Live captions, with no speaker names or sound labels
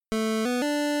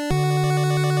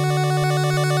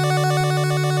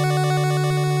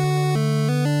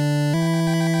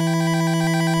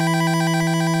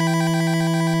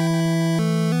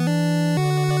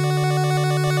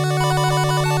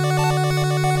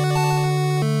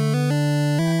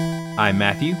I'm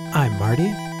Matthew. I'm Marty.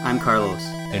 I'm Carlos.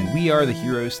 And we are the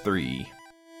Heroes 3.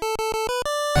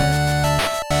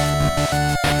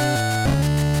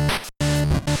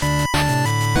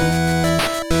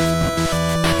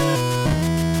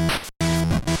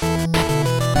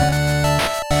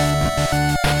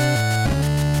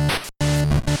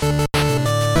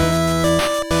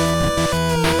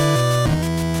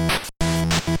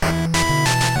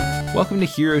 Welcome to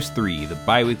Heroes 3, the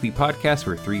bi-weekly podcast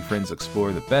where three friends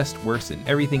explore the best, worst, and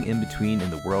everything in between in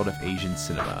the world of Asian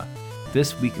cinema.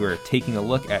 This week we're taking a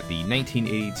look at the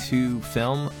 1982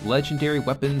 film Legendary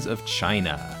Weapons of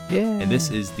China. Yeah. And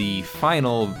this is the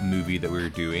final movie that we're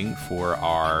doing for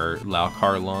our Lau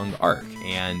Kar Leong arc.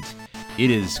 And it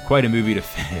is quite a movie to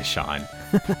finish on.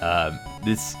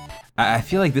 I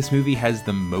feel like this movie has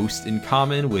the most in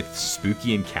common with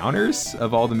Spooky Encounters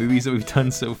of all the movies that we've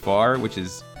done so far, which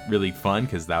is really fun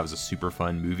because that was a super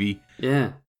fun movie.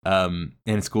 Yeah. And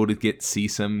it's cool to see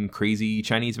some crazy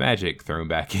Chinese magic thrown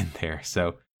back in there.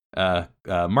 So,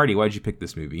 Marty, why did you pick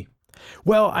this movie?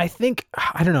 Well, I think,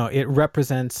 I don't know, it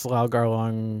represents Lau Kar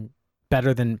Leong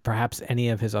better than perhaps any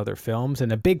of his other films.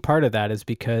 And a big part of that is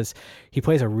because he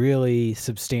plays a really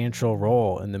substantial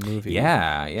role in the movie.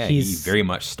 Yeah, he very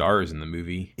much stars in the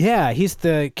movie. Yeah, he's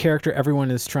the character everyone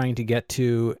is trying to get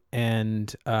to.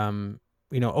 And,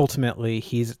 ultimately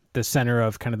he's the center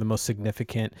of kind of the most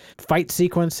significant fight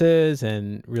sequences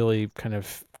and really kind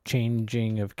of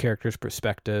changing of characters'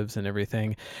 perspectives and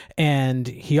everything. And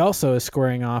he also is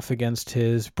squaring off against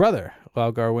his brother,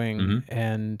 Lau Kar-wing. Mm-hmm.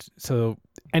 And so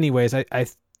anyways,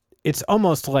 it's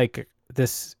almost like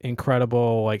this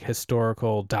incredible like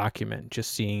historical document,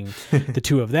 just seeing the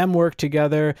two of them work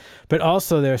together. But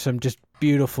also there's some just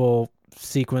beautiful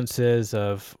sequences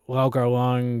of Lau Kar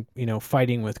Leong,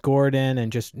 fighting with Gordon and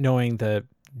just knowing the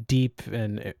deep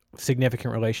and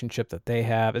significant relationship that they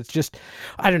have. It's just,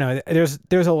 I don't know,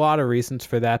 there's a lot of reasons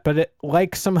for that, but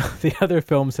like some of the other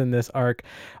films in this arc,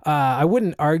 I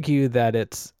wouldn't argue that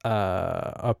it's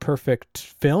a perfect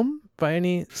film by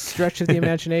any stretch of the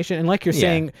imagination. And like you're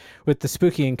saying with the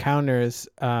Spooky Encounters,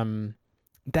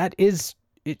 that is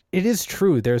it is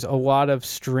true. There's a lot of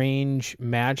strange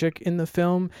magic in the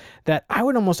film that I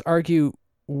would almost argue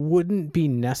wouldn't be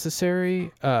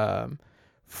necessary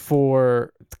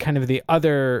for kind of the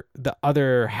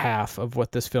other half of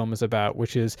what this film is about,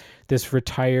 which is this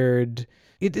retired.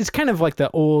 It's kind of like the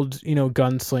old,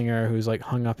 gunslinger who's like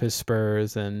hung up his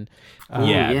spurs and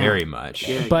very much.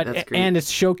 Yeah, but that's great. And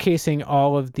it's showcasing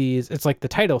all of these. It's like the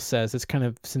title says. It's kind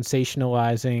of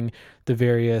sensationalizing the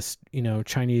various,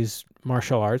 Chinese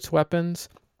martial arts weapons.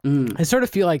 I sort of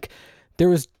feel like there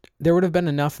would have been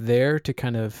enough there to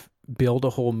kind of build a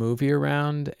whole movie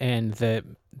around, and the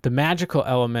magical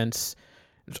elements.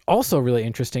 It's also really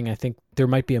interesting. I think there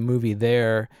might be a movie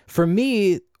there. For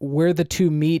me, where the two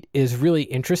meet is really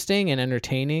interesting and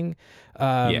entertaining.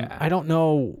 I don't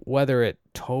know whether it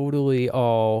totally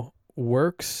all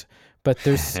works, but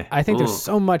I think there's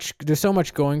so much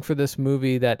going for this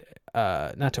movie that,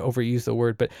 not to overuse the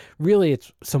word, but really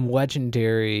it's some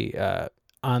legendary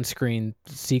on-screen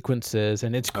sequences,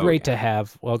 and it's great to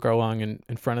have Lau Kar Leong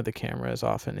in front of the camera as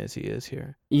often as he is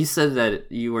here. You said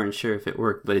that you weren't sure if it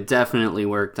worked, but it definitely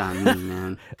worked on me,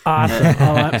 man.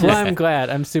 Awesome. I'm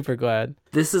glad. I'm super glad.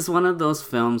 This is one of those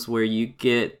films where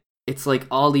it's like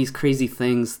all these crazy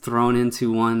things thrown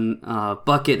into one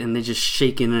bucket, and they're just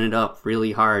shaking it up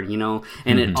really hard,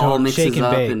 and it all mixes shake and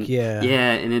up, bake, and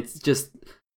and it's just,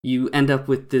 you end up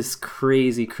with this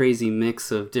crazy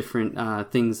mix of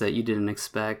different things that you didn't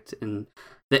expect, and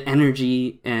the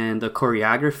energy and the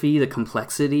choreography, the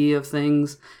complexity of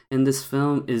things in this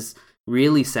film is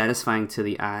really satisfying to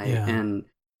the eye. Yeah. And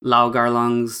Lau Kar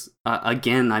Leong's,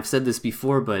 again, I've said this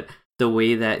before, but the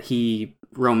way that he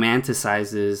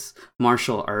romanticizes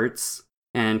martial arts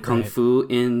and kung fu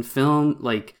in film,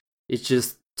 like, it's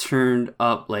just turned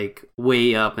up, like,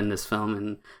 way up in this film,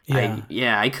 and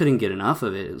I couldn't get enough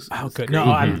of it. It was good. great.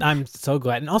 No, I'm so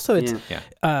glad. And also it's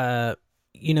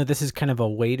this is kind of a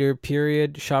later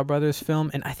period Shaw Brothers film,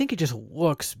 and I think it just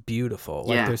looks beautiful.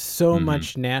 Like there's so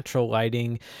much natural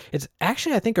lighting. It's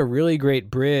actually, I think, a really great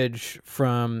bridge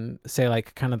from, say,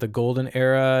 like kind of the golden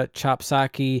era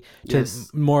Chopsaki to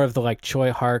more of the like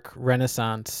Choi Hark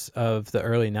renaissance of the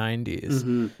early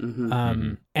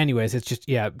 90s. Anyways, it's just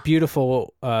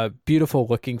beautiful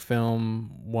looking film,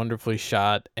 wonderfully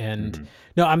shot, and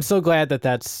no, I'm so glad that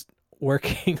that's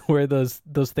working where those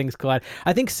things collide.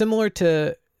 I think similar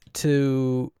to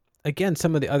again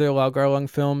some of the other Lau Kar Leong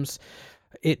films,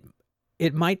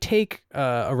 it might take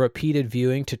a repeated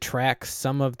viewing to track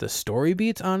some of the story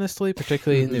beats, honestly,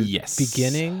 particularly in the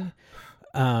beginning.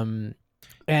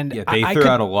 And Yeah, they threw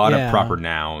out a lot of proper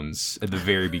nouns at the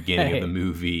very beginning of the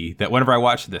movie that whenever I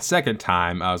watched it the second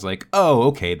time, I was like, oh,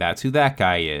 okay, that's who that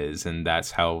guy is, and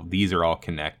that's how these are all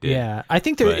connected. Yeah, I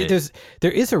think there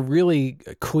is a really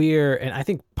clear and I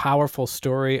think powerful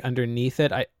story underneath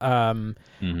it. I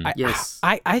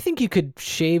think you could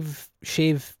shave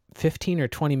 15 or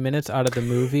 20 minutes out of the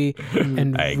movie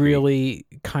and really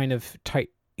kind of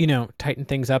tighten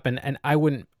things up, and I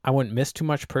wouldn't miss too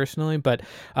much personally, but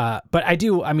I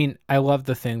do. I mean, I love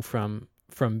the thing from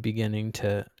beginning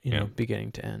to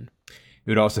beginning to end. It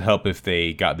would also help if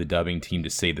they got the dubbing team to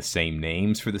say the same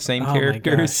names for the same characters.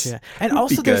 My gosh, yeah. And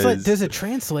also there's a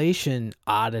translation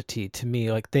oddity to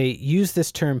me. Like they use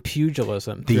this term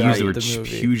pugilism. They use the word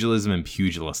pugilism and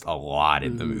pugilist a lot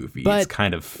in the movie. But it's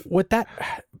kind of what that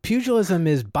pugilism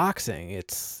is boxing.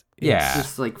 It's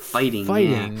just like fighting.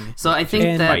 Yeah. So I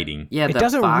think fighting. Yeah, it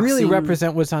doesn't really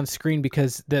represent what's on screen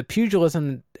because the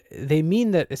pugilism, they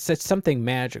mean that it's something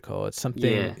magical. It's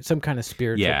something, some kind of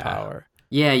spiritual power.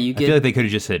 Yeah, I feel like they could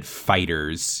have just said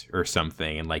fighters or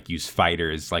something and like use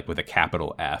fighters like with a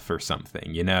capital F or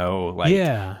something,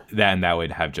 that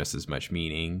would have just as much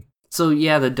meaning. So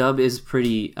yeah, the dub is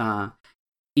pretty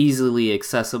easily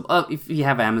accessible. If you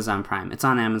have Amazon Prime, it's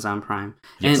on Amazon Prime.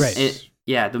 Yes.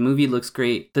 And the movie looks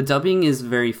great. The dubbing is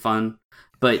very fun,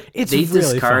 but they really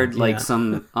discard fun,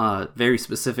 some very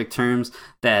specific terms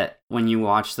that when you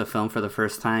watch the film for the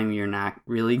first time, you're not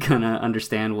really gonna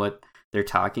understand what they're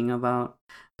talking about.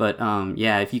 But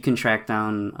if you can track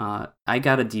down, I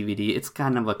got a DVD. It's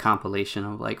kind of a compilation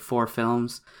of like 4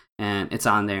 films, and it's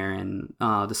on there. And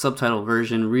the subtitle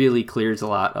version really clears a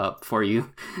lot up for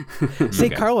you. Say,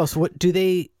 Carlos, what do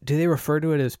they refer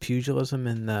to it as pugilism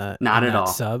in the not at all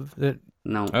sub?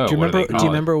 No. Do you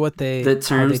remember what the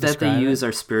terms that they use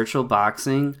are spiritual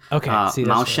boxing. Okay.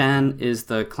 Mao Shan is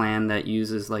the clan that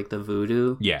uses like the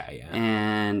voodoo. Yeah.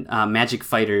 And Magic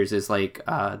Fighters is like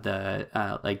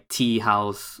the like Tea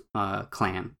House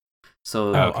clan.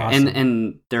 So awesome.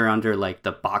 and they're under like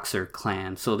the Boxer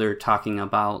clan. So they're talking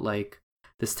about like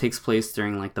this takes place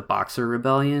during like the Boxer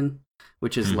Rebellion,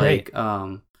 which is like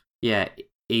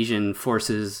Asian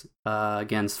forces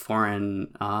against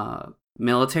foreign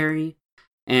military.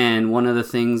 And one of the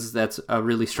things that's a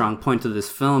really strong point of this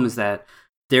film is that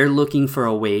they're looking for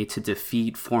a way to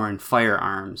defeat foreign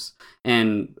firearms.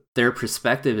 And their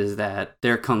perspective is that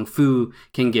their kung fu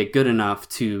can get good enough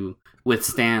to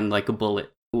withstand like a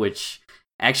bullet, which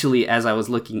actually, as I was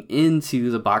looking into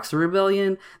the Boxer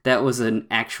Rebellion, that was an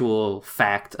actual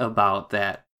fact about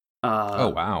that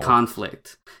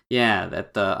conflict. Yeah,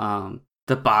 that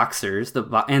the boxers,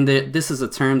 this is a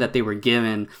term that they were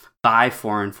given by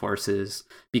foreign forces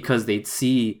because they'd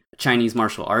see Chinese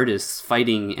martial artists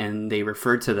fighting and they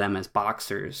referred to them as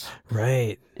boxers.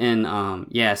 Right. And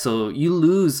so you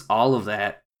lose all of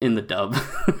that in the dub.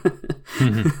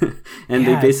 And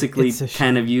they basically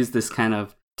kind of use this kind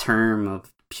of term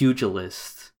of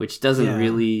pugilist, which doesn't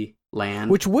really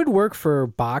land. Which would work for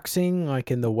boxing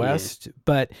like in the West,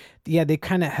 but they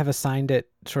kind of have assigned it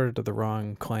sort of to the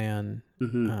wrong clan.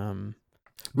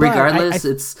 Regardless,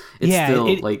 it's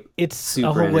still like it's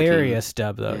super a hilarious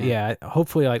dub though. Yeah,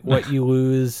 hopefully like what you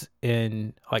lose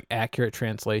in like accurate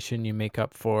translation, you make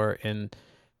up for in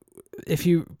if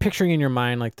you picturing in your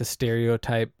mind like the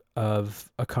stereotype of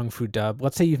a kung fu dub.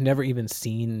 Let's say you've never even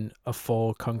seen a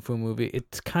full kung fu movie.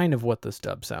 It's kind of what this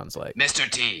dub sounds like. Mr.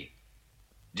 T,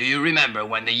 do you remember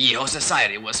when the Yihou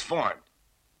Society was formed?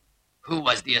 Who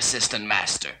was the assistant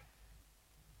master?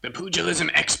 The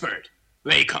pugilism expert,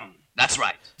 Lei Kung. That's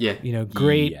right. Yeah.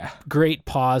 Great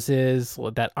pauses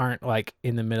that aren't like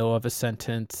in the middle of a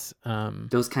sentence.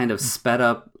 Those kind of sped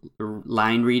up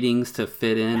line readings to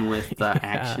fit in with the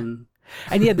action.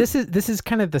 And this is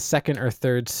kind of the second or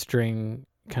third string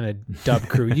kind of dub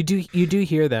crew. You do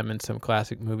hear them in some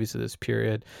classic movies of this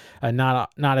period. Not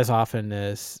as often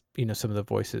as some of the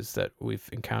voices that we've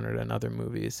encountered in other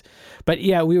movies. But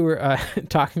we were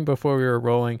talking before we were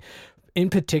rolling. In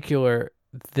particular,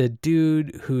 the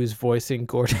dude who's voicing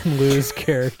Gordon Liu's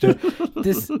character,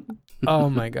 oh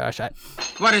my gosh.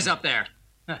 What is up there?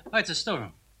 It's a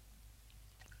storeroom.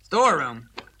 Storeroom?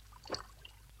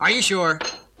 Are you sure?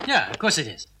 Yeah, of course it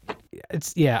is.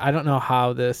 I don't know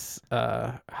how this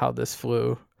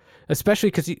flew,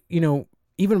 especially because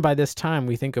even by this time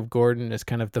we think of Gordon as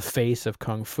kind of the face of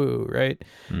kung fu, right?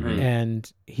 Mm-hmm.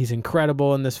 And he's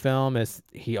incredible in this film, as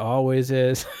he always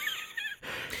is.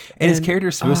 And his character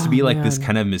is supposed to be like this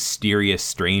kind of mysterious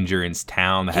stranger in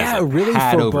town that has a really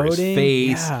hat foreboding. over his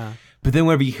face. Yeah. But then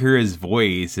whenever you hear his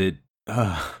voice, Wait,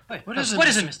 what is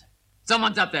it, mister?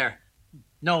 Someone's up there.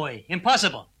 No way.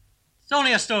 Impossible. It's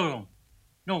only a storeroom.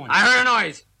 No one. I heard a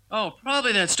noise. Oh,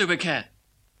 probably that stupid cat.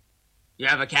 You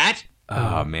have a cat?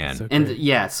 Oh, man. So And great.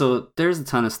 yeah, so there's a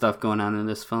ton of stuff going on in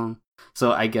this film.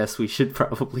 So I guess we should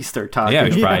probably start talking. Yeah,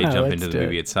 we should probably Yeah, jump let's into do the it.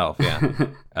 movie itself.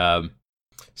 Yeah.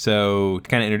 So, to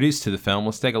kind of introduce to the film,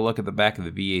 let's take a look at the back of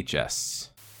the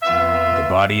VHS. The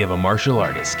body of a martial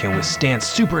artist can withstand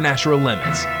supernatural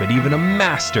limits, but even a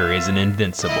master isn't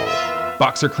invincible.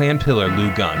 Boxer clan pillar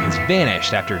Liu Gung has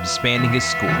vanished after disbanding his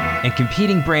school, and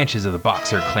competing branches of the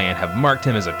Boxer clan have marked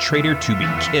him as a traitor to be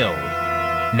killed.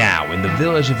 Now, in the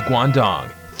village of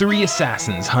Guangdong, 3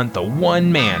 assassins hunt the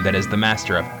one man that is the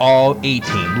master of all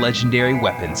 18 legendary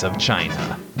weapons of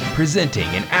China, presenting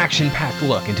an action-packed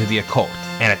look into the occult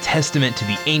and a testament to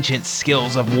the ancient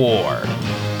skills of war.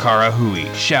 Kara Hui,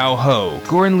 Xiao Ho,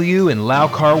 Goran Liu, and Lau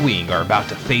Kar Wing are about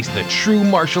to face the true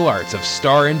martial arts of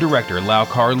star and director Lau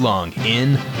Kar Lung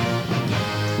in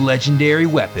Legendary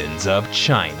Weapons of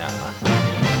China.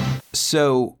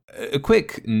 So, a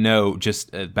quick note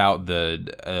just about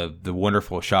the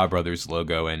wonderful Shaw Brothers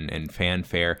logo and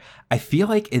fanfare. I feel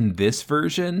like in this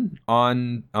version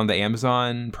on the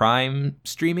Amazon Prime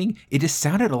streaming, it just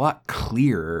sounded a lot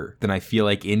clearer than I feel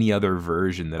like any other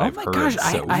version that I've heard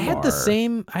so far. I had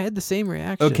the same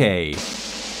reaction. Okay.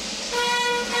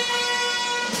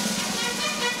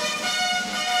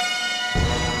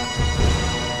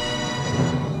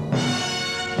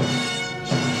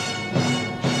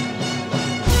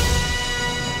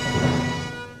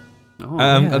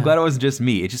 I'm glad it wasn't just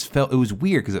me. It was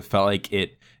weird because it felt like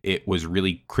it was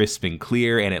really crisp and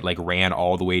clear, and it like ran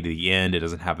all the way to the end. It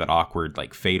doesn't have that awkward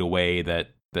like fade away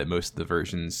that most of the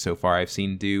versions so far I've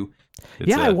seen do.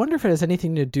 I wonder if it has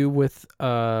anything to do with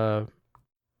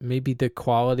maybe the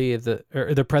quality of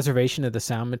the preservation of the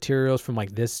sound materials from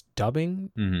like this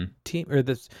dubbing team or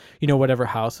this, whatever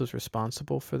house was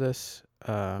responsible for this.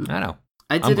 I don't know.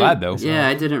 I'm glad though. Yeah,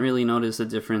 I didn't really notice a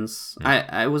difference.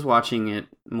 I was watching it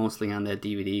mostly on that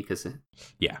DVD because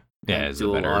it's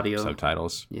dual better audio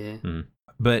subtitles. Yeah.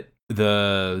 But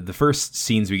the first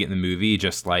scenes we get in the movie,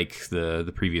 just like the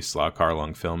previous Lau Kar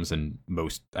Lung films and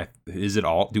most,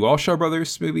 do all Shaw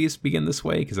Brothers movies begin this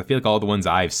way? Because I feel like all the ones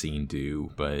I've seen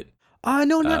do, but...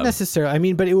 No, not necessarily. I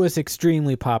mean, but it was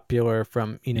extremely popular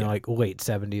from, like late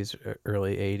 70s,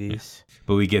 early 80s.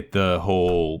 But we get the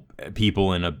whole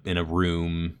people in a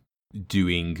room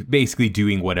basically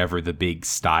doing whatever the big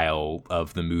style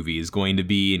of the movie is going to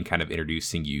be, and kind of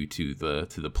introducing you to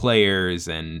the players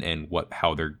and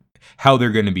how they're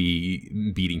going to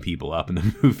be beating people up in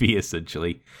the movie,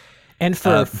 essentially. And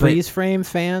for freeze frame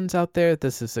fans out there,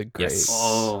 this is a great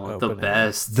the opening.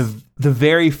 best. The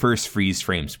very first freeze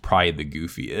frame's probably the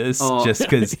goofiest, just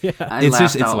because it's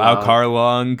laughed out Lau loud. Kar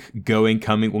Lung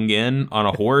coming in on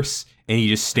a horse, and he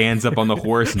just stands up on the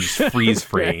horse and just freeze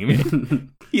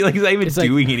frame. He's not even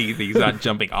doing anything. He's not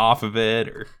jumping off of it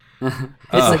or.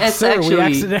 It's Sir,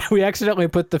 actually we accidentally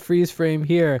put the freeze frame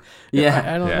here. Yeah.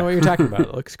 I don't know what you're talking about.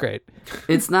 It looks great.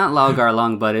 it's not Lau Kar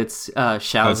Lung, but it's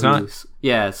Xiao it's not? Hu's.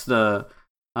 Yeah, it's the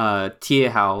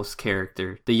Tia Hao's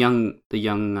character, the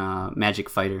young magic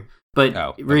fighter.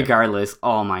 But regardless,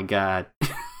 oh my god.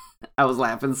 I was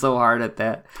laughing so hard at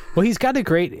that. Well, he's got a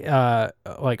great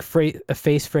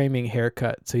face framing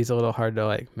haircut, so he's a little hard to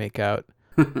like make out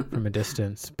from a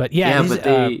distance. But he's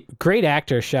a great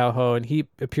actor, Xiao Ho, and he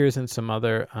appears in some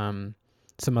other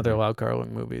Lau Kar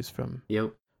Lung movies from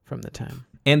the time.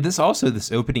 And this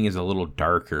opening is a little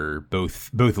darker,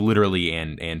 both literally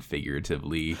and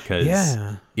figuratively, because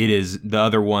it is the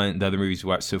other movies we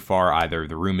watched so far, either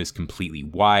the room is completely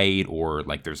white or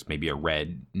like there's maybe a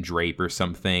red drape or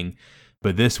something.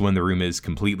 But this one, the room is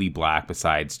completely black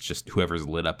besides just whoever's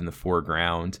lit up in the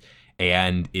foreground.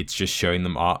 And it's just showing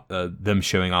them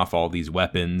showing off all these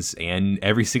weapons, and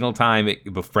every single time,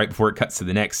 right before it cuts to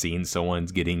the next scene,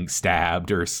 someone's getting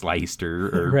stabbed or sliced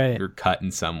or cut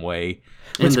in some way.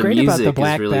 What's great about the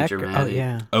black really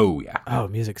background? Oh,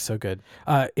 music's so good.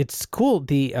 It's cool.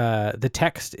 The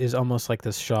text is almost like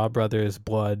this Shaw Brothers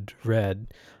blood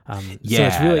red. So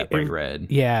it's really bright red.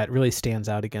 Yeah, it really stands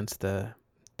out against the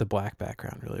black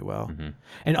background really well. Mm-hmm.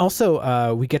 And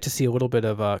also, we get to see a little bit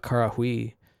of Kara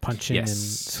Hui punching and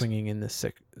swinging in this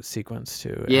sequence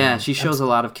too. Yeah, she shows a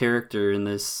lot of character in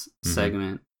this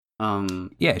segment.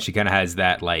 She kind of has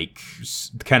that like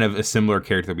kind of a similar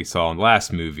character we saw in the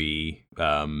last movie.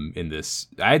 In this,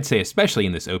 I'd say, especially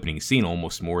in this opening scene,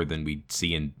 almost more than we'd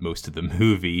see in most of the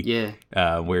movie.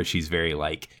 Yeah, where she's very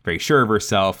sure of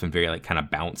herself and very like kind of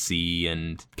bouncy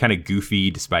and kind of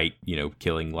goofy, despite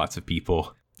killing lots of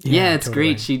people. Yeah, it's totally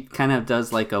great. She kind of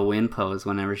does like a win pose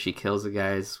whenever she kills the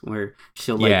guys, where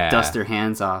she'll dust her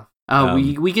hands off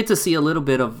We get to see a little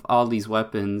bit of all these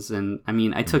weapons, and I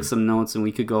mean, I took some notes, and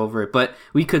we could go over it, but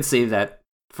we could save that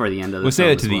for the end of the We'll film.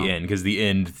 say it to the end, because the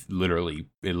end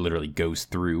literally goes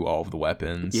through all of the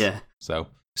weapons. Yeah. So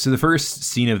the first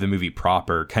scene of the movie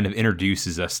proper kind of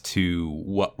introduces us to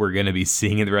what we're going to be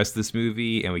seeing in the rest of this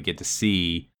movie, and we get to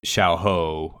see Xiao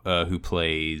Ho, who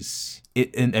plays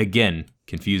it, and again,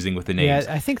 confusing with the names.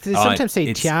 Yeah, I think they sometimes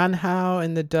say Tian Hao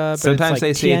in the dub. Sometimes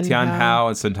they say Tian Hao,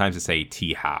 and sometimes they say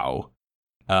Ti Hao.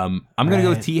 I'm going to go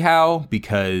with Ti Hao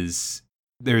because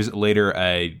there's later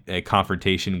a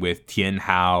confrontation with Tian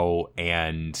Hao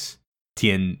and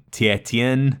Tien.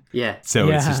 Yeah. So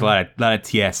it's just a lot of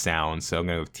TS sounds. So I'm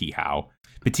going to go with Ti Hao.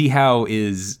 But Ti Hao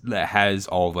has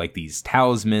all of, like, these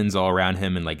talismans all around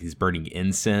him, and like he's burning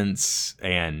incense,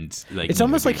 and like it's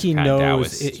almost like he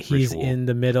knows he's ritual. in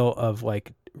the middle of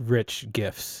like rich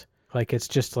gifts. Like it's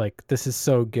just like, this is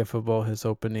so gifable, his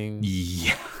opening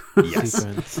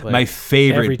sequence. Like, My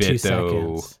favorite every 2 bit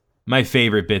though. seconds. My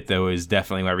favorite bit though is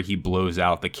definitely whenever he blows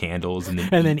out the candles and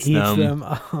then eats them.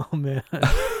 Oh man.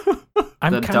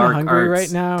 I'm The kind of dark hungry arts.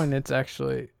 right now, and it's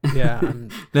actually,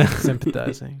 I'm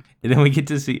sympathizing. And then we get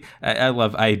to see.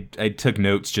 I took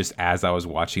notes just as I was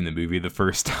watching the movie the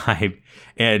first time,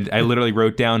 and I literally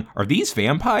wrote down, "Are these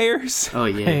vampires?" Oh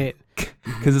yeah. Hey,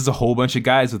 Because there's a whole bunch of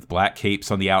guys with black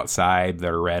capes on the outside that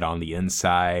are red on the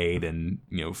inside, and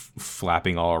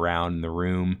flapping all around in the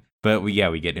room. But we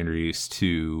get introduced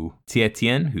to Tia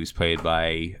Tien, who's played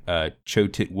by Cho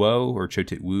Tit Wo.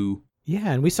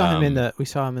 yeah, and we saw him in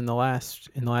the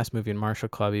last movie in Martial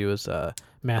Club. He was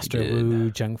Master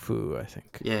Wu Zhengfu, I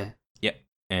think. Yeah. Yep.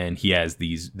 And he has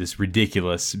this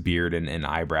ridiculous beard and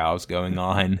eyebrows going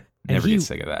on. And Never get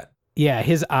sick of that. Yeah,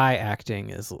 his eye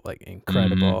acting is like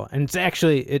incredible, and it's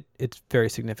actually it's very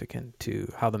significant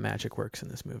to how the magic works in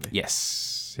this movie.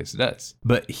 Yes, it does.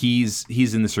 But he's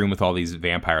in this room with all these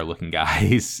vampire-looking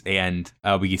guys, and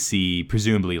we see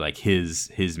presumably like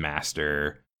his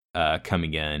master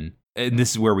coming in, and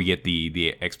this is where we get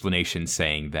the explanation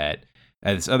saying that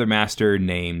this other master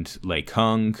named Lei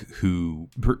Kung, who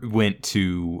went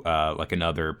to like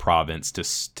another province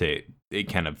to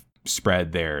kind of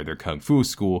spread their kung fu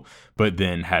school, but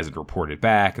then hasn't reported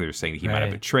back. They're saying that he might have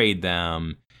betrayed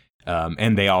them.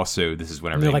 And they also, this is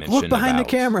whenever they're they like, look behind the about...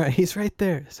 camera, he's right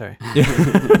there. Sorry.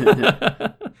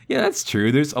 Yeah, that's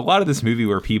true. There's a lot of this movie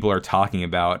where people are talking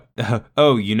about,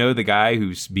 the guy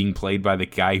who's being played by the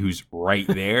guy who's right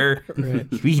there. Right.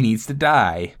 He needs to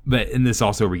die. But in this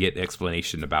also we get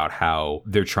explanation about how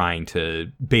they're trying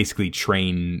to basically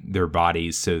train their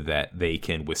bodies so that they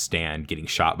can withstand getting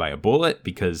shot by a bullet,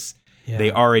 because they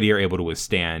already are able to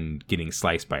withstand getting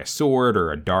sliced by a sword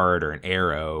or a dart or an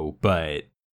arrow, but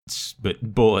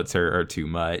bullets are too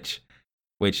much.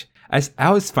 Which I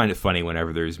always find it funny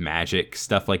whenever there's magic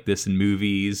stuff like this in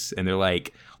movies, and they're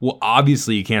like, well,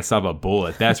 obviously you can't stop a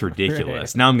bullet. That's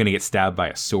ridiculous. Now I'm going to get stabbed by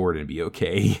a sword and be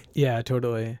okay. Yeah,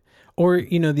 totally. Or,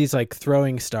 these like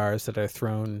throwing stars that are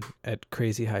thrown at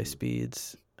crazy high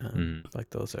speeds. Like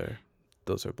those are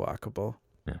blockable.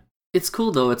 Yeah. It's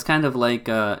cool though. It's kind of like,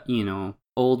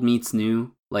 old meets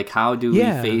new. Like, how do we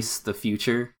face the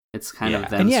future? It's kind of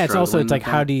them. And it's also, struggling it's like,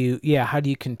 with how do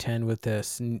you contend with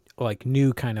this like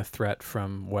new kind of threat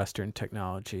from Western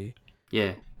technology?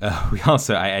 Yeah. We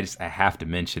also, I have to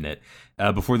mention it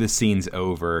before the scene's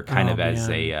over, kind of as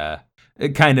a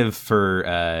kind of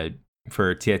for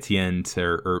Tia Tien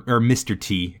or Mr.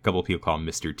 T. A couple of people call him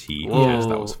Mr. T. Whoa, Yes,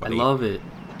 that was funny. I love it.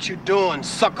 What you doing,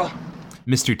 sucker?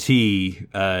 Mr. T,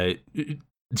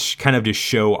 kind of to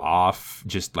show off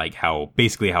just like how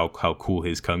cool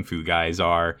his kung fu guys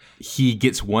are. He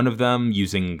gets one of them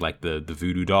using like the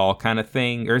voodoo doll kind of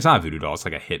thing, or it's not a voodoo doll, it's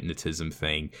like a hypnotism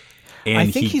thing. And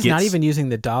I think he's not even using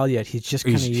the doll yet. He's just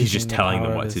kind of he's just telling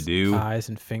them what to do. Eyes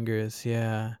and fingers,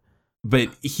 yeah. But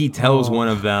he tells one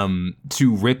of them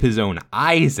to rip his own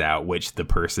eyes out, which the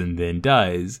person then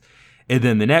does. And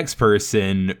then the next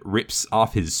person rips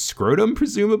off his scrotum,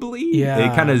 presumably. Yeah.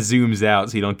 It kind of zooms out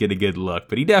so you don't get a good look.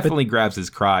 But he definitely grabs his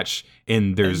crotch,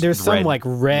 and there's some like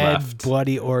red left.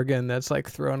 bloody organ that's like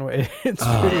thrown away. It's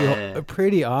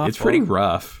pretty awful. It's pretty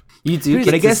rough. You do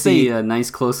But I get guess to see a nice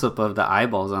close-up of the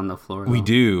eyeballs on the floor. We though.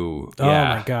 do. Oh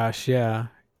Yeah. my gosh, yeah.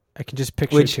 I can just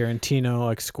picture Tarantino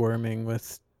like squirming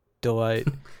with delight.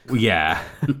 Yeah.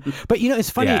 But it's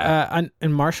funny. Yeah.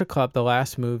 In Martial Club, the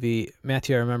last movie,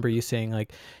 Matthew, I remember you saying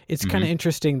like it's kind of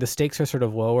interesting. The stakes are sort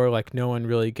of lower. Like no one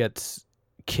really gets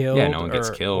killed. Yeah, no one gets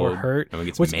or killed. hurt. No one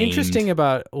gets What's maimed. interesting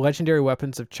about Legendary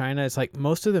Weapons of China is like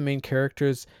most of the main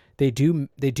characters, they do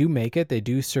make it. They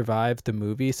do survive the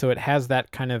movie, so it has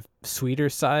that kind of sweeter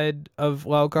side of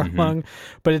Lau Kar-leung,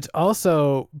 but it's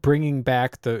also bringing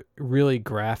back the really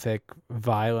graphic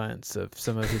violence of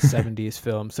some of his 70s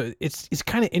films. So it's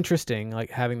kind of interesting, like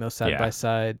having those side by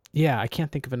side. Yeah, I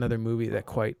can't think of another movie that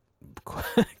quite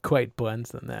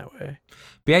blends them that way.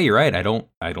 But yeah, you're right. I don't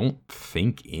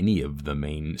think any of the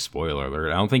main, spoiler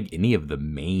alert, I don't think any of the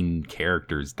main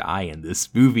characters die in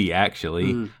this movie,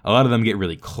 actually. A lot of them get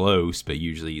really close, but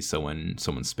usually someone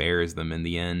spares them in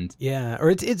the end. Yeah, or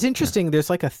it's interesting. There's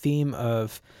like a theme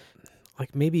of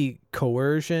like maybe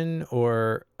coercion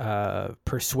or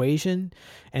persuasion.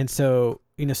 And so,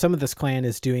 some of this clan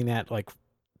is doing that like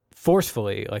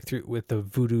forcefully, like through with the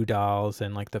voodoo dolls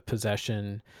and like the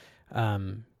possession.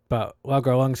 But Lau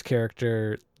Kar-leung's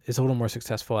character is a little more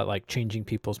successful at like changing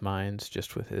people's minds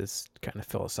just with his kind of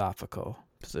philosophical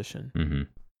position. Mm-hmm.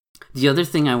 The other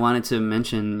thing I wanted to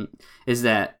mention is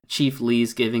that Chief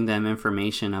Lee's giving them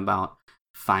information about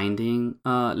finding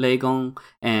Lei Gong,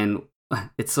 and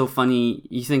it's so funny.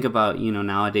 You think about,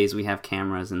 nowadays we have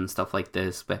cameras and stuff like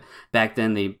this, but back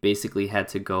then they basically had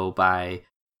to go by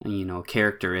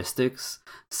characteristics.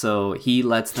 So he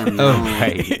lets them know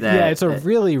that it's a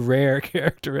really rare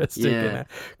characteristic in a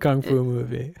kung fu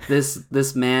movie.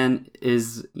 This man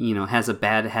is, has a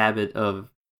bad habit of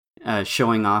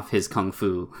showing off his kung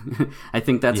fu. I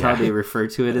think that's how they refer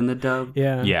to it in the dub.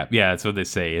 Yeah, that's what they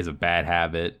say is a bad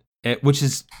habit. Which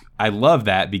is, I love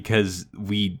that because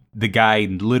the guy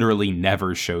literally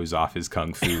never shows off his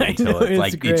kung fu until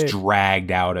it's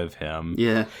dragged out of him.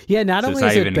 Yeah. Not only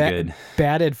is it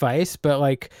bad advice, but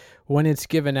like when it's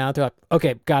given out, they're like,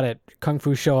 okay, got it. Kung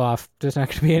fu show off. There's not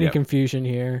going to be any confusion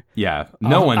here. Yeah,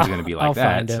 no one's going to be like I'll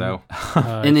that. So,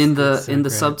 and in the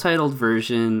subtitled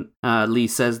version, Lee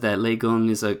says that Lei Gong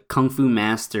is a kung fu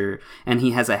master, and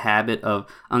he has a habit of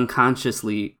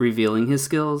unconsciously revealing his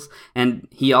skills. And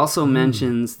he also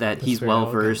mentions that he's well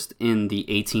versed in the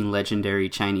 18 legendary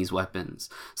Chinese weapons.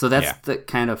 So that's the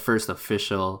kind of first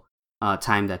official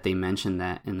time that they mentioned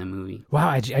that in the movie. Wow,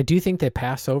 I do think they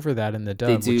pass over that in the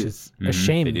dub, which is a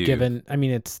shame given,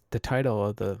 it's the title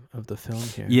of the film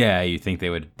here. Yeah, you think they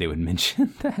would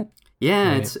mention that?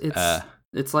 Yeah, right.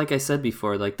 It's like I said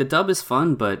before, like the dub is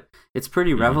fun, but it's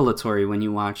pretty revelatory when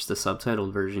you watch the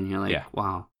subtitled version. You're like,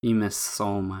 wow, you miss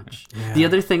so much. Yeah. The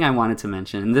other thing I wanted to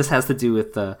mention, and this has to do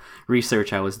with the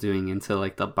research I was doing into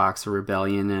like the Boxer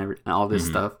Rebellion and all this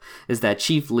stuff, is that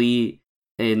Chief Lee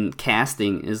in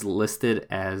casting is listed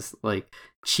as like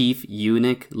Chief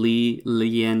Eunuch Li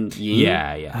Lian Ying.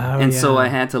 Yeah. So I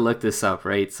had to look this up,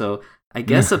 right? So I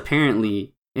guess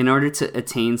apparently in order to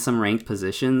attain some ranked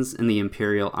positions in the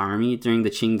Imperial Army during the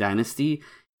Qing Dynasty,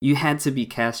 you had to be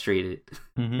castrated.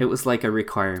 It was like a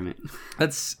requirement.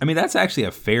 That's actually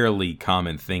a fairly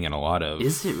common thing in a lot of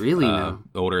Is it really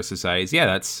older societies.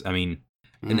 Yeah,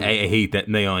 and I hate that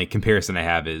the only comparison I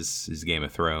have is Game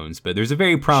of Thrones, but there's a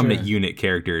very prominent eunuch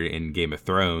character in Game of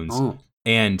Thrones,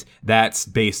 and that's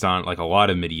based on like a lot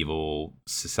of medieval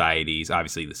societies.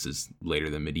 Obviously, this is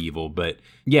later than medieval, but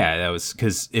yeah, that was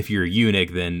because if you're a eunuch,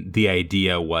 then the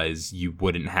idea was you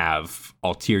wouldn't have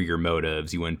ulterior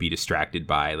motives, you wouldn't be distracted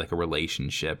by like a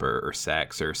relationship or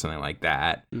sex or something like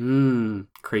that.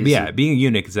 Crazy. But yeah, being a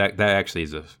eunuch that actually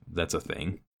that's a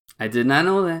thing. I did not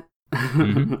know that.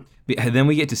 Then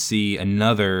we get to see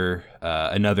another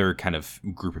kind of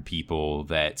group of people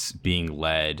that's being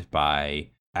led by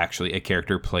actually a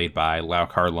character played by Lau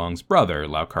Kar-leung's brother,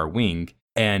 Lau Kar-wing,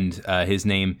 and his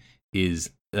name is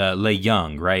Lei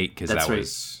Young, right? Because that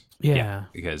was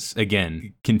because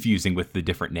again, confusing with the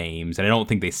different names, and I don't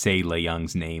think they say Lei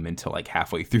Young's name until like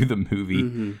halfway through the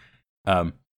movie.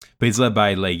 But he's led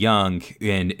by Lei Young,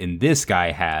 and this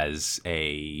guy has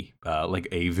a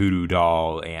voodoo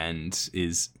doll, and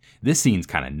this scene's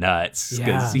kind of nuts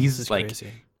because he's like,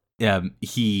 crazy.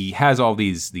 He has all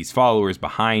these followers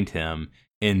behind him,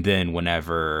 and then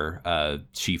whenever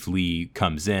Chief Lee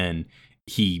comes in,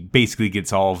 he basically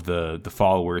gets all of the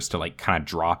followers to like kind of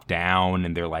drop down,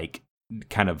 and they're like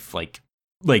kind of like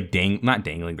not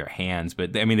dangling their hands,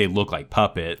 but they look like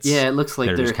puppets. Yeah, it looks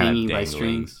like they're hanging by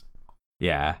strings.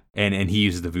 Yeah, and he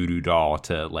uses the voodoo doll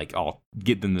to like all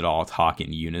get them to all talk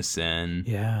in unison.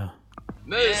 Yeah.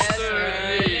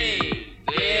 Mr. Lee,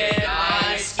 did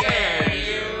I scare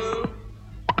you?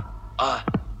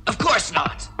 Of course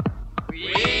not.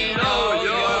 We know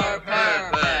your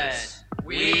purpose.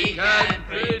 We can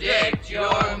predict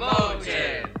your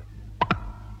motive.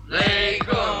 Lei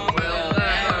Gong will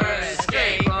never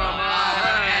escape from our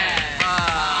hands.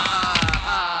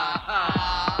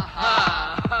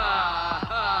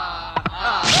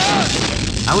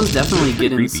 I was definitely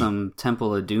getting creepy. some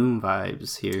Temple of Doom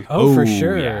vibes here. Oh, for Oh,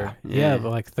 sure. yeah. Yeah, but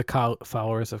like the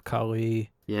followers of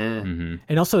Kali. Yeah. Mm-hmm.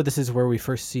 And also, this is where we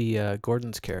first see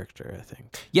Gordon's character, I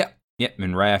think. Yep.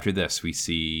 And right after this, we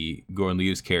see Gordon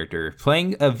Liu's character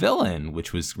playing a villain,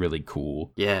 which was really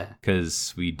cool. Yeah.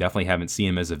 Because we definitely haven't seen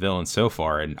him as a villain so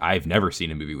far, and I've never seen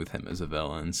a movie with him as a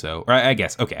villain. So, or I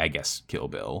guess Kill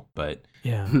Bill, but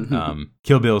Yeah.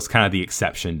 Kill Bill is kind of the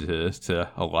exception to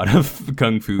a lot of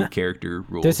kung fu character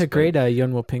rules. There's a but- great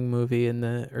Yuen Woo-ping movie in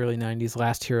the early 90s,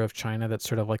 Last Hero of China, that's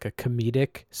sort of like a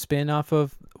comedic spin off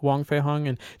of Wong Fei-hung,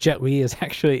 and Jet Li is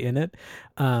actually in it.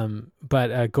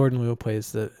 But Gordon Liu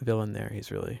plays the villain there.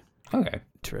 He's really Okay,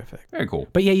 terrific. very cool.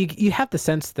 But yeah, you have the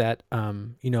sense that,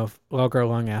 if Lau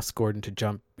Gar-long asks Gordon to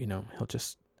jump, he'll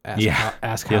just ask He'll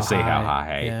how say high. how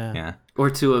high. Yeah. Yeah. Or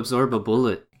to absorb a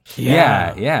bullet.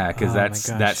 Because Oh, my that's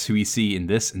gosh. who we see in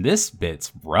this. And this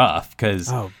bit's rough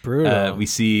because Oh, brutal. we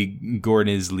see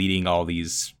Gordon is leading all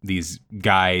these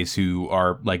guys who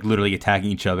are like literally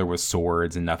attacking each other with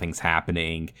swords and nothing's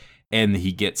happening. And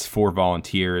he gets 4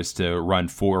 volunteers to run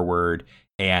forward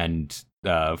and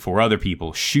 4 other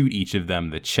people shoot each of them in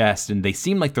the chest. And they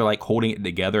seem like they're like holding it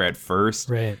together at first.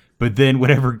 Right. But then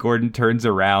whenever Gordon turns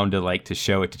around to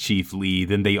show it to Chief Lee,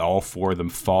 then they all 4 of them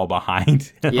fall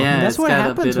behind him. Yeah. And that's it's what got a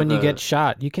happens bit when of you a- get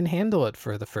shot. You can handle it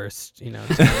for the first, 10 or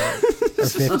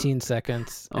 15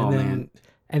 seconds. Oh, man.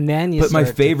 And then you But my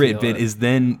start to favorite feel bit it. is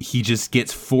then he just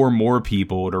gets 4 more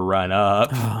people to run up.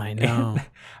 Oh, I know.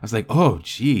 I was like, oh,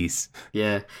 jeez.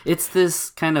 Yeah. It's this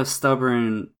kind of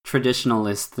stubborn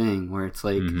traditionalist thing where it's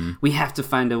like, Mhm. we have to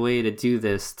find a way to do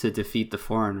this to defeat the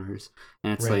foreigners.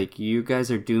 And it's Right. like, you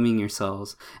guys are dooming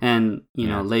yourselves. And,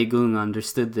 Yeah. Lei Gung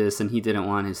understood this and he didn't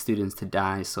want his students to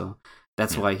die. So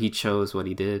that's why he chose what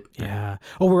he did. Yeah.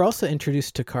 Oh, we're also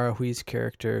introduced to Kara Hui's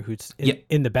character, who's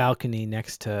in the balcony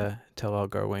next to Lau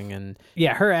Gar-wing, and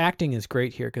her acting is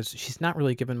great here because she's not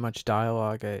really given much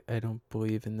dialogue. I don't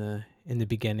believe in the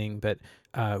beginning, but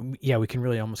we can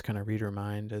really almost kind of read her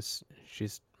mind as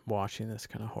she's watching this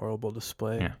kind of horrible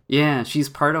display. Yeah. Yeah, she's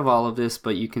part of all of this,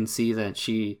 but you can see that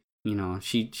she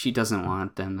doesn't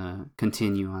want them to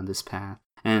continue on this path.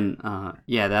 And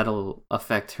that'll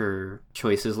affect her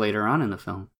choices later on in the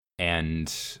film. And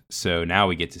so now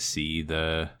we get to see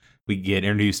we get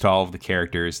introduced to all of the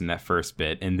characters in that first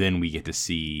bit, and then we get to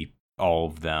see all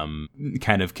of them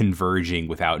kind of converging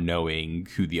without knowing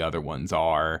who the other ones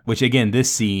are. Which again, this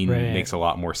scene Right. makes a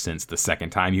lot more sense the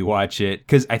second time you watch it.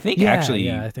 Because I think I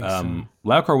think so.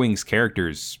 Lau Gar-wing's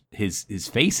character's his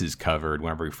face is covered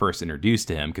whenever we first introduced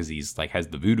to him because he's like has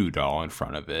the voodoo doll in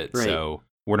front of it. Right. So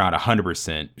we're not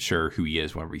 100% sure who he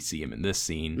is when we see him in this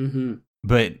scene. Mm-hmm.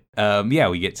 But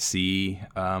we get to see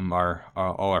all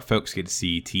our folks get to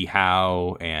see Ti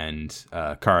Hao and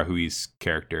Kara Hui's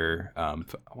character.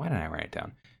 Why didn't I write it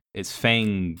down? It's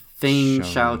Feng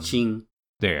Shaoqing.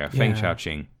 There, Feng Yeah.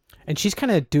 Shaoqing. And she's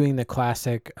kind of doing the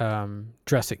classic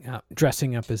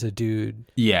dressing up as a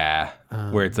dude. Yeah,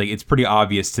 where it's like it's pretty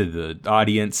obvious to the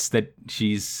audience that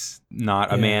she's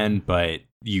not a Yeah. man, but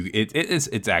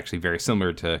it's actually very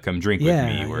similar to Come Drink Yeah,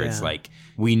 with Me, where it's yeah. like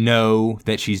we know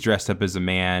that she's dressed up as a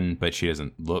man, but she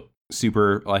doesn't look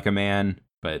super like a man.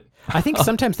 But I think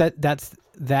sometimes that's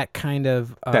that kind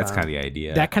of that's kind of the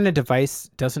idea. that kind of device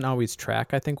doesn't always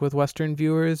track. I think with Western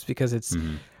viewers because it's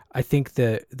Mhm. I think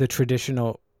the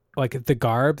traditional like the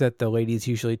garb that the ladies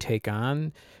usually take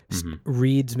on Mhm.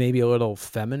 reads maybe a little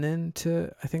feminine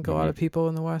to I think a lot Mhm. of people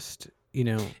in the West.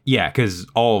 Yeah, because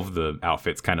all of the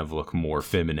outfits kind of look more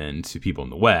feminine to people in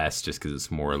the West, just because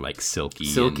it's more like silky.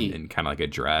 And kind of like a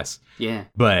dress. Yeah.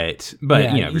 But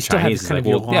Yeah, you know, you for still have Chinese, this it's kind like, of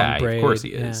your well, long yeah, of course he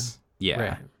braid, is. Yeah,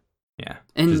 Right. yeah,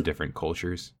 And- just different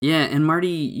cultures. Yeah, and Marty,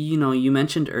 you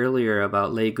mentioned earlier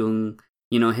about Lei Gung,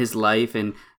 his life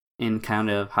and kind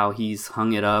of how he's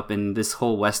hung it up in this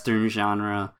whole Western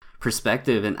genre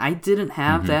perspective. And I didn't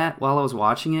have Mhm. that while I was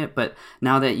watching it, but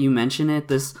now that you mention it,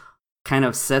 this kind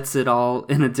of sets it all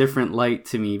in a different light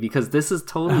to me because this is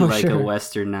totally like sure. a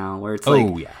Western now where it's Oh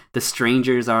like yeah, the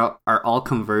strangers are all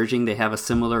converging. They have a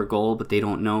similar goal, but they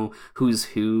don't know who's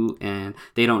who and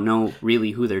they don't know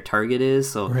really who their target is.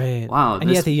 So Right. wow.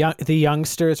 And yet the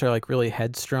youngsters are like really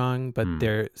headstrong, but Mm.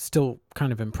 they're still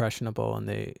kind of impressionable and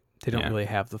they don't Yeah. really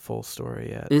have the full story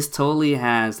yet. This totally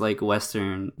has like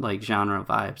Western like genre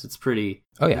vibes. It's pretty.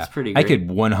 oh yeah. It's pretty. I Great. could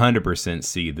 100%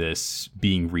 see this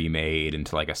being remade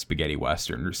into like a spaghetti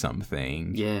western or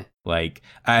something. Yeah. Like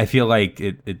I feel like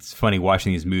it's funny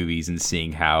watching these movies and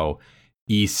seeing how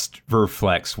East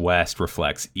reflects West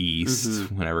reflects East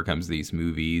Mhm. whenever it comes to these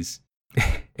movies.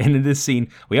 And in this scene,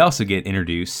 we also get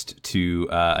introduced to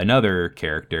another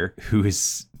character who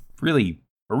is really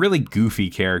really goofy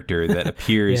character that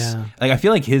appears Yeah. like I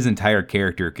feel like his entire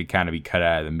character could kind of be cut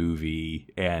out of the movie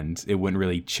and it wouldn't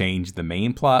really change the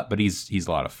main plot, but he's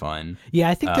a lot of fun. Yeah,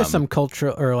 I think there's some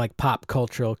cultural or like pop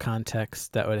cultural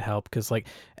context that would help because like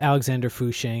Alexander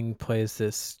Fusheng plays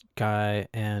this guy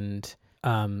and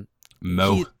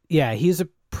Mo. he's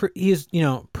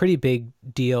pretty big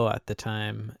deal at the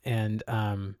time and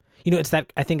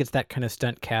I think it's that kind of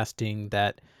stunt casting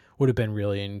that would have been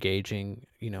really engaging,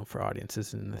 for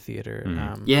audiences in the theater.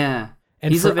 Yeah.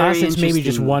 And He's for a very us, it's maybe just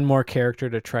interesting- one more character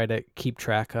to try to keep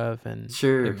track of, and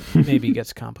Sure. it maybe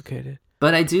gets complicated.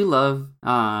 But I do love,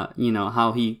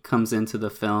 how he comes into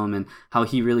the film and how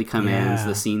he really commands Yeah.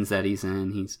 the scenes that he's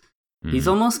in. He's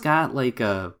almost got like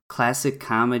a classic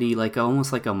comedy, like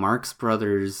almost like a Marx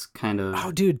Brothers kind of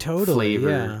Oh, dude, totally. flavor.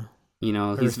 Yeah.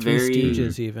 Or He's he's Three very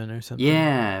Stooges even or something.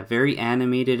 Yeah, very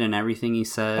animated in everything he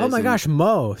says. Oh my and- gosh,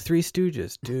 Mo, Three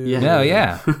Stooges, dude. Yeah. No,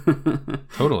 yeah.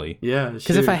 Totally. Yeah,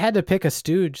 Because if I had to pick a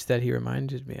stooge that he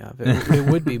reminded me of, it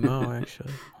would be Mo,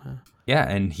 actually. Wow. Yeah,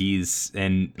 and he's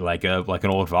in like an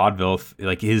old vaudeville,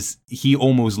 he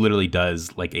almost literally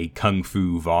does like a kung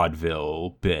fu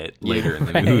vaudeville bit later in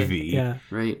the Right, movie. Yeah.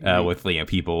 right. With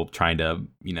people trying to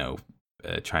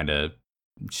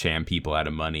sham people out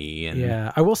of money and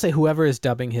Yeah. I will say whoever is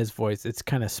dubbing his voice, it's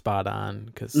kind of spot on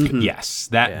because Mhm. yes,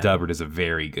 that Yeah. dubber does a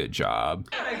very good job.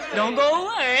 Don't go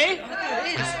away.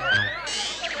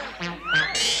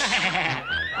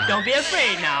 Don't be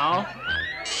afraid now.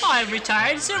 I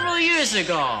retired several years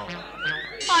ago.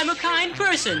 I'm a kind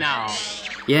person now.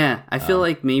 Yeah, I feel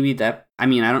like maybe that. I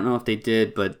mean, I don't know if they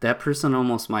did, but that person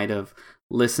almost might have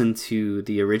listened to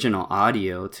the original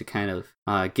audio to kind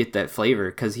of get that flavor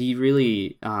because he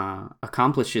really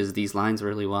accomplishes these lines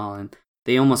really well, and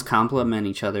they almost complement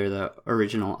each other, the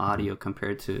original audio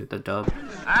compared to the dub.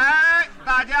 哎，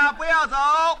大家不要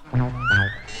走，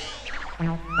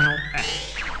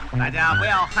大家不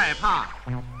要害怕。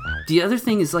 The other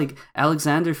thing is like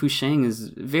Alexander Fusheng is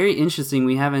very interesting.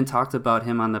 We haven't talked about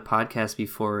him on the podcast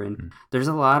before, and there's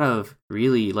a lot of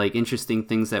really like interesting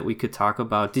things that we could talk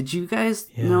about. Did you guys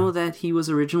Yeah. know that he was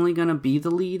originally going to be the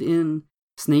lead in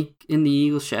Snake in the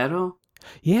Eagle's Shadow?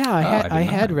 Yeah, I did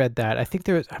had not. read that. I think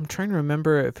I'm trying to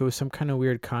remember if it was some kind of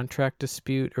weird contract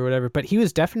dispute or whatever, but he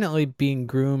was definitely being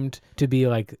groomed to be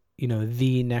like,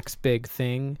 the next big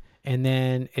thing. And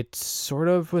then it sort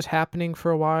of was happening for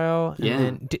a while.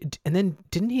 And Yeah. then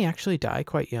didn't he actually die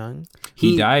quite young?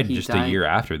 He died a died- year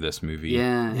after this movie.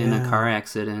 Yeah, in a Yeah. car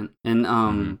accident. And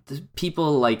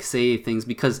people like say things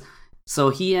because so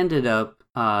he ended up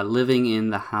living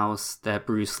in the house that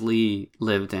Bruce Lee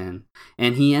lived in,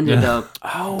 and he ended up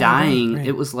Oh, dying. right.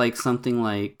 It was like something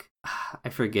like I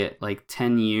forget, like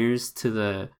 10 years to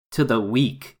the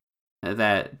week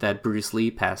that Bruce Lee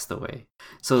passed away.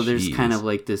 So there's kind Jeez. of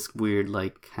like this weird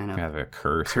like kind of Kind of a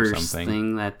curse or curse something.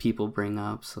 thing that people bring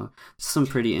up. So some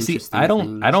pretty See, interesting I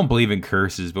things. don't believe in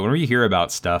curses, but whenever you hear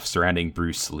about stuff surrounding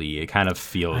Bruce Lee, it kind of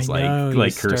feels I know, you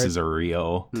like start curses are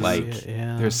real. to Like see it,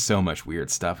 yeah. there's so much weird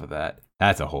stuff with that.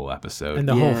 That's a whole episode. And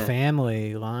the whole Yeah.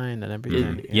 family line and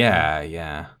everything.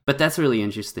 yeah. But that's really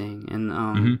interesting. And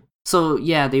Mhm. so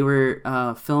yeah, they were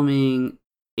filming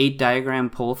 8 Diagram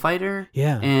Pole Fighter.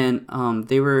 Yeah. And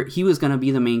he was gonna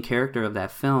be the main character of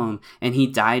that film, and he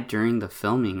died during the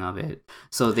filming of it.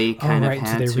 So they kind of right.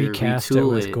 had So they to recast it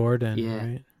retool with Gordon. Yeah,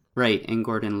 Right. right. And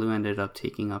Gordon Liu ended up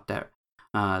taking up that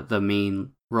the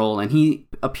main role, and he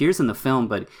appears in the film,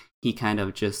 but he kind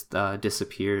of just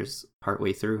disappears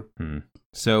partway through.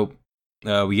 So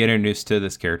we get introduced to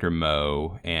this character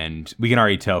Mo, and we can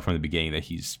already tell from the beginning that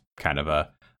he's kind of a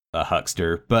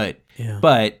huckster, but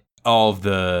all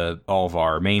of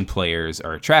our main players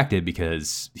are attracted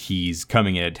because he's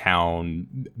coming into town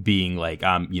being like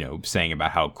saying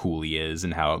about how cool he is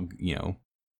and how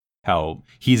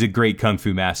he's a great kung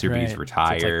fu master, but he's Right. So it's like,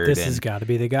 retired. this and, has got to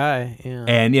be the guy. Yeah.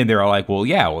 and they're all like, well,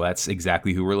 that's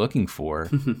exactly who we're looking for.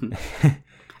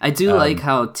 I do like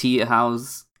how T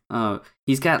House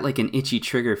he's got like an itchy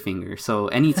trigger finger. So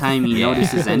anytime he Yeah.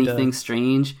 notices He anything does.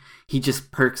 strange, he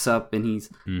just perks up and he's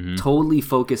Mhm. totally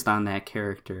focused on that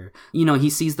character. He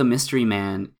sees the mystery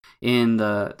man in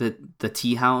the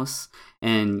tea house,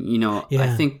 and I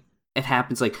Yeah. think it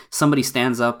happens like somebody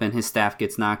stands up and his staff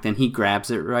gets knocked and he grabs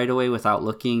it right away without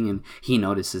looking, and he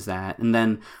notices that. And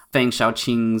then Fang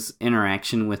Xiaoqing's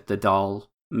interaction with the doll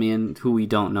man, who we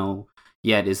don't know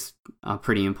yet, is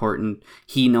pretty important.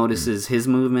 He notices his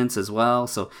movements as well,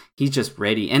 so he's just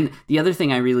ready. And the other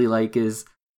thing I really like is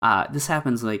this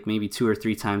happens like maybe 2 or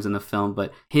 3 times in the film,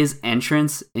 but his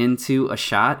entrance into a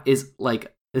shot is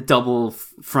like a double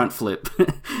front flip.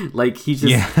 Like he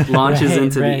just launches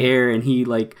into the air, and he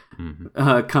like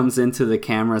comes into the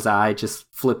camera's eye, just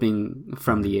flipping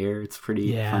from the air. It's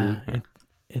pretty funny.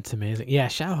 It's amazing. Yeah,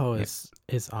 Xiaohou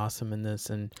is awesome in this,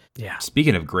 and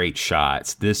Speaking of great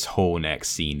shots, this whole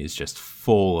next scene is just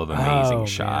full of amazing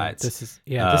shots.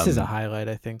 Man. This is a highlight,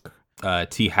 I think.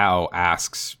 Ti Hao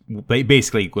asks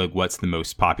basically like what's the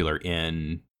most popular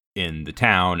inn in the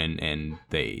town, and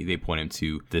they point him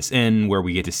to this inn where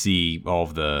we get to see all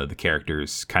of the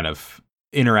characters kind of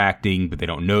interacting, but they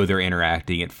don't know they're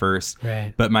interacting at first.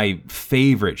 Right. But my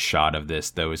favorite shot of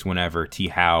this, though, is whenever Ti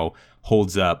Hao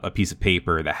holds up a piece of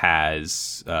paper that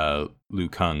has Lei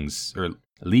Kung's,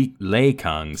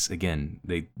 again,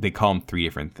 they call them three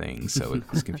different things, so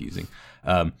it's confusing.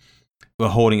 But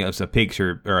holding up a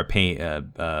picture or a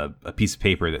piece of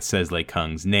paper that says Lei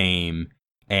Kung's name,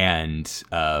 and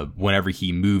whenever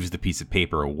he moves the piece of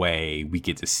paper away, we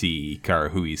get to see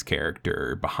Kara Hui's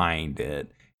character behind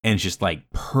it. And it's just like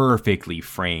perfectly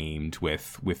framed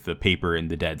with the paper in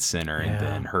the dead center and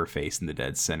then her face in the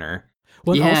dead center.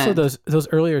 Well, also those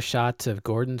earlier shots of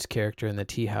Gordon's character in the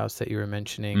tea house that you were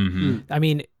mentioning. I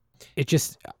mean, it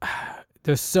just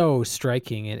they're so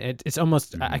striking, and it's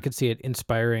almost I could see it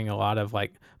inspiring a lot of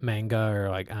like manga or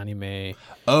like anime.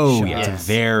 Oh shots. yeah, it's a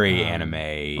very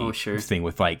anime thing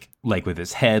with like with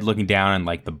his head looking down and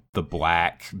like the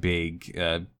black big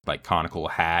like conical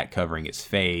hat covering his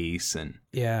face, and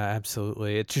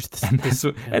absolutely. It's just and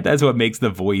that's what makes the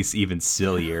voice even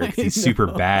sillier. He's super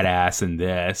badass in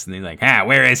this, and he's like,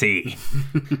 where is he?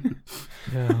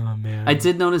 Oh man, I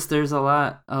did notice there's a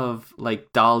lot of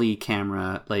like dolly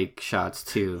camera like shots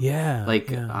too.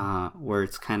 Where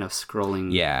it's kind of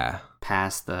scrolling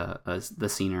past the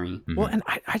scenery. Well, and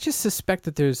I just suspect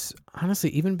that there's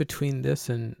honestly, even between this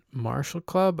and Martial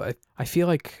Club, I feel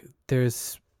like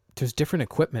there's different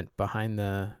equipment behind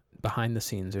the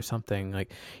scenes or something,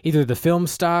 like either the film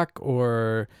stock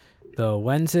or the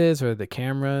lenses or the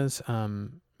cameras.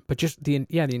 But just the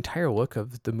entire look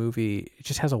of the movie, it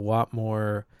just has a lot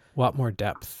more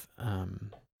depth.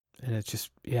 And it's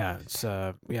just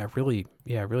really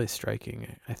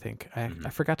striking. I think I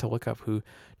forgot to look up who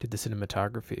did the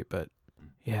cinematography, but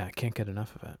I can't get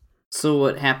enough of it. So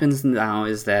what happens now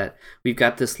is that we've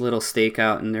got this little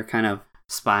stakeout, and they're kind of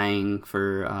spying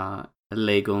for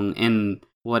Lei Gong. And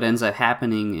what ends up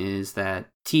happening is that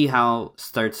Ti Hao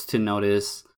starts to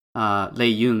notice Lei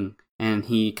Yung, and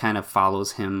he kind of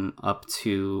follows him up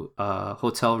to a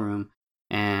hotel room,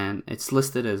 and it's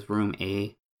listed as room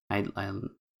A.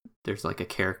 There's like a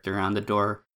character on the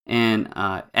door. And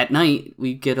at night,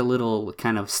 we get a little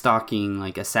kind of stalking,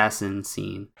 like assassin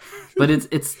scene. But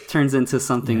it turns into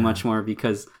something much more,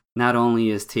 because not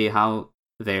only is Ti Hao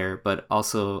there, but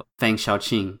also Feng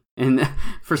Xiaoqing. And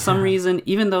for some reason,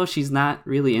 even though she's not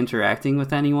really interacting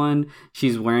with anyone,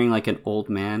 she's wearing like an old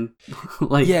man.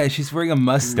 She's wearing a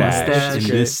mustache in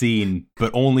this scene,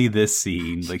 but only this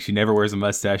scene. Like, she never wears a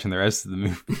mustache in the rest of the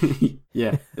movie.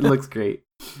 It looks great.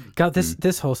 God,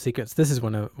 this whole sequence, this is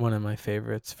one of my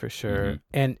favorites for sure.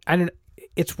 And I don't.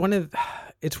 It's one of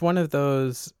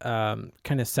those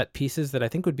kind of set pieces that I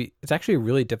think it's actually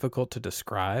really difficult to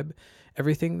describe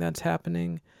everything that's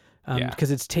happening,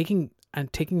 because it's taking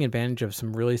advantage of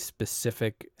some really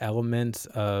specific elements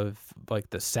of like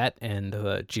the set and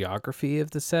the geography of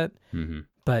the set.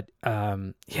 But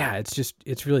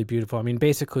it's really beautiful. I mean,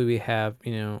 basically we have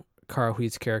Kara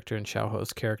Hui's character and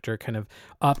Xiaohou's character kind of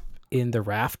up in the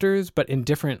rafters, but in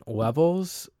different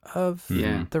levels of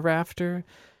the rafter.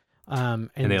 And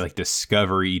they like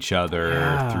discover each other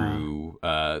through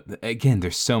again,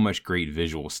 there's so much great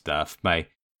visual stuff. Probably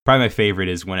my favorite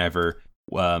is whenever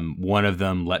one of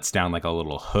them lets down like a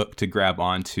little hook to grab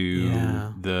onto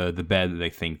the bed that they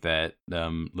think that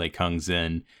Lei Kung's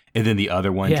in, and then the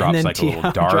other one drops like a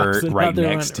little dart right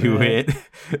next to it.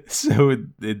 So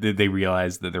they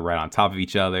realize that they're right on top of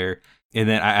each other. And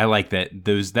then I like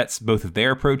that's both of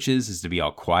their approaches, is to be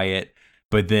all quiet.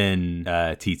 But then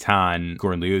Titan,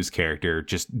 Gordon Liu's character,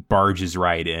 just barges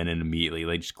right in and immediately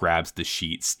like just grabs the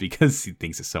sheets because he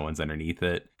thinks that someone's underneath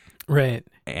it. Right.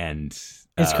 And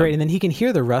it's great. And then he can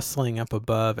hear the rustling up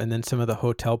above, and then some of the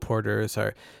hotel porters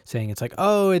are saying it's like,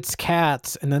 oh, it's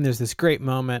cats. And then there's this great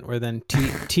moment where then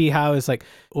Ti Hao is like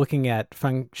looking at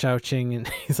Feng Xiaoqing, and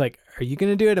he's like, are you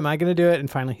going to do it? Am I going to do it? And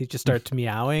finally he just starts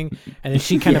meowing, and then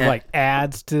she kind of like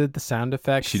adds to the sound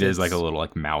effects. She does like a little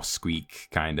like mouse squeak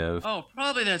kind of. Oh,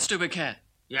 probably that stupid cat.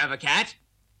 You have a cat?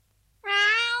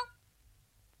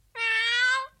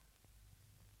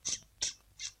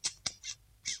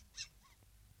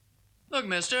 Look,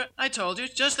 mister, I told you,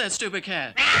 just that stupid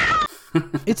cat.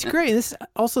 It's great. This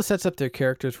also sets up their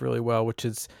characters really well, which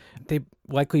is they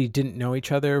likely didn't know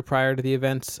each other prior to the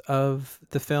events of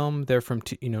the film. They're from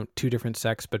two different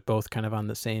sects, but both kind of on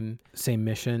the same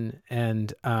mission.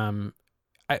 And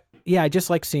I just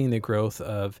like seeing the growth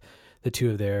of the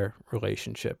two of their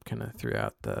relationship kind of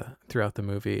throughout the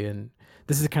movie. And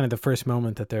this is kind of the first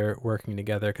moment that they're working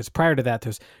together, because prior to that,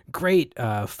 there's great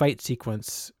fight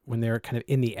sequence when they're kind of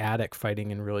in the attic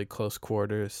fighting in really close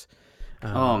quarters.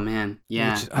 Oh man,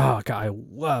 yeah. God, I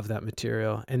love that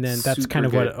material. And then that's Super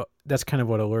kind of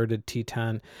what alerted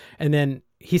Teton. And then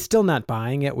he's still not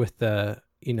buying it with the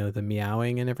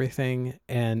meowing and everything.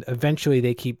 And eventually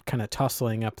they keep kind of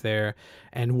tussling up there,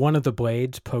 and one of the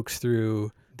blades pokes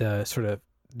through the sort of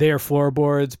their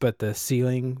floorboards, but the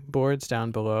ceiling boards down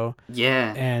below.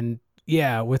 Yeah. And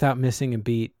without missing a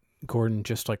beat, Gordon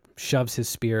just like shoves his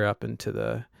spear up into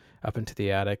the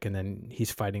attic, and then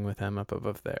he's fighting with him up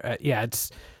above there. It's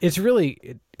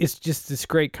just this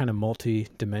great kind of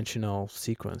multi-dimensional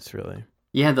sequence, really.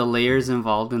 Yeah, the layers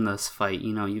involved in this fight,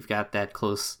 you've got that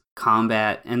close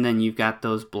combat, and then you've got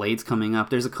those blades coming up.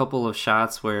 There's a couple of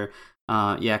shots where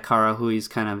Karahui's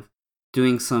kind of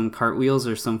doing some cartwheels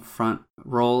or some front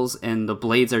rolls, and the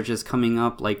blades are just coming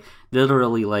up like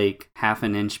literally like half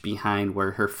an inch behind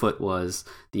where her foot was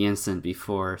the instant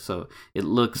before. So it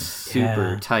looks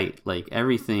super tight. Like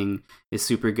everything is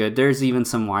super good. There's even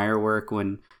some wire work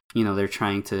when they're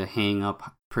trying to hang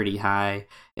up pretty high,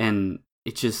 and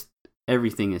it just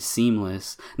everything is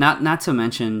seamless. Not to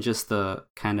mention just the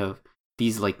kind of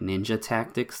these like ninja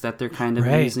tactics that they're kind of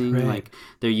using. Right. Like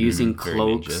they're using very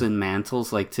cloaks ninja. and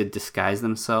mantles like to disguise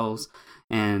themselves,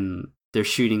 and they're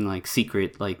shooting like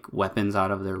secret like weapons out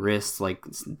of their wrists, like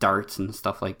darts and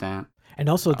stuff like that. And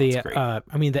also that's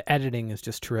great. the editing is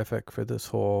just terrific for this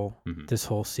whole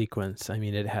sequence. I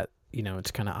mean, it had,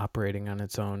 it's kind of operating on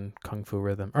its own kung fu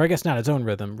rhythm, or I guess not its own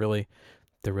rhythm, really.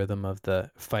 The rhythm of the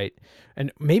fight.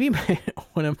 And maybe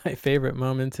one of my favorite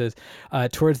moments is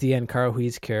towards the end,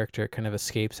 Karahui's character kind of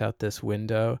escapes out this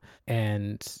window,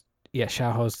 and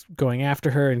Xiaoho's going after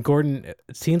her, and Gordon, it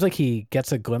seems like he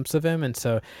gets a glimpse of him, and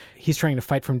so he's trying to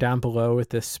fight from down below with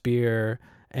this spear.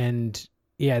 And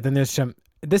then there's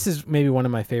this is maybe one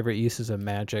of my favorite uses of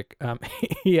magic.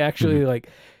 He actually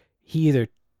he either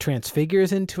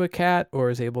transfigures into a cat or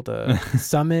is able to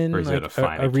summon like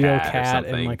a real cat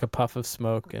in like a puff of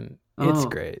smoke, and it's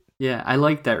great. Yeah, I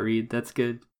like that read. That's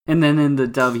good. And then in the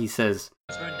dub he says,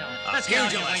 Let's get out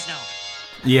of here right now.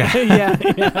 Yeah.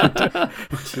 yeah.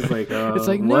 she's like, It's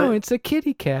like, what? no, it's a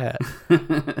kitty cat.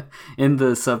 In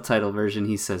the subtitle version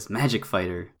he says magic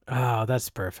fighter. Oh, that's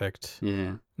perfect.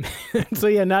 Yeah. So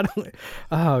not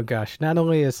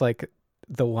only is like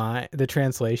the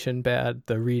translation bad,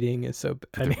 the reading is so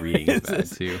bad. The reading is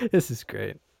bad too. This is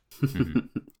great.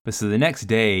 But so the next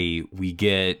day we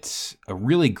get a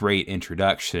really great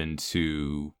introduction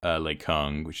to Lei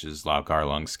Kung, which is Lau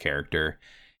Garlong's character,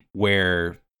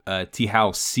 where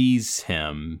Tihao sees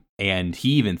him and he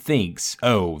even thinks,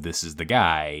 oh, this is the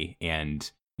guy. And,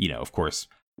 of course,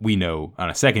 we know on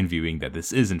a second viewing that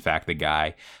this is in fact the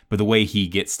guy. But the way he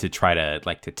gets to try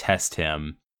to test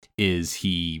him is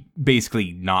he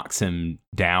basically knocks him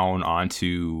down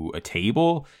onto a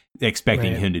table,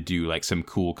 expecting him to do like some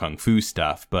cool kung fu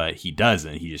stuff, but he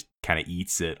doesn't. He just kind of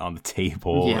eats it on the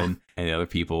table, and the other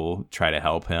people try to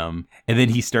help him. And then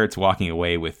he starts walking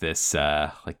away with this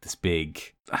this big,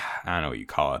 I don't know what you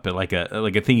call it, but like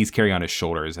a thing he's carrying on his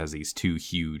shoulders has these two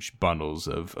huge bundles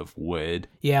of wood.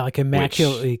 Yeah, like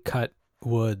immaculately cut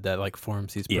wood that like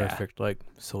forms these perfect like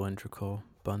cylindrical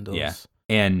bundles. Yeah.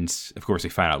 And of course, we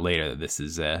find out later that this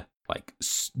is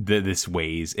this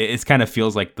weighs. It kind of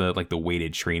feels like the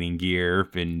weighted training gear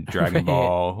in Dragon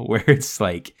Ball, where it's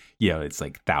like it's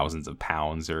like thousands of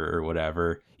pounds or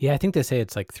whatever. Yeah, I think they say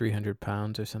it's like 300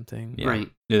 pounds or something. Yeah. Right.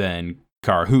 And then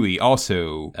Karahui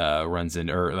also runs in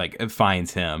or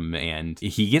finds him, and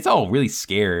he gets all really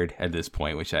scared at this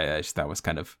point, which I just thought was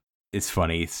kind of. It's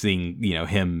funny seeing,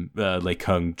 him, Lei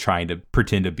Kung trying to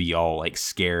pretend to be all like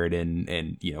scared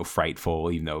and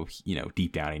frightful, even though,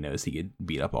 deep down he knows he could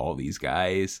beat up all these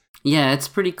guys. Yeah, it's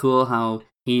pretty cool how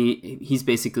he's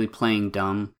basically playing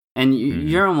dumb, and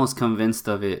you're almost convinced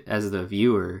of it as the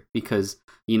viewer, because,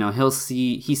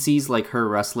 he sees like her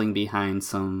wrestling behind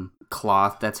some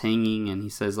cloth that's hanging, and he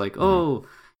says like, oh,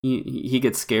 he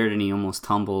gets scared and he almost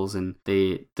tumbles, and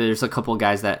there's a couple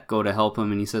guys that go to help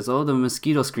him, and he says, oh, the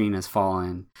mosquito screen has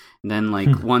fallen. And then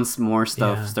like once more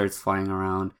stuff starts flying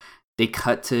around, they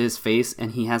cut to his face,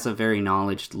 and he has a very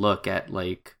knowledged look at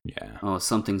like, oh,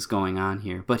 something's going on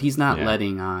here, but he's not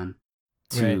letting on.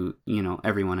 to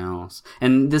everyone else.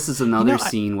 And this is another I-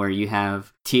 scene where you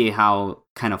have Tie Hao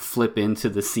kind of flip into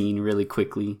the scene really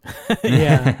quickly.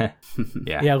 Yeah.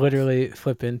 Yeah. Yeah, literally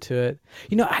flip into it.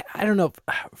 I don't know.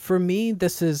 For me,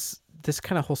 this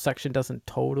kind of whole section doesn't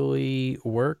totally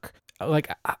work.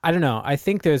 Like, I don't know. I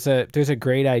think there's a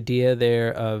great idea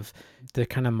there of the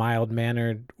kind of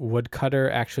mild-mannered woodcutter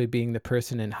actually being the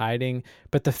person in hiding.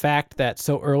 But the fact that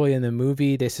so early in the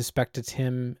movie they suspect it's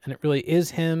him and it really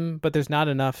is him, but there's not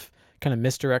enough kind of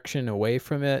misdirection away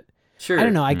from it. Sure. I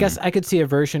don't know. I guess I could see a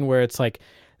version where it's like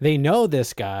they know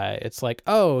this guy. It's like,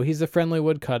 oh, he's a friendly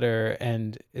woodcutter,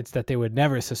 and it's that they would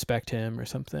never suspect him or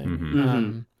something.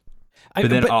 Mhm.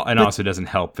 But also doesn't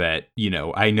help that,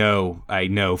 I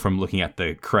know from looking at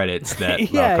the credits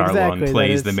that Yeah, Lau Kar Leong exactly,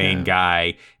 plays that the main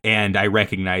that's I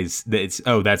recognize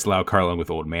that that's Lau Kar Leong with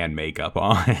old man makeup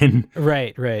on.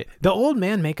 Right. The old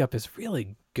man makeup is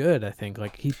really good, I think.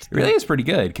 Like he It really is pretty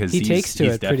good because he takes to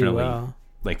he's it pretty definitely, well.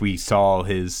 like we saw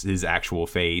his actual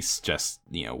face just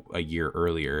a year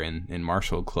earlier in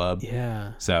Marshall Club.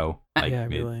 Yeah. So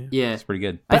really. Yeah. it's pretty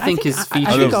good. I think his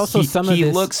features. I think also some of he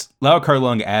this looks Lau Kar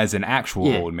Leong as an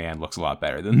actual old man looks a lot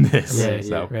better than this. Yeah,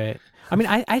 so. Right. I mean,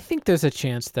 I think there's a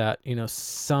chance that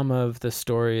some of the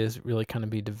story is really kind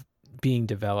of being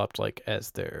developed like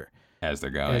as they're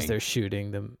going as they're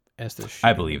shooting them.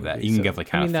 I believe that. movie. You can So, definitely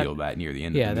kind of feel that near the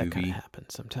end of the that movie. kind of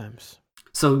happens sometimes.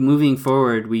 So moving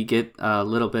forward, we get a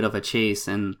little bit of a chase,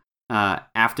 and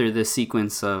after this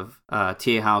sequence of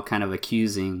Tie Hao kind of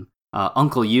accusing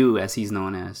Uncle Yu, as he's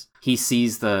known as, he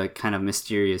sees the kind of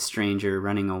mysterious stranger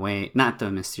running away. Not the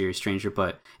mysterious stranger,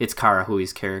 but it's Kara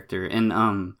Hui's character.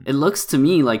 And it looks to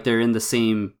me like they're in the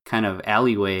same kind of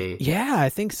alleyway. Yeah, I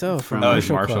think so. From From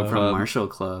Marshall Club. From Marshall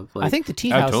Club. I think the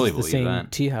tea I house totally is the believe same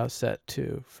that. tea house set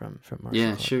too from Marshall Yeah,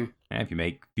 Club. sure. Yeah, if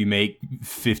you make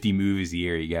 50 movies a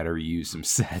year, you got to reuse some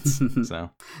sets.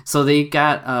 So they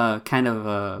got kind of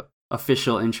a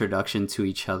official introduction to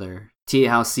each other. Tie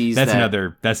Hao sees that's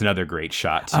that. another great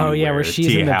shot too. Oh, yeah, where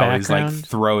she's in the Tie Hao is like background.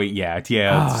 throwing Tie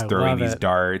Oh, Hao's I throwing love these it.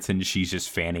 darts and she's just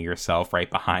fanning herself right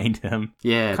behind him.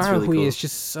 Yeah, it's Kara really Hui cool. is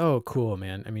just so cool,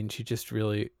 man. I mean, she just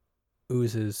really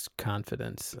oozes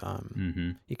confidence.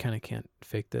 You kind of can't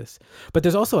fake this. But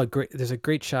there's also a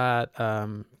great shot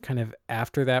kind of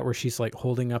after that where she's like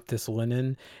holding up this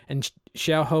linen and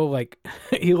Xiao Ho like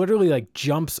he literally like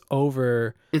jumps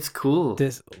over It's cool.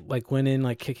 this like linen,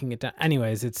 like kicking it down.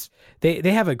 Anyways, it's they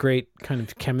have a great kind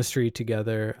of chemistry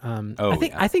together.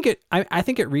 I think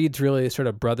it reads really sort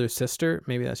of brother sister.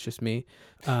 Maybe that's just me.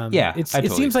 Yeah, it I totally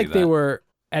seems see like they that. were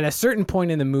at a certain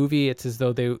point in the movie. It's as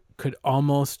though they could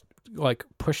almost like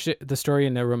push the story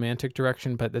in a romantic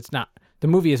direction, but it's not. The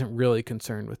movie isn't really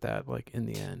concerned with that. Like in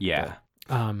the end. Yeah.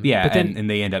 But, Yeah, but then, and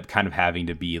they end up kind of having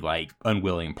to be like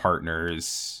unwilling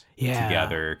partners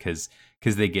together because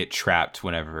they get trapped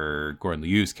whenever Gordon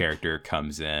Liu's character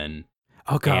comes in.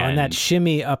 oh god, and that and-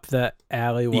 shimmy up the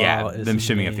alley wall. Yeah, is them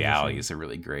shimming up the amazing. alley is a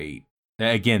really great.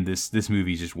 Again, this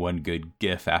movie is just one good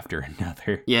gif after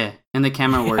another. Yeah, and the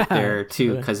camera work Yeah, there too,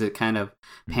 really. because it kind of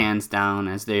pans down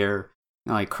as they're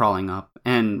like crawling up.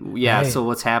 And yeah, Right. so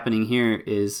what's happening here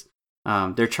is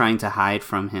they're trying to hide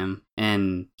from him,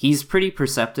 and he's pretty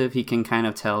perceptive. He can kind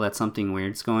of tell that something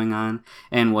weird's going on,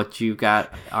 and what you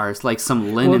got are like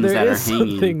some linens there that are is hanging.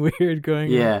 something weird going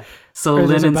on. Yeah, so Or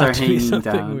there's linens about are to be hanging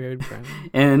something down, weird, Brandon.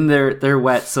 and they're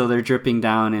wet, so they're dripping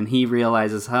down. And he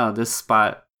realizes, this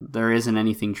spot there isn't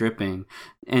anything dripping,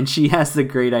 and she has the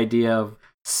great idea of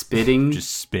spitting.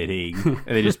 Just spitting.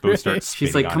 And they just both start spitting.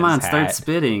 She's like, "Come on, start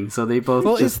spitting." So they both.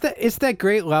 Well, just, it's that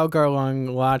great Lau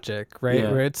Garlong logic, right?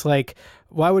 Yeah. Where it's like,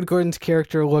 why would Gordon's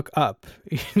character look up?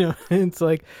 It's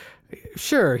like,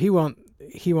 sure, he won't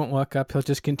look up. He'll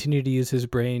just continue to use his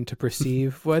brain to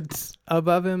perceive what's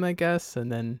above him, I guess.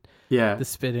 And then yeah, the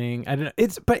spitting. I don't know.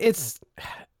 It's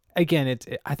again,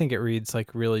 I think it reads like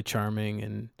really charming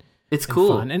and it's and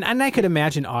cool. fun. And I could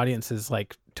imagine audiences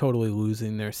like totally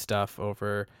losing their stuff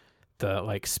over the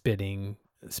like spitting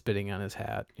on his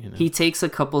hat. He takes a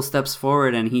couple steps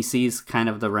forward and he sees kind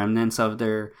of the remnants of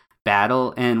their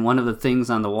battle, and one of the things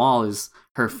on the wall is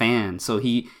her fan. So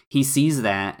he sees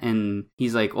that and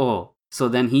he's like, oh. So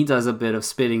then he does a bit of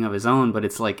spitting of his own, but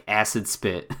it's like acid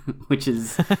spit, which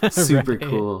is super Right.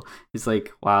 cool. It's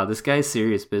like, wow, this guy's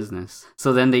serious business.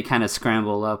 So then they kind of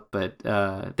scramble up, but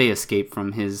they escape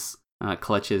from his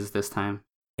clutches this time.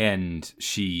 And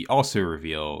she also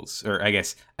reveals, or I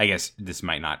guess this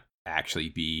might not actually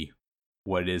be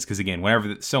what it is, because again,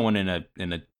 whenever someone in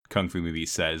a kung fu movie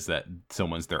says that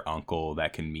someone's their uncle,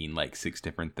 that can mean like 6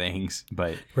 different things.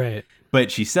 But Right. But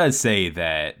she does say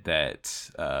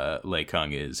that Lei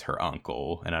Kung is her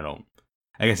uncle, and I don't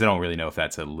I guess I don't really know if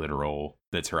that's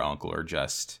that's her uncle or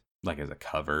just like as a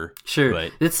cover. Sure.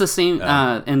 But, it's the same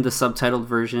in the subtitled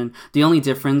version. The only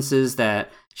difference is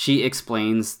that she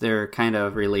explains their kind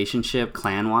of relationship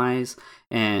clan-wise.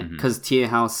 And because Tia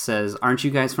House says, aren't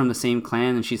you guys from the same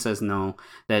clan? And she says no,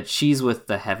 that she's with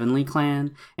the Heavenly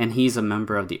Clan and he's a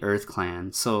member of the Earth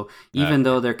Clan. So even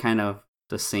though they're kind of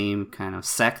the same kind of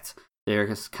sect,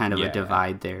 there's kind of a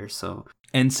divide there.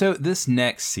 And so this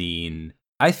next scene,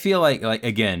 I feel like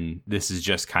again, this is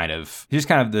just kind of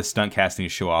the stunt casting to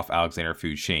show off Alexander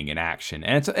Fuching in action.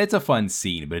 And it's a fun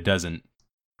scene, but it doesn't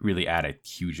really add a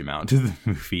huge amount to the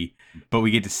movie. But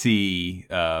we get to see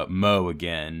Mo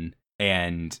again.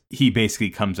 And he basically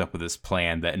comes up with this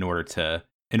plan that in order to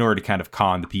kind of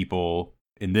con the people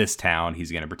in this town,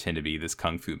 he's going to pretend to be this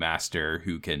kung fu master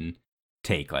who can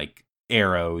take like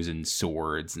arrows and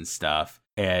swords and stuff.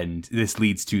 And this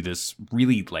leads to this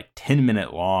really like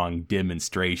 10-minute long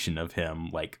demonstration of him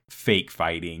like fake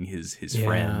fighting his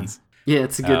friends. Yeah,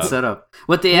 it's a good setup.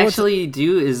 What they actually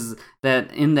do is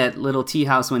that in that little tea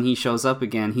house when he shows up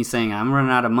again, he's saying, I'm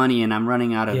running out of money and I'm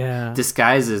running out of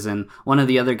disguises. And one of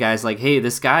the other guys like, hey,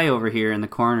 this guy over here in the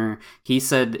corner, he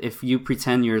said if you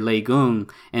pretend you're Lei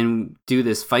Gung and do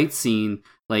this fight scene,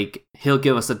 like he'll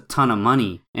give us a ton of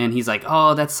money. And he's like,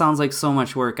 oh, that sounds like so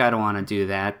much work. I don't want to do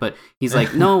that. But he's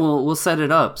like, no, we'll set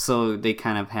it up. So they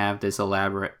kind of have this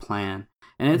elaborate plan.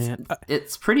 And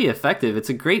it's pretty effective.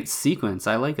 It's a great sequence.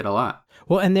 I like it a lot.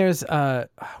 Well, and there's one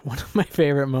of my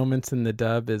favorite moments in the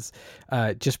dub is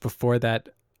just before that,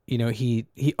 you know, he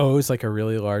owes like a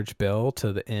really large bill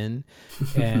to the inn,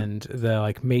 and the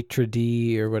like maitre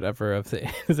d' or whatever of the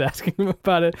inn is asking him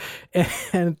about it,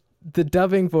 and the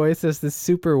dubbing voice is this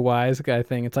super wise guy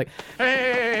thing. It's like,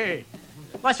 Hey!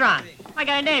 What's wrong? I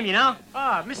got a name, you know?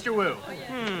 Ah, Mr. Wu.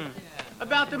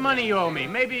 About the money you owe me.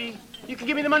 Maybe you can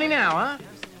give me the money now, huh?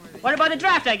 What about the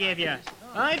draft I gave you?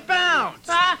 It bounced.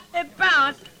 It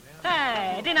bounced?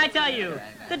 Hey, didn't I tell you?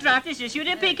 The draft is issued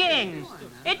in Peking.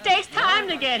 It takes time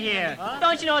to get here.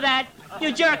 Don't you know that?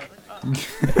 You jerk.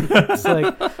 it's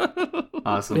like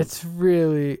awesome. It's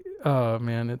really, oh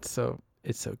man, it's so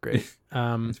great.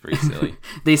 It's pretty silly.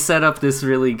 They set up this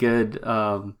really good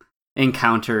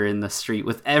encounter in the street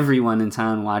with everyone in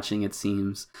town watching, it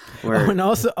seems. And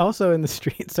also in the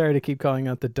street, sorry to keep calling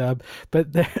out the dub,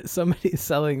 but there's somebody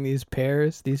selling these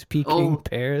pears, these Peking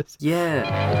pears. Yeah.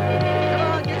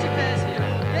 Come on, get your pears here.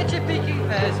 Get your Peking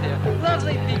pears here.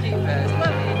 Lovely Peking pears, lovely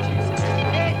and juicy.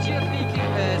 Get your Peking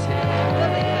pears here.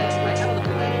 Lovely pears. I have a look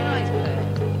at very nice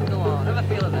pears. Go on, have a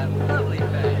feel of them. Lovely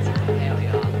pears. Here we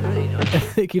are. Really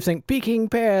nice. They keep saying Peking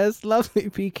pears, lovely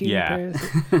Peking pears.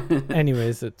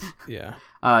 Anyways, it's Tia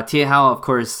Hao, of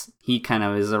course, he kind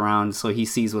of is around, so he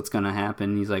sees what's gonna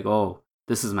happen. He's like, oh,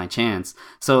 this is my chance.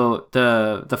 So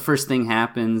the first thing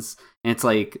happens, and it's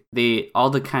like all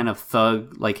the kind of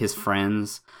thug, like his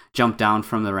friends, jump down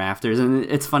from the rafters, and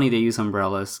it's funny they use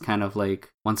umbrellas, kind of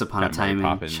like Once Upon a Time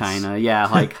in China. Yeah,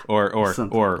 like or Once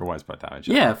Upon a Time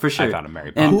in China. Yeah, for sure. I thought of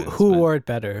Mary Poppins. Who wore it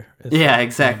better? Yeah,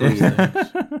 exactly.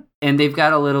 And they've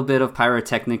got a little bit of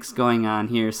pyrotechnics going on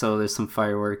here, so there's some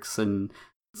fireworks and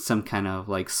some kind of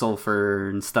like sulfur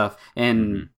and stuff,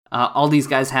 and all these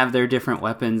guys have their different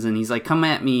weapons, and he's like, come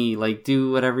at me, like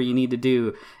do whatever you need to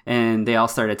do, and they all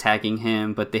start attacking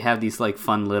him, but they have these like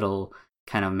fun little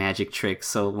kind of magic tricks.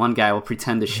 So one guy will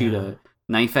pretend to shoot a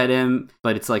knife at him,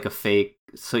 but it's like a fake,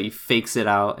 so he fakes it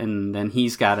out, and then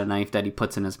he's got a knife that he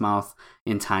puts in his mouth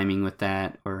in timing with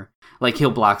that, or like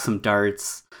he'll block some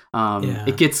darts.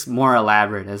 It gets more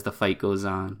elaborate as the fight goes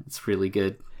on. It's really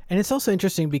good. And it's also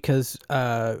interesting because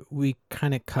we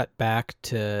kind of cut back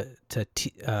to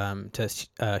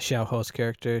Xiao Ho's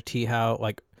character Ti Hao,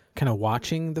 like kind of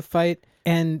watching the fight,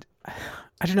 and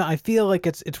I don't know. I feel like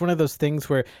it's one of those things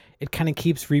where it kind of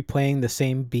keeps replaying the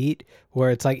same beat,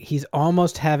 where it's like he's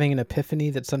almost having an epiphany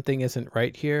that something isn't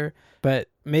right here. But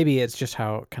maybe it's just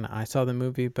how kind of I saw the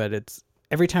movie. But it's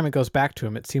every time it goes back to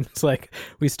him, it seems like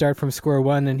we start from square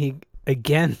one, and he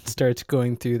again starts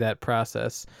going through that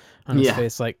process on his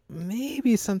face, like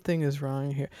maybe something is wrong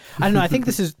here. I don't know. I think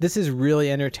this is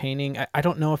really entertaining. I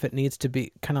don't know if it needs to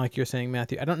be kind of like you're saying,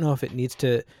 Matthew. I don't know if it needs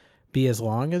to be as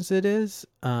long as it is.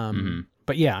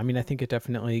 But yeah, I mean, I think it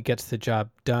definitely gets the job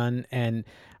done, and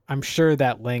I'm sure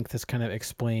that length is kind of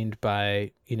explained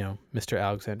by, you know, Mr.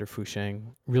 Alexander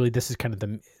Fuching. Really, this is kind of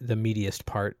the meatiest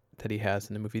part that he has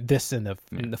in the movie. This and the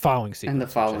following sequence, and the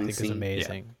following which I think scene is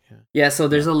amazing. Yeah. So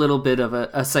there's a little bit of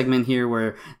a segment here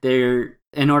where they're,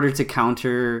 in order to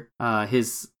counter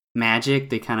his magic,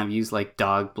 they kind of use like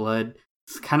dog blood.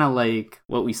 It's kind of like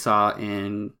what we saw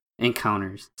in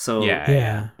encounters. So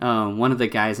Yeah. one of the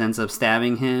guys ends up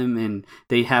stabbing him, and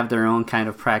they have their own kind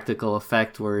of practical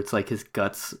effect where it's like his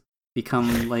guts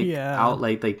become like out,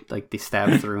 like they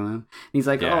stab through him. And he's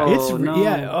like, oh no.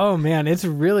 Yeah. Oh man, it's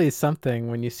really something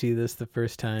when you see this the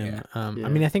first time. I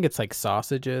mean, I think it's like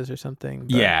sausages or something.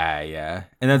 But... Yeah.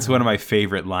 And that's one of my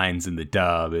favorite lines in the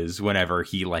dub is whenever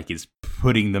he like is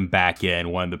putting them back in,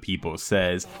 one of the people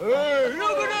says, Hey,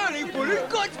 look at that, he put his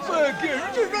guts back in.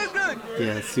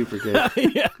 Yeah, it's super good.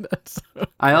 yeah, that's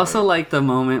I also like the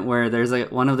moment where there's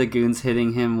like one of the goons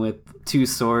hitting him with 2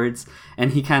 swords,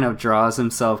 and he kind of draws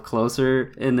himself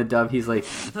closer. In the dub, he's like,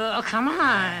 Oh, come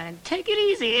on. Take it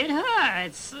easy. It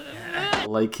hurts.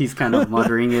 like he's kind of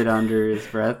muttering it under his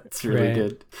breath. It's really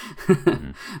Right.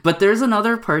 good. But there's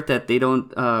another part that they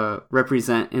don't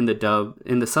represent in the dub.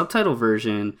 In the subtitle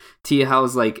version, Tia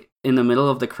Hao's like in the middle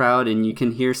of the crowd, and you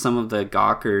can hear some of the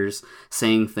gawkers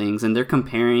saying things, and they're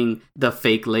comparing the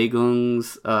fake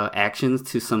Legung's actions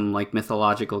to some like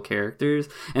mythological characters.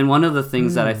 And one of the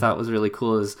things that I thought was really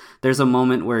cool is there's a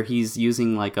moment where he's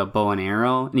using like a bow and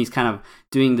arrow, and he's kind of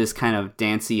doing this kind of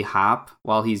dancey hop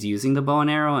while he's using the bow and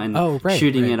arrow and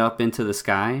shooting it up into the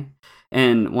sky.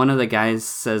 And one of the guys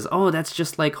says, "Oh, that's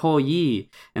just like Ho Yi,"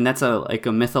 and that's a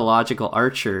mythological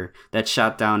archer that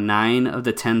shot down 9 of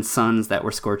the 10 suns that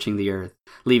were scorching the earth,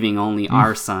 leaving only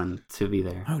our sun to be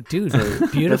there. Oh, dude,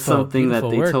 beautiful. That's something that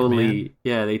they work, totally,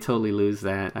 man. they totally lose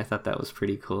that. I thought that was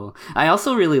pretty cool. I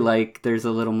also really like. There's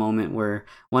a little moment where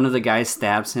one of the guys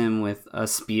stabs him with a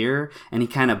spear, and he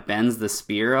kind of bends the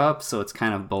spear up so it's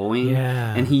kind of bowing.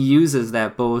 Yeah. And he uses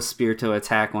that bow spear to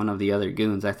attack one of the other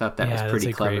goons. I thought that was pretty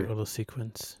that's a clever. great little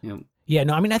sequence. Yep. Yeah,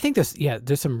 no, I mean, I think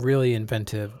there's some really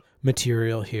inventive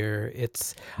material here.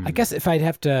 It's, I guess if I'd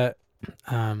have to,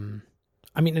 I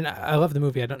mean, and I love the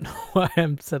movie. I don't know why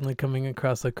I'm suddenly coming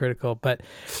across so critical, but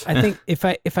I think if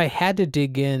I had to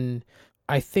dig in,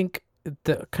 I think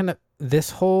the kind of this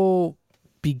whole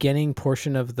beginning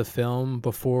portion of the film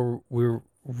before we're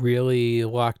really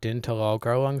locked into Lal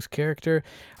Garlong's character,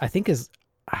 I think is,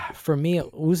 for me,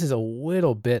 it loses a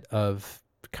little bit of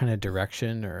kind of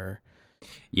direction or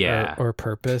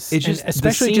purpose. It's just, and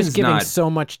especially just giving not... so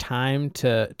much time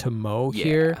to Mo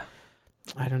here.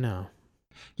 I don't know.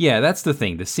 Yeah, that's the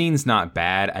thing. The scene's not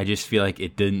bad. I just feel like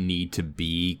it didn't need to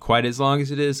be quite as long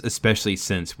as it is, especially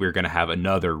since we're going to have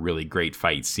another really great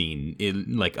fight scene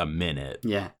in like a minute.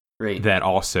 Yeah, right. That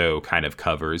also kind of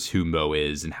covers who Mo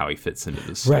is and how he fits into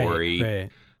the story.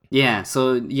 Right. Yeah,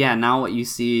 so now what you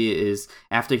see is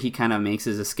after he kind of makes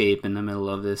his escape in the middle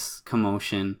of this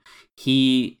commotion,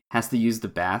 he has to use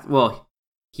the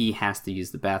he has to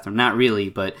use the bathroom. Not really,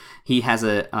 but he has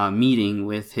a meeting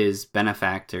with his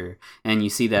benefactor, and you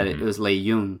see that it was Lei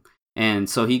Yung. And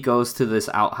so he goes to this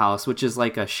outhouse, which is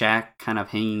like a shack kind of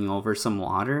hanging over some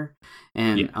water.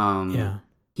 And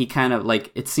he kind of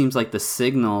like, it seems like the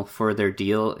signal for their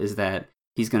deal is that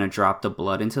he's going to drop the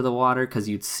blood into the water, because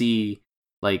you'd see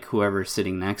like whoever's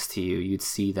sitting next to you, you'd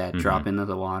see that drop into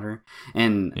the water.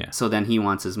 And so then he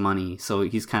wants his money. So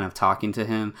he's kind of talking to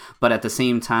him. But at the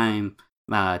same time,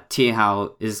 Tia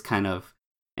Hao is kind of,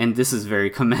 and this is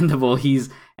very commendable, he's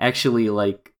actually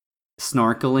like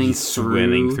snorkeling,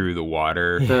 swimming through the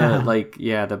water.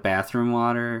 The bathroom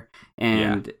water.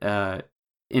 And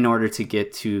in order to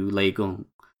get to Lei Gung.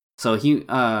 So he...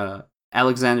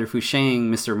 Alexander Fusheng,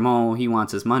 Mr. Mo, he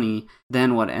wants his money.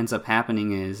 Then what ends up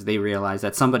happening is they realize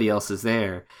that somebody else is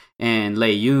there, and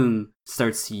Lei Yung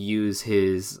starts to use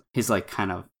his like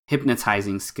kind of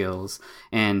hypnotizing skills,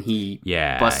 and he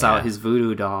busts out his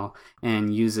voodoo doll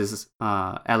and uses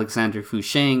Alexander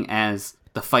Fusheng as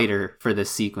the fighter for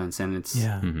this sequence, and it's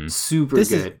super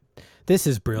good. This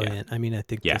is brilliant. I mean, I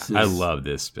think this is... I love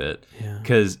this bit.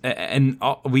 Because,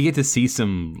 we get to see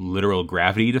some literal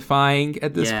gravity defying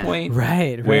at this point.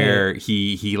 Right. Where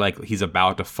he's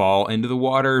about to fall into the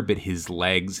water, but his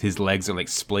legs are like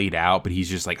splayed out, but he's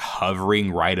just like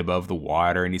hovering right above the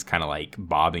water, and he's kind of like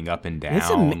bobbing up and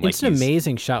down. It's an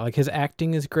amazing shot. Like, his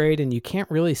acting is great, and you can't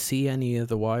really see any of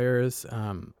the wires.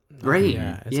 Great.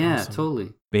 Awesome.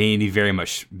 Totally. And he very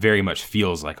much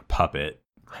feels like a puppet.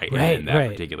 Right, in that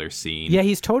particular scene. Yeah,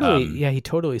 he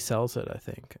totally sells it, I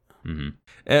think.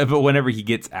 But whenever he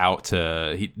gets out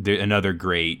to another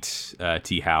great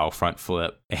Tia Hao front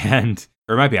flip, or it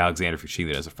might be Alexander Fusheng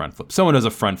that does a front flip. Someone does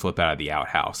a front flip out of the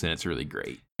outhouse, and it's really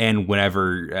great. And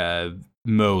whenever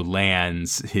Mo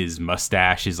lands, his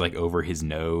mustache is like over his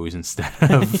nose instead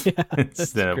of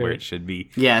where it should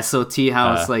be. Yeah, so Tia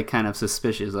Hao is like kind of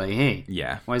suspicious, like, hey,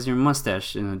 why is your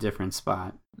mustache in a different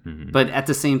spot? But at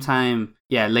the same time,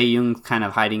 Lei Yung kind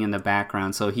of hiding in the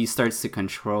background, so he starts to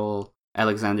control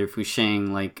Alexander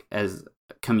Fusheng like as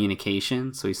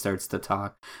communication, so he starts to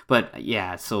talk. But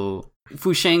yeah, so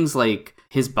Fu Sheng's like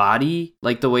his body,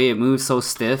 like the way it moves so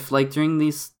stiff, like during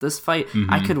this fight,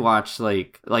 I could watch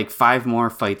like 5 more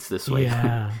fights this way.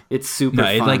 Yeah. It's super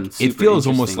fun. Like it super feels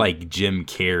almost interesting. like Jim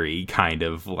Carrey kind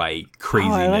of like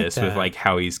craziness with like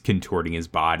how he's contorting his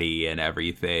body and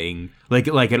everything. Like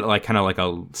kind of like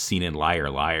a scene in Liar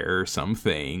Liar or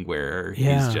something where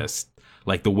he's just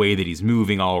like the way that he's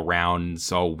moving all around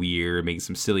is all weird, making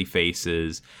some silly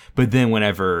faces. But then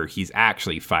whenever he's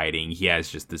actually fighting, he has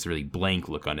just this really blank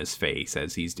look on his face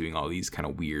as he's doing all these kind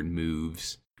of weird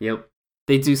moves. Yep.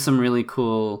 They do some really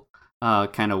cool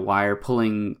kind of wire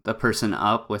pulling the person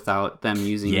up without them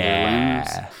using their limbs.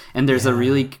 And there's a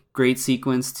really great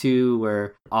sequence too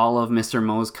where all of Mr.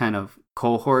 Mo's kind of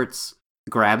cohorts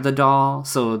grab the doll,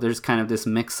 so there's kind of this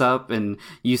mix up, and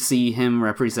you see him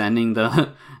representing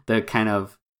the kind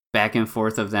of back and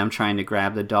forth of them trying to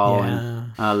grab the doll,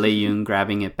 and Lei Yun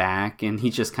grabbing it back, and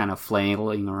he's just kind of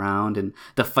flailing around, and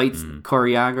the fight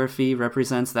choreography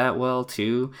represents that well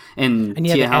too, and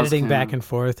the editing back and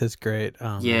forth is great.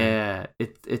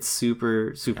 It's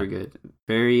super good,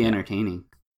 very entertaining.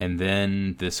 And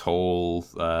then this whole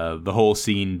the whole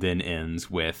scene then ends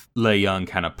with Lei Young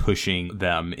kind of pushing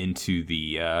them into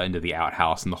the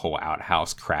outhouse, and the whole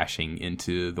outhouse crashing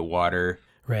into the water.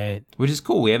 Right. Which is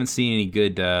cool. We haven't seen any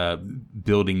good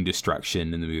building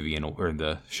destruction in the movie or in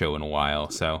the show in a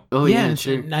while. So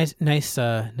sure. Nice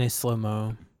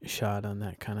slow-mo shot on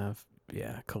that kind of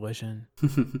collision.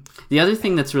 The other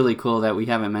thing that's really cool that we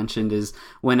haven't mentioned is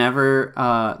whenever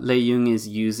Lei Yun is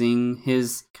using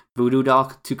his voodoo doll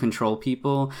to control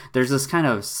people, there's this kind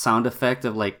of sound effect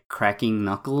of like cracking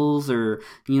knuckles or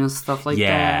stuff like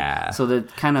that. So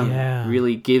that kind of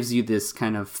really gives you this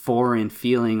kind of foreign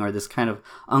feeling or this kind of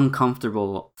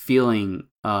uncomfortable feeling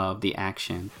of the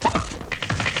action.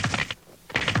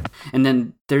 And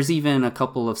then there's even a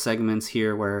couple of segments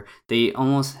here where they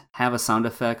almost have a sound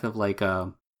effect of like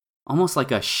almost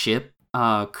like a ship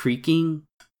creaking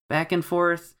back and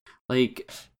forth.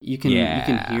 Like you can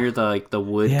hear the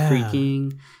wood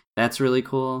creaking. That's really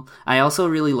cool. I also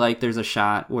really like there's a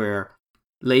shot where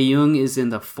Lei Yun is in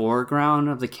the foreground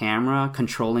of the camera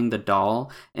controlling the doll,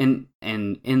 and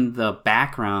in the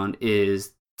background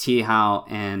is Tie Hao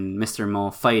and Mr.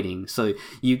 Mo fighting. So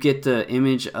you get the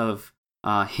image of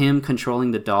him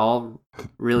controlling the doll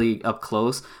really up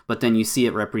close, but then you see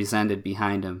it represented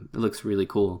behind him. It looks really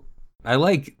cool. I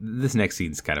like this next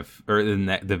scene's kind of, or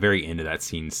the very end of that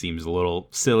scene seems a little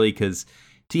silly because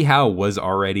Tie Hao was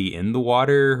already in the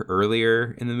water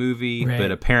earlier in the movie, but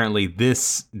apparently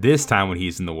this time when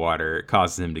he's in the water, it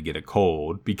causes him to get a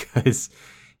cold because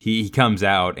he comes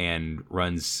out and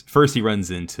runs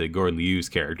into Gordon Liu's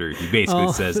character. He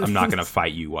basically says, "I'm not going to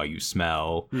fight you while you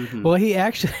smell." Mm-hmm. Well, he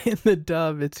actually, in the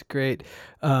dub, it's great.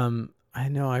 I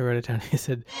know I wrote it down. He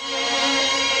said,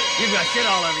 "You've got shit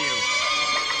all over you.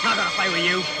 Not going to fight with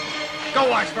you. Go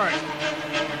wash first."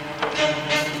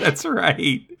 That's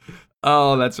right.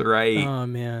 Oh, that's right. Oh,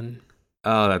 man.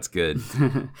 Oh, that's good.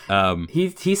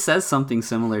 He says something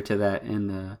similar to that in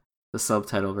the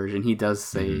subtitle version. He does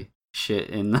say shit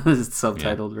in the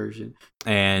subtitled version.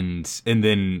 And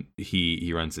then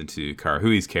he runs into Kara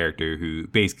Hui's character, who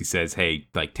basically says, "Hey,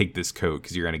 like, take this coat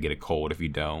because you're going to get a cold if you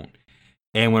don't."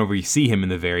 And whenever you see him in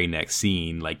the very next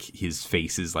scene, like, his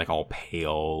face is like all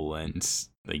pale and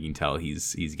like you can tell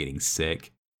he's getting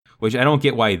sick. Which I don't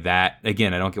get why that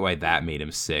made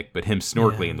him sick, but him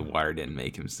snorkeling in the water didn't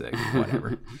make him sick.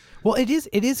 Whatever. Well, it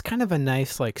is kind of a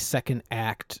nice like second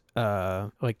act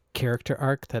like character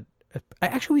arc that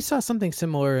we saw something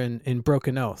similar in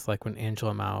Broken Oath, like when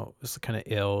Angela Mao was kind of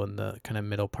ill in the kind of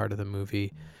middle part of the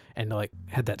movie and like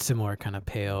had that similar kind of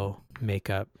pale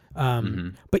makeup.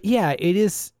 But yeah, it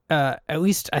is at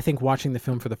least I think watching the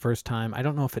film for the first time, I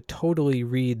don't know if it totally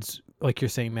reads like you're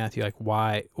saying, Matthew, like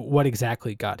what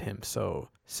exactly got him so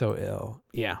ill.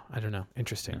 Yeah, I don't know.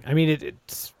 Interesting. I mean,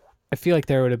 it's I feel like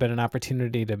there would have been an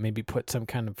opportunity to maybe put some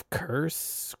kind of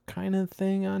curse kind of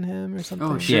thing on him or something.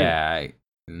 Oh, sure. Yeah,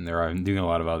 and they're doing a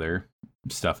lot of other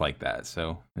stuff like that,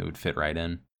 so it would fit right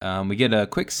in. We get a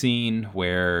quick scene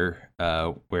where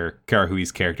Kara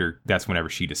Hui's character, that's whenever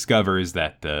she discovers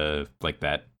that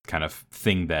that kind of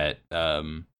thing that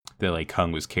that like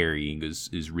Kung was carrying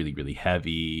is really, really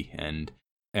heavy, and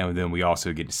then we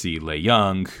also get to see Lei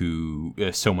Young, who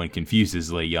someone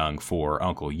confuses Lei Young for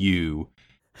Uncle Yu.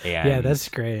 And, yeah, that's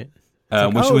great.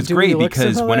 Which was great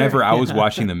because whenever I was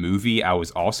watching the movie, I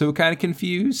was also kind of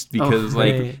confused because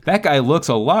that guy looks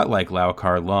a lot like Lau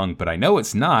Kar Lung, but I know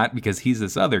it's not because he's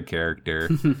this other character.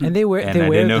 And they wear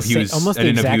almost the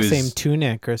exact same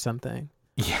tunic or something.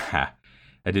 Yeah.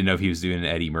 I didn't know if he was doing an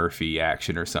Eddie Murphy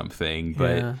action or something,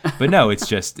 but Yeah. but no, it's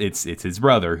just it's his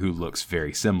brother who looks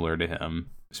very similar to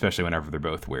him, especially whenever they're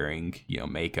both wearing,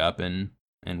 makeup and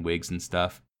wigs and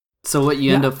stuff. So what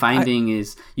you end Yeah, up finding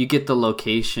is you get the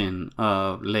location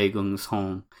of Lei Gung's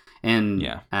home, and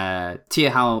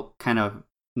Tia Hao kind of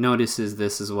notices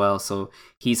this as well, so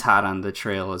he's hot on the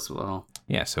trail as well.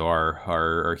 Yeah, so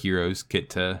our heroes get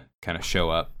to kind of show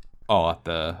up all at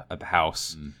the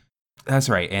house. That's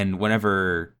right. And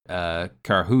whenever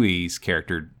Karahui's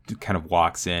character kind of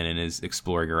walks in and is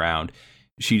exploring around,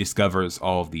 she discovers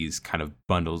all of these kind of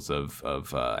bundles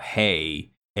of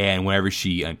hay. And whenever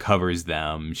she uncovers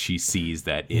them, she sees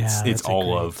that it's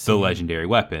all of the legendary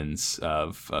weapons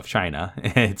of China.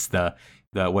 It's the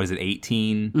what is it,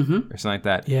 18 or something like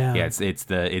that? Yeah. Yeah, it's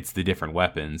the different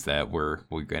weapons that we're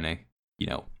gonna,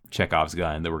 Chekhov's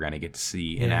gun that we're gonna get to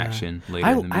see in action later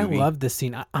in the movie. I love this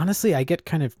scene. Honestly, I get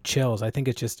kind of chills. I think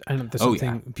it's just there's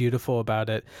something beautiful about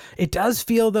it. It does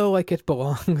feel though like it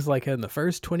belongs like in the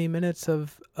first 20 minutes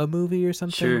of a movie or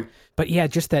something. Sure. But yeah,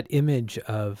 just that image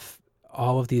of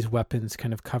all of these weapons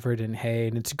kind of covered in hay,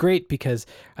 and it's great because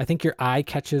I think your eye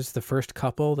catches the first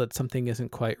couple that something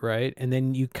isn't quite right, and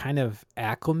then you kind of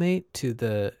acclimate to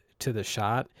the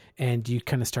shot, and you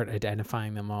kind of start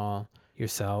identifying them all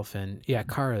yourself. And yeah,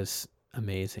 Kara's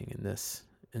amazing in this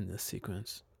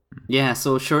sequence. Yeah,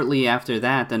 so shortly after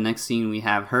that, the next scene we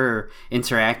have her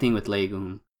interacting with Lei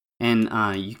Gung, and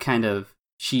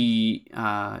she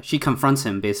confronts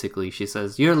him basically. She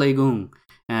says, "You're Lei Gung,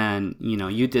 and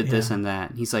you did this and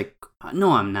that." And he's like,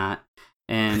 "No, I'm not."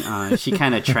 And she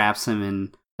kind of traps him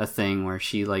in a thing where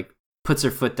she like puts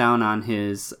her foot down on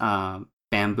his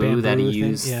bamboo that he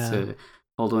used to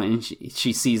hold on, and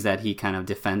she sees that he kind of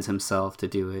defends himself to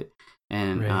do it.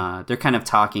 And they're kind of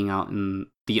talking out in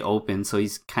the open, so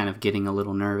he's kind of getting a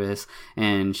little nervous,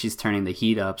 and she's turning the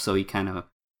heat up, so he kind of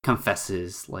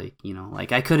confesses like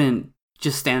I couldn't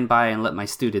just stand by and let my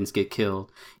students get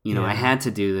killed. I had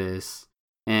to do this.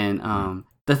 And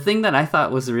the thing that I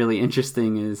thought was really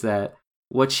interesting is that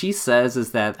what she says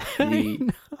is that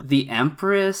the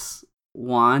Empress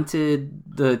wanted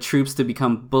the troops to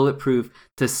become bulletproof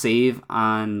to save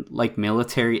on like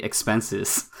military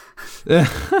expenses.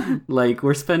 Like,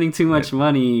 we're spending too much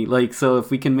money, like, so if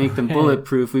we can make them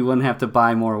bulletproof, we wouldn't have to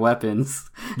buy more weapons.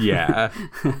 Yeah,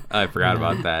 I forgot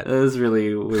about that. It was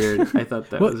really weird. I thought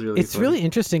that was really it's funny. really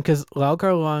interesting because Lau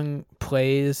Garlong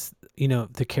plays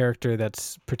the character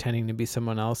that's pretending to be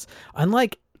someone else,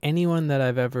 unlike anyone that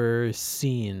I've ever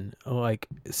seen, like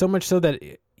so much so that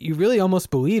you really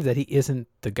almost believe that he isn't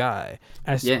the guy.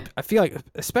 I feel like,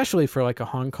 especially for like a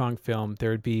Hong Kong film,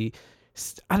 there'd be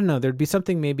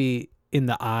something maybe in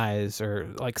the eyes, or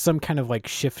like some kind of like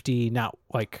shifty, not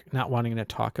wanting to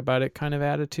talk about it kind of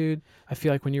attitude. I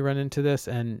feel like when you run into this,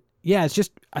 and yeah, it's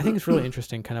just, I think it's really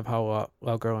interesting kind of how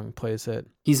Lau Garlong plays it.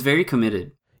 He's very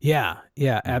committed. Yeah,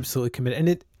 absolutely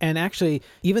committed. And actually,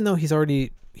 even though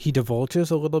he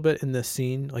divulges a little bit in this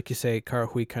scene, like you say, Kara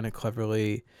Hui kind of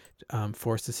cleverly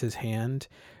forces his hand.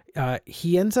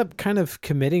 He ends up kind of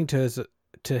committing to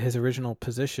his original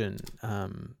position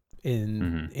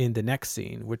in the next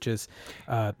scene, which is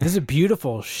this is a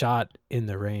beautiful shot in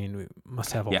the rain. We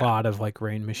must have a lot of like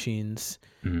rain machines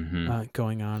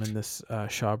going on in this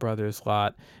Shaw Brothers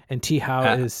lot. And Ti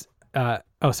Hao is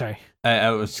sorry.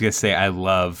 I was gonna say I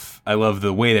love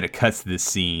the way that it cuts to this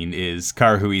scene. Is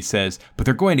Karahui says, "But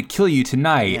they're going to kill you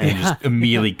tonight," and it just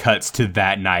immediately cuts to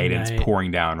that night, and it's pouring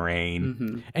down rain.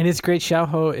 Mm-hmm. And it's great.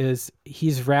 Xiaoho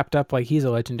he's wrapped up like he's a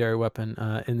legendary weapon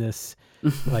in this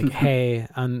like hay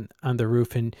on the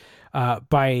roof, and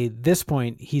by this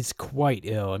point he's quite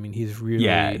ill. I mean, he's really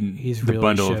the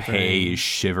bundle shivering. Of hay is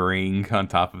shivering on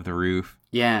top of the roof.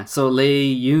 Yeah, so Lei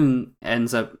Yun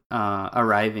ends up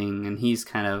arriving, and he's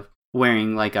kind of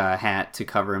wearing like a hat to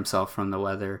cover himself from the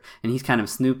weather, and he's kind of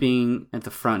snooping at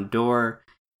the front door,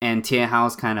 and Tia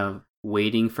Hao's kind of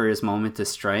waiting for his moment to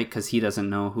strike because he doesn't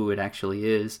know who it actually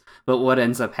is. But what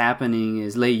ends up happening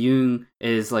is Lei Yun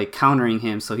is like countering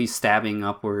him, so he's stabbing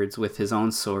upwards with his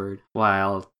own sword,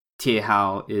 while Tia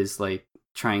Hao is like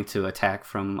trying to attack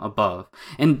from above.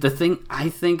 And the thing I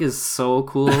think is so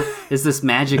cool is this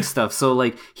magic stuff. So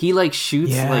like he like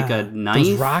shoots like a knife,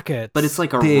 those rockets, but it's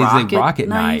like rocket knife.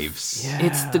 knives. Yeah.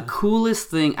 It's the coolest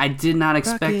thing. I did not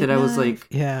expect it. I was like,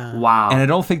 wow. And I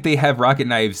don't think they have rocket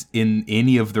knives in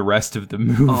any of the rest of the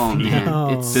movie. Oh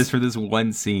man, it's just for this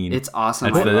one scene. It's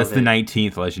awesome. That's the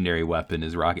 19th legendary weapon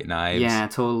is rocket knives. Yeah,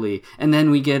 totally. And then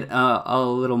we get a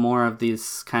little more of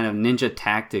these kind of ninja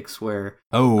tactics where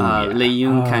Lei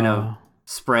Yun kind of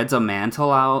spreads a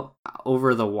mantle out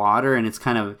over the water, and it's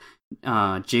kind of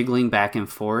jiggling back and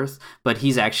forth, but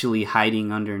he's actually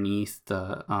hiding underneath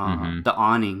the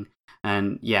awning.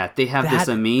 And yeah, they have this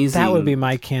amazing. That would be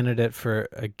my candidate for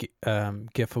a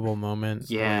gifable moment.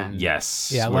 Yeah.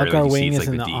 Yes. Yeah, where, Lau Kar you see Wing it's is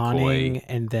in the decoy. awning,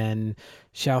 and then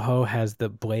Xiao Ho has the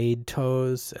blade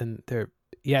toes, and they're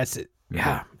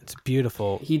it's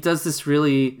beautiful. He does this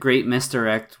really great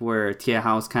misdirect where Tia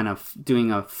Hao's kind of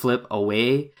doing a flip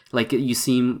away, like you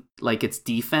seem like it's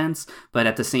defense, but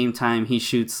at the same time he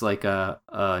shoots like a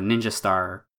ninja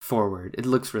star forward. It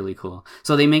looks really cool.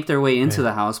 So they make their way into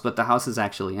the house, but the house is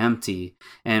actually empty.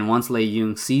 And once Lei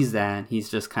Yung sees that, he's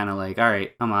just kind of like, all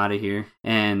right, I'm out of here.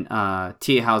 And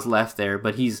Tia Hao's left there,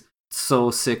 but he's so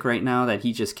sick right now that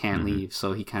he just can't leave.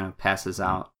 So he kind of passes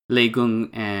out. Lei Gung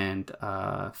and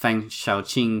Feng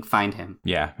Shaoqing find him.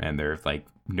 Yeah, and they're like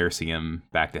nursing him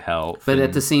back to health. But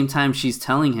at the same time, she's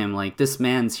telling him, like, this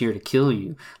man's here to kill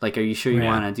you. Like, are you sure you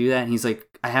want to do that? And he's like,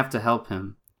 I have to help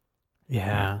him.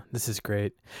 Yeah, this is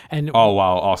great. And all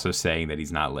while also saying that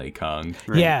he's not Lei Kung.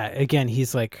 Right. Yeah, again,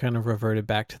 he's like kind of reverted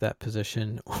back to that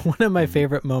position. One of my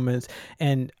favorite moments,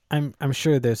 and I'm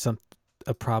sure there's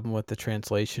a problem with the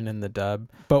translation in the dub,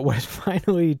 but what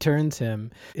finally turns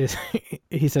him is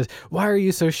he says, "Why are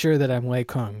you so sure that I'm Lei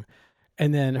Kung?"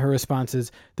 And then her response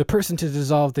is, "The person to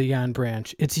dissolve the Yan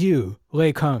branch, it's you,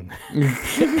 Lei Kung."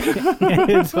 And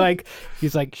it's like,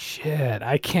 he's like, shit,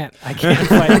 I can't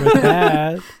fight with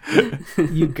that.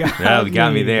 You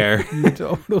got me there. You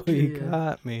totally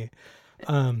got me.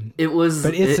 It's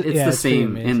the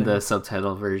same pretty in the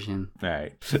subtitle version. All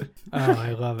right. Oh,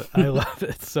 I love it. I love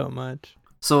it so much.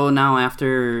 So now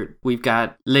after we've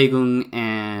got Lei Gung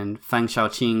and Feng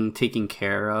Shaoqing taking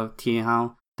care of Tia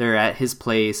Hao, they're at his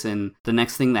place, and the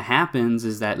next thing that happens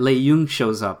is that Lei Yung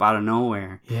shows up out of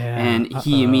nowhere. Yeah. And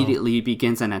he immediately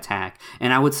begins an attack.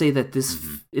 And I would say that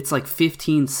it's like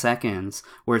 15 seconds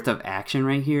worth of action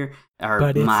right here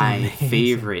are my amazing.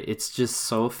 Favorite. It's just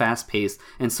so fast-paced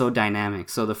and so dynamic.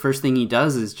 So the first thing he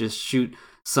does is just shoot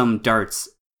some darts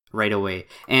right away.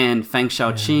 And Feng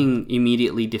Shaoqing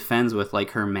immediately defends with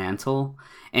like her mantle.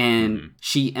 And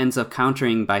she ends up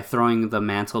countering by throwing the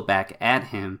mantle back at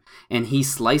him, and he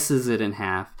slices it in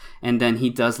half, and then he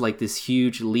does like this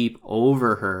huge leap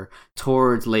over her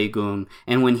towards Lei Gung,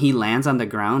 and when he lands on the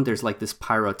ground, there's like this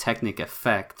pyrotechnic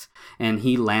effect, and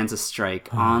he lands a strike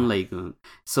on Lei Gung.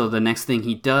 So the next thing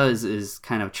he does is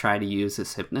kind of try to use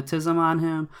his hypnotism on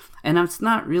him, and it's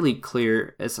not really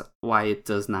clear as why it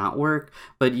does not work,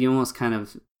 but you almost kind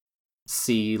of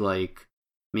see like,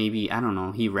 maybe, I don't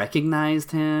know, he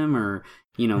recognized him, or,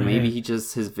 maybe he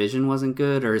just, his vision wasn't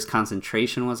good, or his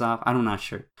concentration was off. I'm not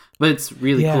sure. But it's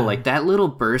really cool. Like, that little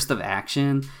burst of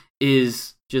action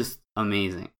is just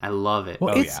amazing. I love it.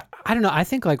 Well, I don't know. I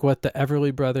think, like, what the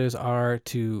Everly Brothers are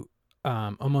to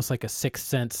almost like a Sixth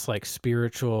Sense, like,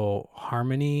 spiritual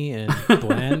harmony and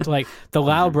blend. Like, the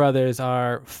Lau brothers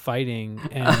are fighting,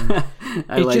 and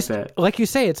I like that. Like you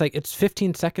say, it's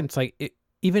 15 seconds, like,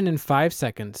 even in 5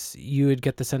 seconds, you would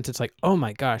get the sense it's like, oh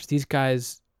my gosh, these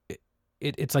guys,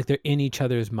 it's like they're in each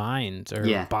other's minds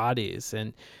or bodies.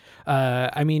 And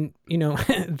I mean,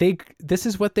 this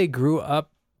is what they grew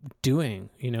up doing.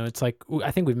 It's like,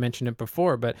 I think we've mentioned it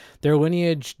before, but their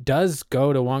lineage does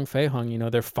go to Wang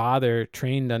Feihong. Their father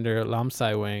trained under Lam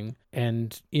Sai Wing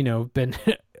and, been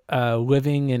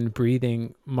living and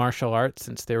breathing martial arts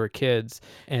since they were kids.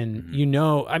 And,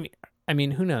 I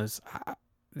mean, who knows?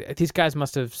 These guys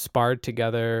must have sparred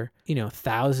together,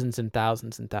 thousands and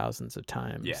thousands and thousands of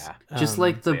times. Yeah. Just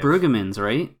like the Brueggemans,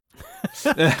 right?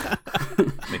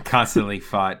 They constantly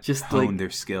fought, just honed their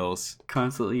skills.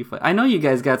 Constantly fight. I know you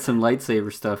guys got some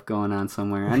lightsaber stuff going on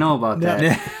somewhere. I know about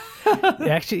that.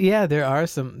 Actually, yeah, there are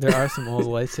some old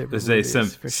lightsaber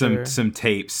There's some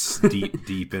tapes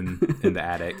deep in the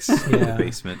attics, in the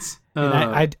basements.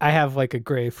 And I have like a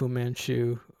gray Fu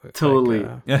Manchu. Totally.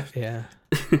 Yeah.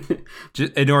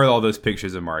 Just ignore all those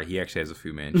pictures of Marty. He actually has a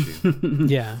Fu Manchu.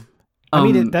 Yeah. I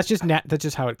mean, that's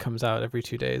just how it comes out every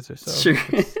 2 days or so. Sure.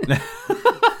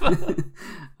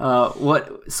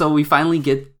 So we finally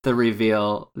get the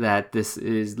reveal that this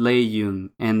is Lei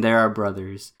Yung and they are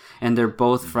brothers, and they're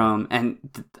both from,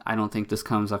 and I don't think this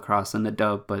comes across in the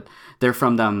dub, but they're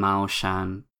from the Mao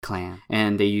Shan clan,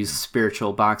 and they use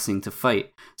spiritual boxing to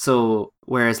fight. So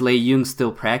whereas Lei Yung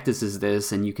still practices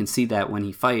this, and you can see that when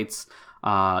he fights,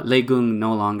 Lei Gung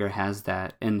no longer has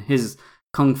that, and his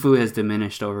kung fu has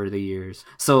diminished over the years.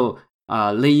 So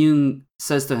Lei Yung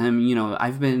says to him,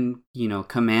 I've been,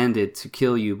 commanded to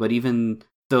kill you, but even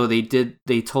though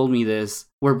they told me this,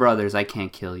 we're brothers, I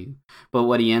can't kill you. But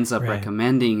what he ends up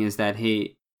recommending is that,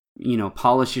 hey,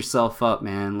 polish yourself up,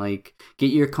 man. Like,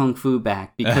 get your kung fu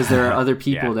back, because there are other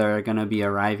people that are gonna be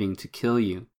arriving to kill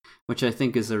you, which I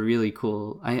think is a really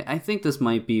cool. I think this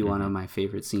might be one of my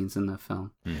favorite scenes in the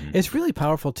film. It's really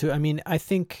powerful too. I mean, I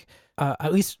think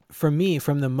at least for me,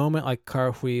 from the moment like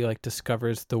Kara Hui like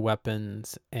discovers the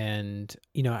weapons, and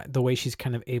the way she's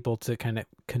kind of able to kind of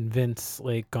convince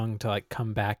Lei Gong to like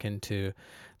come back into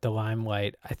the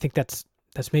limelight, I think that's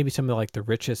maybe some of like the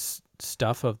richest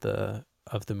stuff of the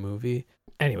movie.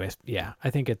 Anyways, yeah, I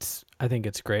think it's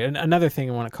great. And another thing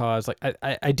I want to call is like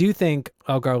I do think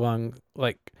Lau Gar-long,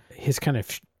 like his kind of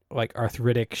like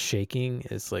arthritic shaking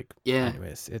is like,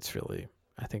 anyways, it's really,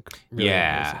 I think, really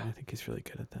amazing. I think he's really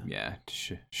good at that. Yeah,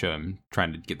 to show him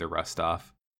trying to get the rust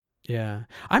off. Yeah,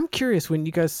 I'm curious when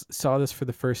you guys saw this for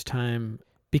the first time,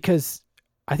 because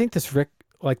I think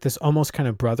this almost kind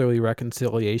of brotherly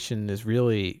reconciliation is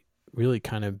really, really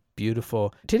kind of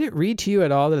beautiful. Did it read to you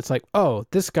at all that it's like, oh,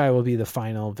 this guy will be the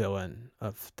final villain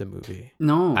of the movie?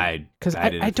 No, I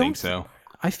didn't think so.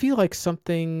 I feel like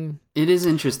something. It is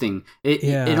interesting.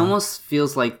 It almost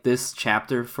feels like this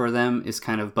chapter for them is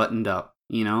kind of buttoned up.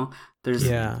 There's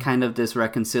kind of this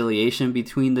reconciliation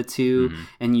between the two,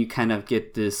 and you kind of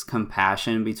get this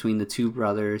compassion between the two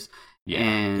brothers.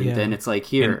 And then it's like,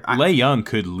 here, Lei Young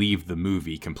could leave the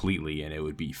movie completely and it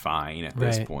would be fine at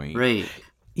this point. Right.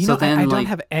 I don't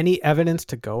have any evidence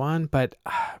to go on, but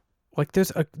like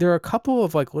there are a couple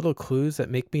of like little clues that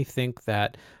make me think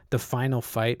that the final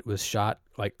fight was shot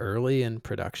like early in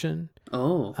production.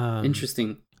 Oh,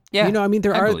 interesting. Yeah. I mean,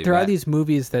 there are these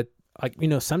movies that, like,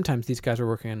 sometimes these guys are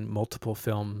working on multiple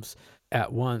films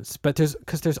at once, but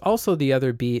there's also the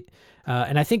other beat,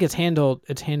 and I think it's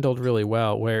handled really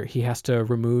well, where he has to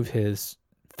remove his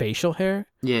facial hair.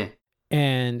 Yeah.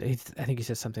 And I think he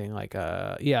says something like,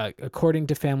 according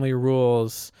to family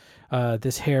rules,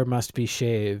 this hair must be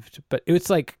shaved. But it's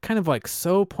like kind of like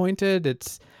so pointed.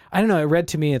 I don't know. It read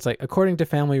to me, it's like, according to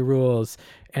family rules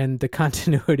and the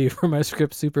continuity from our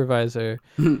script supervisor,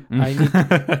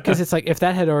 because it's like, if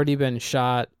that had already been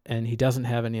shot and he doesn't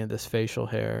have any of this facial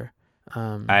hair.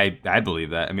 I believe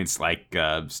that. I mean, it's like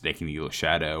Snake and the Evil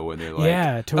Shadow, when they're like,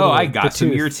 yeah, totally. Oh, I got some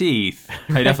of your teeth.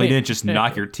 I definitely didn't just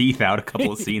knock your teeth out a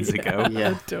couple of scenes ago.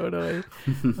 Yeah, totally.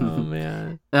 Oh,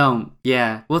 man.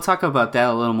 Yeah, we'll talk about that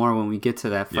a little more when we get to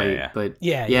that fight. Yeah.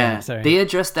 But sorry. They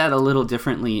addressed that a little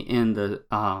differently in the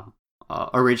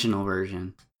original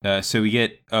version. So we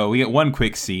get one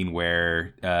quick scene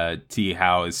where Ti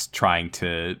Hao is trying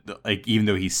to, like, even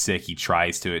though he's sick, he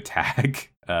tries to attack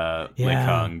Lei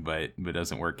Kung, but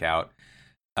doesn't work out.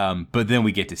 But then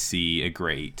we get to see a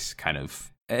great kind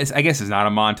of, I guess it's not a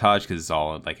montage because it's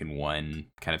all like in one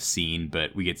kind of scene,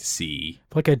 but we get to see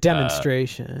like a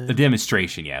demonstration.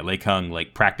 Lei Kung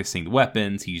like practicing the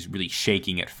weapons. He's really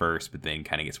shaking at first, but then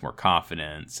kind of gets more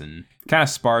confidence and kind of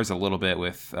spars a little bit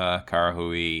with Kara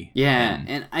Hui. Yeah,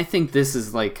 and I think this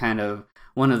is like kind of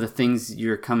one of the things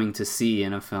you're coming to see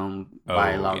in a film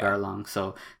by Lau Gar-long.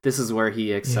 So this is where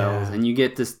he excels, and you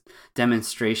get this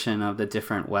demonstration of the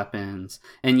different weapons.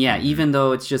 And even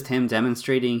though it's just him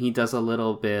demonstrating, he does a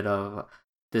little bit of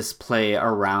this play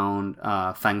around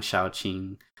Fang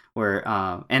Shaoqing, where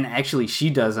and actually she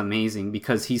does amazing,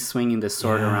 because he's swinging the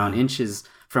sword around inches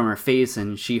from her face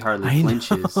and she hardly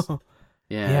flinches.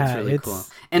 Yeah, it's really cool.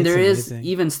 And there's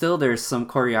some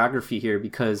choreography here,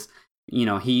 because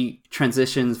he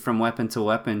transitions from weapon to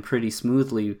weapon pretty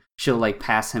smoothly. She'll like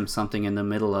pass him something in the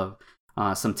middle of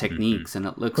some techniques, and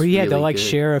it looks really they'll like good.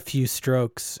 share a few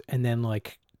strokes and then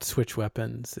like switch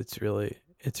weapons. It's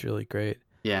really great.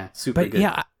 Yeah, super good. But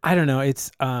yeah, I don't know.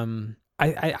 It's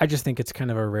I just think it's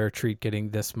kind of a rare treat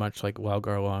getting this much like Lau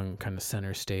Gar-long kind of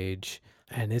center stage,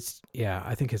 and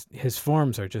I think his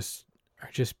forms are just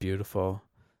beautiful.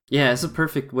 Yeah, it's a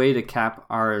perfect way to cap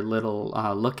our little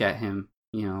look at him.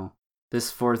 This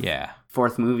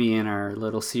fourth movie in our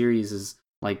little series is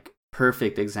like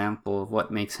perfect example of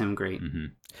what makes him great. Mm-hmm.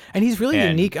 And he's really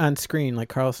unique on screen. Like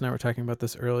Carlos and I were talking about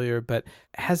this earlier, but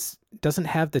doesn't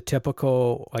have the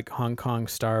typical like Hong Kong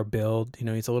star build.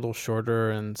 He's a little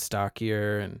shorter and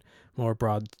stockier and more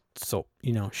broad,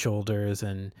 shoulders,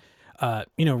 and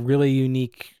really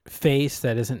unique face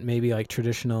that isn't maybe like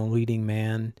traditional leading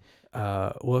man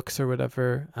looks or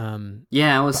whatever.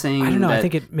 I was saying, I don't know, that, I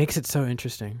think it makes it so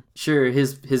interesting. Sure,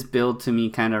 his build to me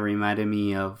kind of reminded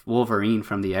me of Wolverine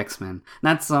from the X-Men.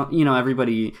 Not some,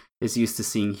 everybody is used to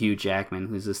seeing Hugh Jackman,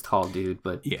 who's this tall dude,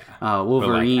 but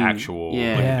Wolverine, like actual,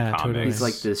 totally. He's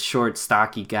like this short,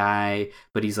 stocky guy,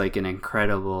 but he's like an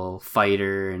incredible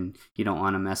fighter, and you don't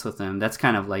want to mess with him. That's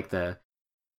kind of like the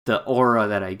aura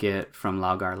that I get from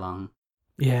Lau Gar-long.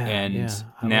 And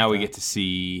now we get to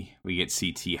see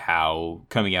T Hao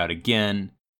coming out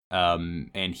again.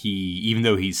 And he, even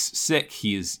though he's sick,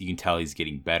 you can tell he's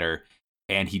getting better.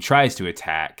 And he tries to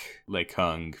attack Lei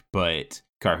Kung, but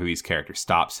Karahui's character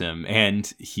stops him,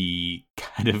 and he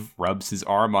kind of rubs his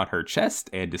arm on her chest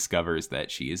and discovers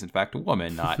that she is in fact a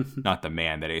woman, not the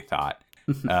man that he thought.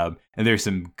 And there's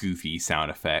some goofy sound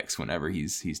effects whenever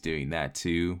he's doing that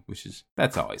too,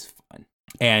 that's always fun.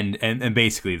 And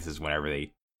basically this is whenever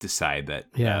they decide that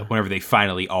whenever they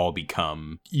finally all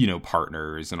become,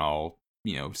 partners and all,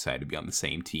 decide to be on the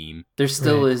same team. There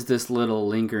still is this little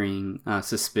lingering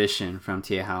suspicion from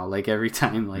Tie Hao. Like every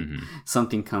time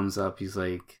something comes up, he's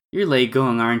like, "You're Lei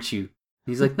Gong, aren't you?"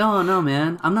 He's like, "No,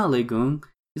 man, I'm not Lei Gong."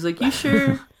 He's like, "You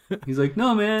sure?" He's like,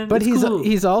 "No, man." But cool.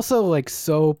 he's also like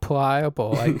so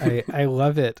pliable. I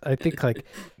love it. I think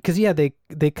because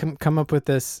they come up with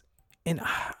this, and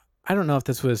I don't know if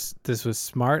this was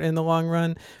smart in the long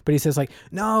run, but he says like,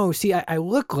 "No, see, I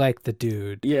look like the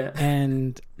dude,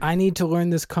 and I need to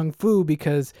learn this kung fu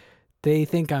because they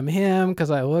think I'm him because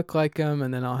I look like him,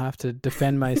 and then I'll have to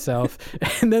defend myself."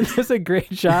 And then there's a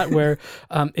great shot where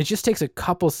it just takes a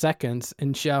couple seconds,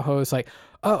 and Xiao Ho is like,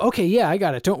 "Oh, okay, yeah, I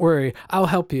got it. Don't worry, I'll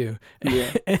help you."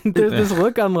 Yeah. And there's this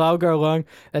look on Lau Gar-long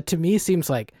that to me seems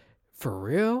like, for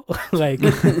real? Like,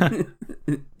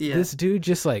 this dude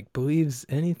just like believes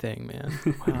anything,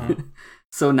 man. Wow.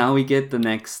 So now we get the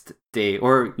next day,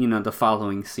 or the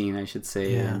following scene, I should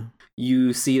say. Yeah.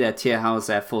 You see that Tie Hao is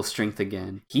at full strength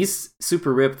again. He's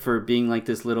super ripped for being like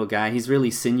this little guy. He's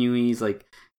really sinewy. He's like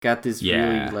got this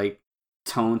really like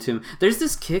tone to him. There's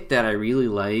this kick that I really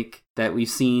like that we've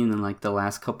seen in like the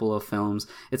last couple of films.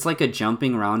 It's like a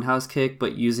jumping roundhouse kick,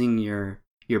 but using your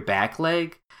back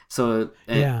leg. So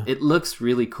it looks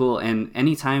really cool. And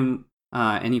anytime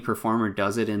any performer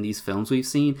does it in these films we've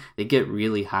seen, they get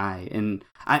really high. And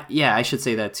I should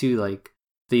say that too. Like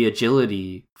the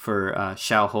agility for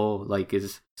Xiao Ho like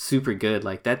is super good.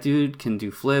 Like that dude can do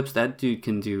flips. That dude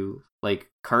can do like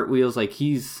cartwheels. Like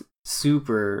he's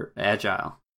super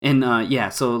agile. And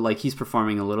so like he's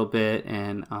performing a little bit,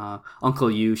 and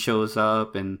Uncle Yu shows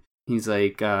up, and he's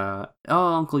like, "Oh,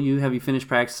 Uncle Yu, have you finished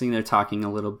practicing?" They're talking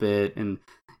a little bit, and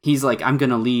he's like, "I'm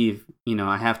gonna leave.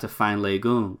 I have to find Lei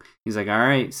Gong." He's like, "All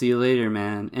right, see you later,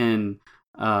 man." And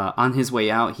on his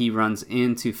way out, he runs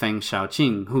into Feng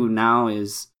Shaoqing, who now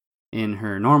is in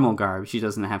her normal garb. She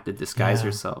doesn't have to disguise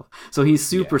herself. So he's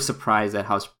super surprised at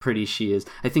how pretty she is.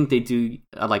 I think they do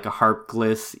like a harp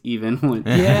gliss even when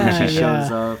she shows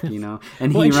up,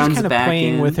 And he runs kind of back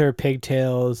playing in with her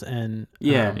pigtails and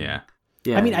yeah.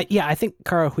 I mean, I think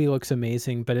Kara Hui looks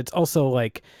amazing, but it's also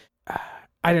like,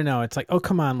 I don't know. It's like, oh,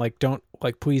 come on, like,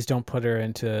 please don't put her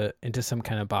into some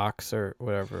kind of box or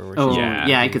whatever.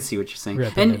 I could see what you're saying.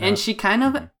 And she kind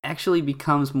of actually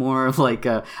becomes more of like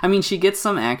she gets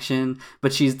some action,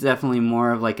 but she's definitely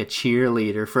more of like a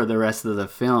cheerleader for the rest of the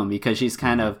film, because she's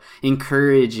kind of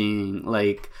encouraging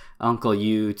like Uncle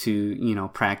Yu to,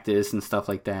 practice and stuff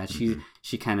like that.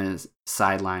 She kind of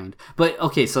sidelined. But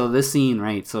okay, so this scene,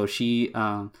 right? So she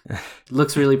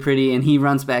looks really pretty, and he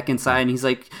runs back inside, and he's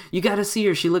like, "You got to see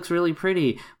her. She looks really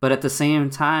pretty." But at the same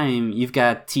time, you've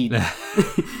got T-Tan.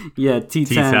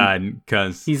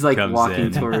 He's like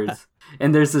walking towards,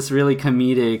 and there's this really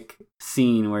comedic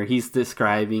scene where he's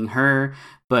describing her,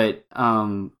 but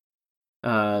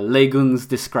Lei Gong's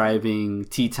describing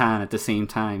T-Tan at the same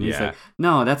time. He's like,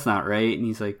 "No, that's not right." And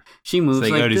he's like, "She moves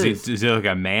like this." Does he look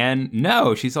like a man?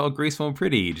 No, she's all graceful and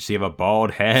pretty. Does she have a bald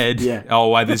head? Yeah. Oh,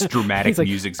 why this dramatic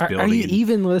music's building? Are you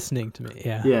even listening to me?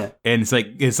 Yeah. Yeah. And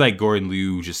it's like Gordon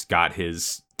Liu just got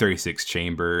his 36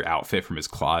 chamber outfit from his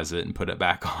closet and put it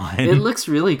back on. It looks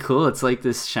really cool. It's like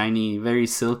this shiny, very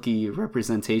silky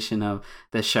representation of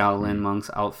the Shaolin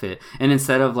monk's outfit. And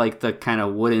instead of like the kind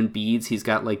of wooden beads, he's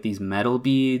got like these metal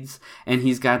beads, and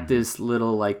he's got this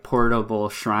little like portable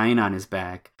shrine on his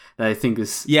back that I think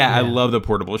is I love the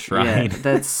portable shrine. Yeah,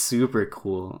 that's super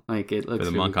cool. Like it looks for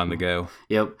the really monk cool. On the go.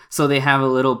 Yep. So they have a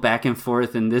little back and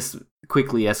forth, and this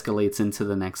quickly escalates into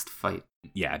the next fight.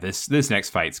 Yeah, this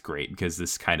next fight's great because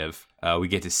this kind of we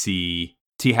get to see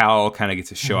T Hao kind of get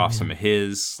to show off some of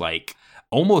his like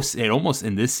almost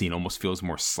in this scene almost feels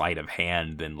more sleight of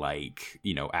hand than like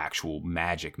actual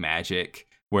magic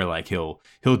where like he'll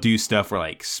do stuff where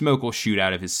like smoke will shoot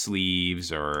out of his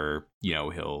sleeves, or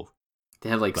they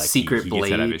have like secret blades.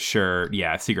 He gets out of his shirt,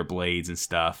 secret blades and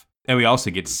stuff. And we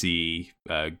also get to see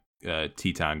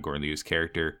T-Tan, Gordon Liu's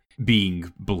character.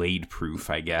 being blade proof,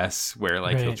 I guess, where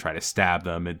like he'll try to stab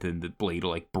them and then the blade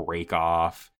will like break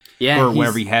off. Yeah. Or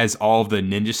whenever he has all the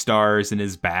ninja stars in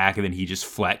his back and then he just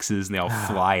flexes and they all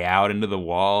fly out into the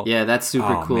wall. Yeah, that's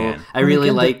super cool. Man. I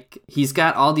really like, he's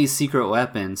got all these secret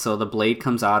weapons. So the blade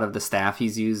comes out of the staff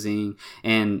he's using,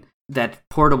 and that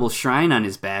portable shrine on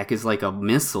his back is like a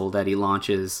missile that he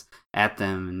launches at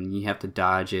them, and you have to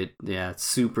dodge it. Yeah, it's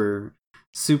super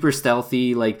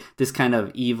stealthy, like this kind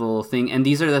of evil thing. And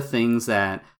these are the things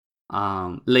that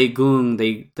Lei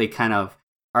Gung, they kind of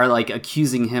are like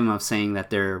accusing him of saying that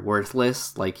they're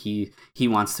worthless. Like he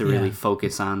wants to really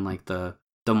focus on like the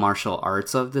martial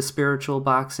arts of the spiritual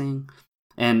boxing,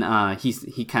 and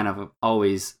he kind of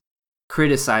always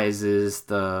criticizes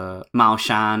the Mao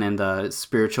Shan and the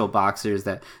spiritual boxers,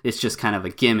 that it's just kind of a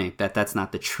gimmick, that's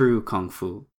not the true kung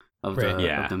fu of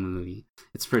the movie.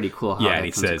 It's pretty cool how and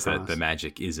he says that the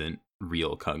magic isn't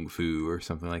real kung fu or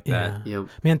something like that. Yep.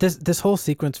 Man, this whole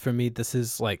sequence for me, this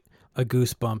is like a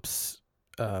Goosebumps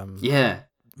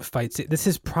fight scene. This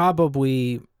is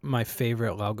probably my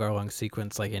favorite Lau Gar-Lung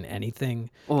sequence, like in anything.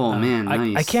 Oh man,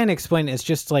 nice. I can't explain it. It's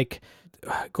just like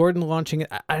Gordon launching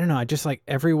it. I don't know. I just like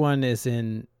everyone is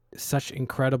in such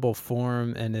incredible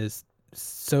form and is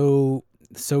so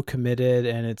committed,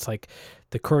 and it's like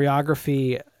the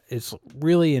choreography is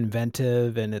really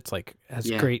inventive, and it's like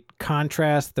has great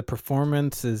contrast. The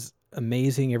performance is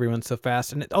amazing. Everyone's so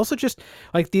fast, and it also just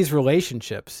like these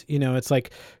relationships. You know, it's like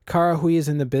Kara Hui is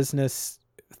in the business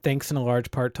thanks in a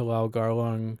large part to Lau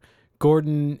Gar-Lung.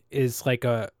 Gordon is like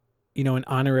an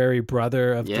honorary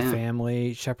brother of the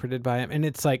family, shepherded by him, and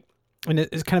it's like, and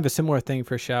it's kind of a similar thing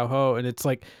for Xiao Ho, and it's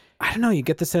like, I don't know, you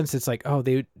get the sense it's like, oh,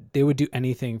 they would do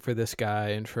anything for this guy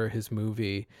and for his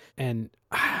movie, and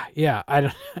I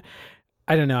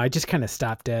don't know. I just kind of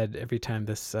stop dead every time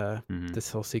this this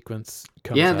whole sequence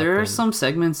comes up. Yeah, there are some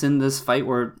segments in this fight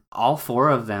where all four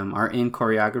of them are in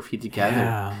choreography together.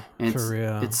 Yeah, and for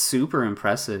real. It's super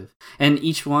impressive. And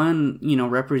each one,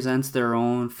 represents their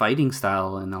own fighting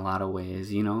style in a lot of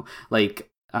ways, like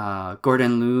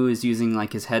Gordon Liu is using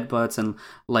like his headbutts, and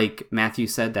like Matthew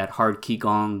said, that hard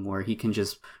qigong where he can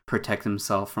just protect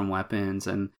himself from weapons,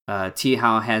 and Ti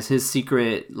Hao has his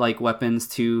secret like weapons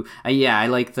too. I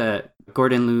like the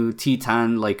Gordon Liu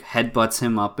Titan like headbutts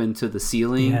him up into the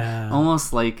ceiling,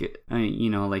 almost like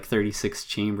like 36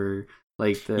 chamber,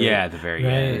 like the very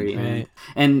end.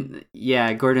 And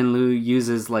Gordon Liu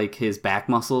uses like his back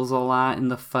muscles a lot in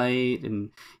the fight,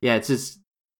 and it's just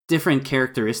different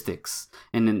characteristics,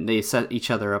 and then they set each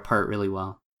other apart really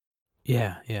well.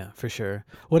 Yeah, for sure.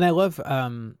 When I love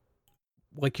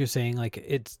like you're saying, like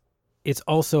it's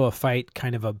also a fight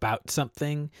kind of about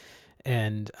something,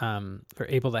 and they're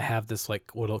able to have this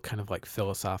like little kind of like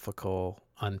philosophical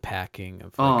unpacking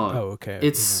of like, okay,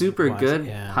 it's super good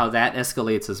how that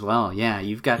escalates as well.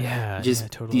 You've got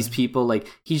totally. These people,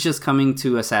 like he's just coming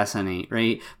to assassinate,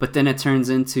 right? But then it turns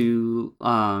into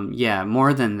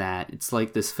more than that. It's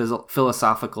like this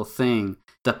philosophical thing,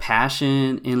 the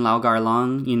passion in Lau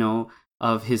Gar-Lung,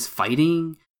 of his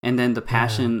fighting, and then the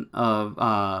passion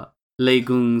of Lei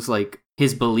Gung's like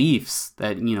his beliefs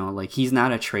that like he's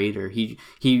not a traitor. He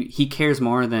cares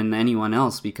more than anyone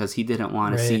else because he didn't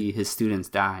want to see his students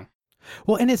die.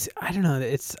 Well, and it's, I don't know,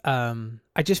 it's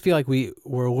I just feel like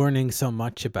we're learning so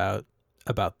much about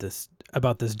this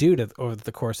dude over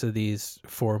the course of these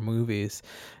 4 movies.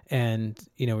 And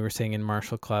we were saying in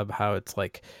Martial Club how it's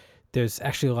like there's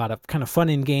actually a lot of kind of fun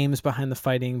and games behind the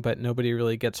fighting, but nobody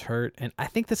really gets hurt. And I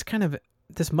think this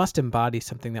must embody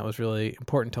something that was really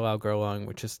important to Lau Gar-Lung,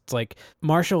 which is like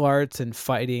martial arts and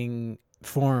fighting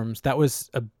forms. That was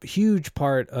a huge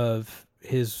part of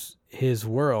his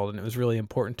world, and it was really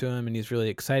important to him, and he's really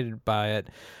excited by it.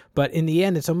 But in the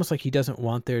end, it's almost like he doesn't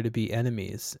want there to be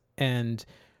enemies. And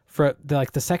for the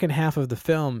second half of the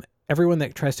film, everyone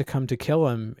that tries to come to kill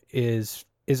him is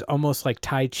almost like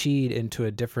Tai Chi'd into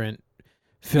a different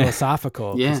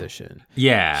philosophical position. He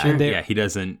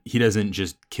doesn't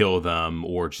just kill them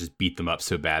or just beat them up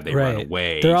so bad they run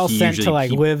away. They're all sent to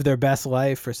like live their best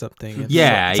life or something.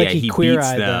 It's like he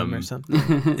queer-eyed them or something.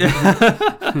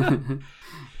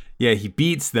 He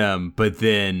beats them, but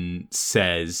then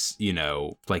says,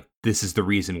 like, this is the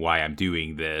reason why I'm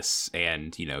doing this,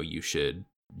 and you should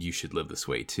live this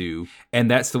way too.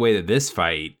 And that's the way that this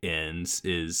fight ends,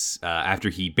 is after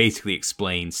he basically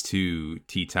explains to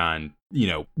Titan,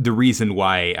 the reason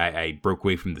why I broke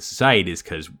away from the society is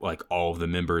because like all of the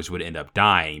members would end up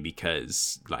dying,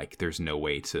 because like there's no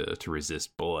way to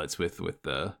resist bullets with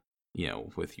the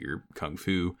with your kung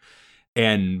fu.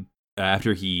 And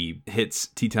after he hits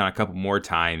Teton a couple more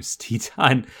times,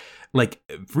 Teton like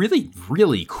really,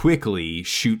 really quickly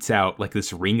shoots out like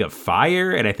this ring of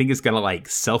fire, and I think it's gonna like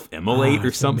self-immolate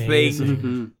or something.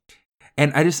 Mm-hmm.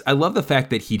 And I love the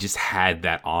fact that he just had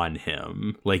that on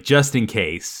him, like just in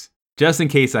case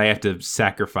I have to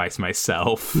sacrifice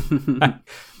myself.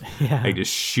 I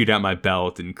just shoot out my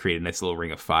belt and create a nice little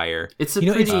ring of fire. It's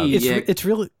it's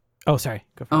really. Oh, sorry.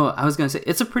 Go for it. I was gonna say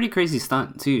it's a pretty crazy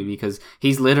stunt too, because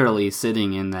he's literally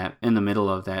sitting in the middle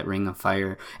of that ring of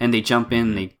fire, and they jump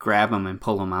in, they grab him and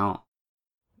pull him out.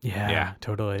 Yeah,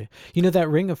 totally. You know, that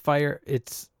ring of fire,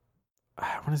 it's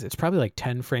probably like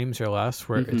 10 frames or less,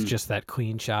 where it's just that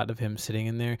clean shot of him sitting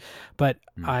in there. But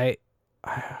I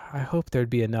hope there'd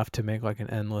be enough to make like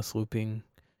an endless looping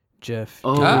GIF.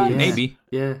 Oh, yeah. Maybe.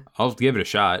 Yeah, I'll give it a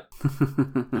shot.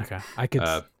 Okay, I could.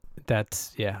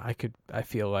 I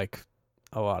feel like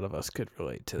a lot of us could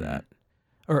relate to that,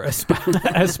 or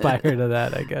aspire to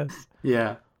that, I guess.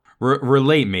 Yeah.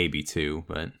 Relate maybe too,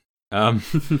 but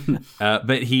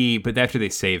but after they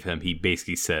save him, he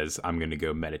basically says, "I'm going to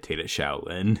go meditate at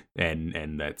Shaolin,"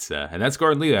 and that's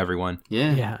Gordon Liu, everyone.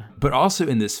 Yeah. But also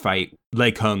in this fight,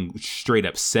 Lei Kung straight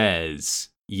up says,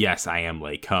 "Yes, I am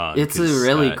Lei Kung." It's a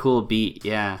really cool beat.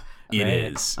 Yeah. It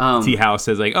is. T. Hao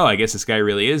says like, "Oh, I guess this guy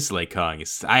really is Lei Kung."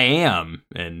 It's, "I am,"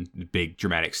 and big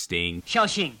dramatic sting.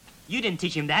 Xiaoxing, you didn't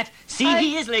teach him that. See,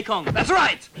 he is Lei Kung. That's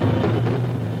right.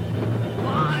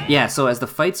 Yeah, so as the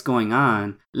fight's going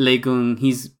on, Lei Kung,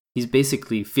 he's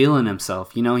basically feeling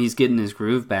himself, you know, he's getting his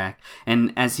groove back.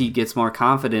 And as he gets more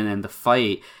confident in the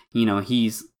fight, you know,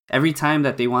 every time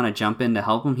that they want to jump in to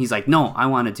help him, he's like, "No, I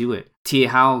want to do it." T.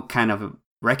 Hao kind of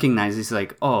recognizes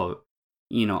like, "Oh,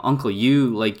 you know, Uncle,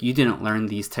 you didn't learn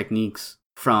these techniques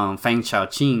from Fang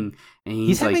Xiaoqing." And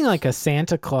he's having like a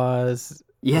Santa Claus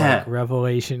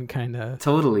revelation kind of.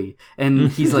 Totally.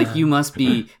 And he's like, "You must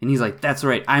be," and he's like, "That's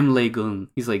right, I'm Lei Kung."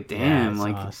 He's like, "Damn,"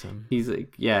 like awesome. He's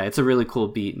like, yeah, it's a really cool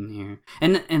beat in here.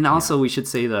 And also we should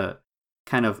say the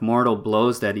kind of mortal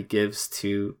blows that he gives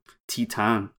to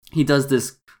Teton. He does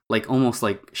this like almost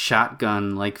like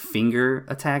shotgun like finger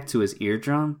attack to his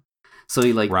eardrum. So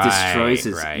he like destroys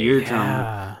his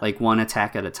eardrum like one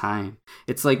attack at a time.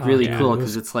 It's like really cool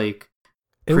because it's like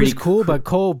it was cool but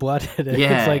cold-blooded.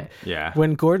 Yeah. It's like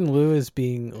when Gordon Liu is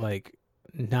being like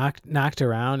knocked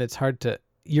around, it's hard to,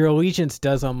 your allegiance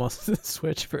does almost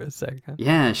switch for a second.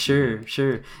 Yeah, sure.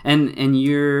 And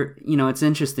you're, you know, it's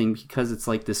interesting because it's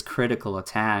like this critical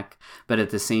attack, but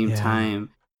at the same time,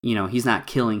 you know, he's not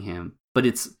killing him, but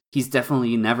he's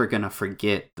definitely never going to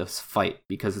forget this fight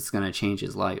because it's going to change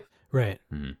his life. Right.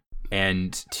 Mm-hmm.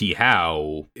 And T.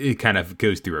 Hao, it kind of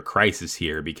goes through a crisis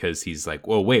here because he's like,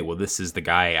 well, wait, this is the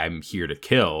guy I'm here to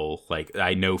kill. Like,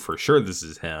 I know for sure this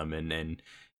is him, and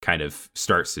kind of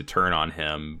starts to turn on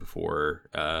him before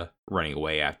running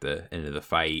away at the end of the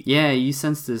fight. Yeah, you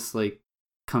sense this, like,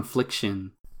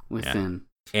 confliction within.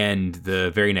 Yeah. And the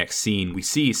very next scene, we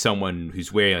see someone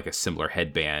who's wearing, like, a similar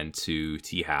headband to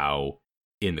T. Hao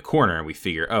in the corner, and we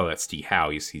figure, oh, that's T. Hao.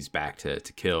 He's back to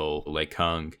kill Lei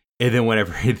Kung. And then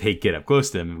whenever they get up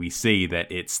close to him, we see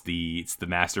that it's the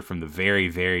master from the very,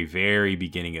 very, very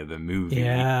beginning of the movie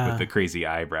with the crazy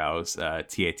eyebrows,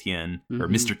 T.A. Tien, or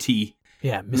Mr. T.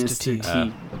 Yeah, Mr. T.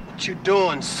 What you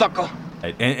doing, sucker?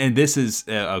 And this is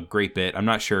a great bit. I'm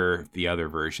not sure if the other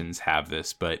versions have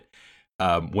this, but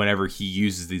whenever he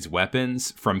uses these weapons,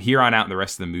 from here on out in the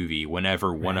rest of the movie,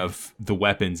 whenever one of the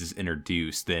weapons is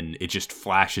introduced, then it just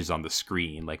flashes on the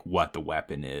screen like what the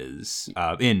weapon is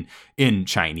in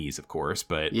Chinese, of course.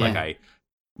 But I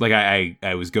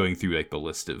was going through like the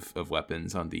list of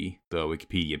weapons on the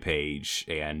Wikipedia page,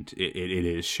 and it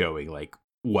is showing like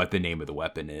what the name of the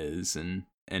weapon is, and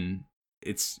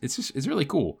it's really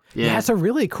cool. Yeah, it's a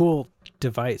really cool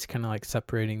device, kind of like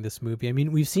separating this movie. I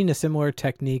mean, we've seen a similar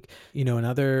technique, you know, in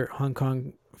other Hong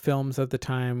Kong films of the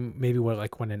time, maybe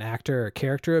when an actor or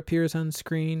character appears on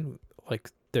screen,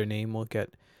 like their name will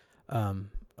get a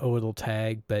little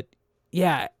tag. But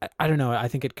yeah, I don't know. I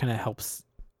think it kind of helps.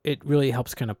 It really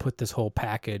helps kind of put this whole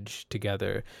package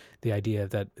together. The idea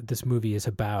that this movie is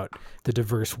about the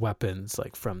diverse weapons,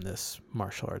 like from this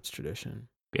martial arts tradition.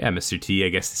 Yeah, Mr. T, I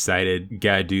guess, decided you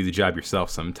gotta do the job yourself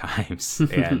sometimes,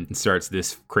 and starts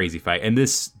this crazy fight. And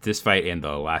this fight and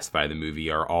the last fight of the movie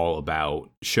are all about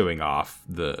showing off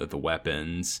the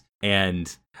weapons.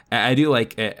 And I do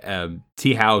like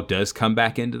T. Hao does come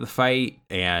back into the fight,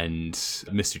 and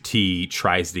Mr. T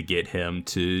tries to get him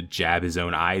to jab his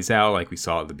own eyes out, like we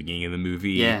saw at the beginning of the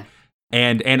movie. Yeah.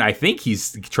 And I think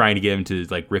he's trying to get him to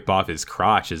like rip off his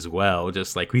crotch as well,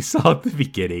 just like we saw at the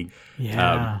beginning.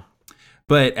 Yeah.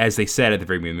 But as they said at the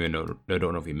very beginning, I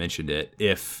don't know if you mentioned it,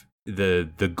 if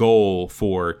the goal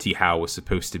for Ti Hao was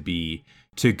supposed to be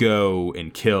to go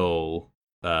and kill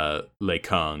Lei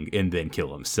Kung and then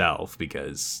kill himself,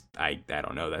 because I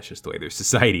don't know, that's just the way their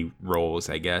society rolls,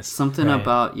 I guess. Something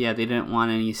about they didn't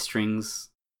want any strings,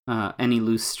 any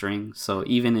loose string. So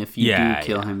even if you do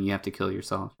kill him, you have to kill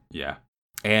yourself. Yeah,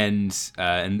 and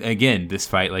again, this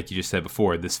fight, like you just said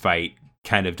before, this fight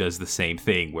kind of does the same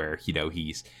thing where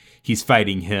he's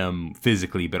fighting him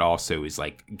physically, but also is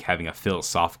like having a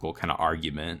philosophical kind of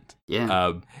argument.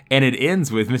 Yeah. And it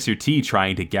ends with Mr. T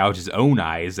trying to gouge his own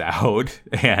eyes out,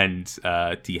 and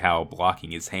Ti Hao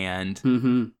blocking his hand.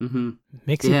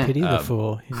 Makes you pity the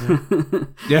fool. You know?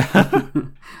 Yeah.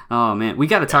 Oh man, we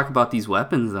got to talk about these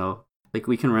weapons though. Like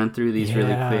we can run through these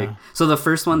really quick. So the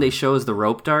first one they show is the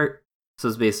rope dart. So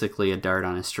it's basically a dart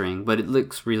on a string, but it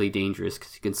looks really dangerous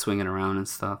because you can swing it around and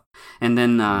stuff. And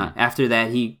then after that,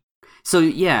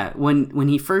 when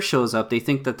he first shows up, they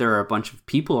think that there are a bunch of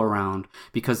people around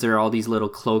because there are all these little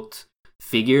cloaked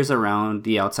figures around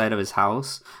the outside of his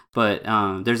house. But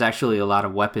there's actually a lot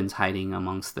of weapons hiding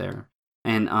amongst there.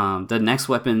 And the next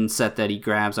weapon set that he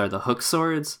grabs are the hook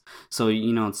swords. So,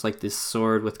 it's like this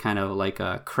sword with kind of like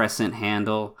a crescent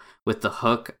handle with the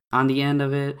hook on the end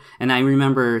of it. And I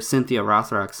remember Cynthia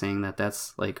Rothrock saying that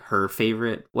that's like her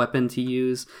favorite weapon to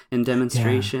use in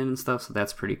demonstration and stuff. So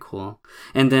that's pretty cool.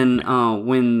 And then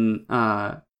when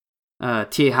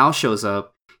Ti Hao shows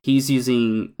up, he's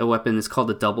using a weapon that's called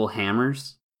the double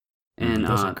hammers. And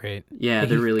those are great. Yeah,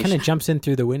 they're really kind of jumps in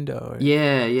through the window.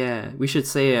 Yeah. We should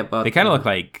say about. They kind of look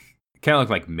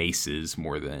like maces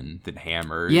more than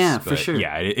hammers. Yeah, for sure.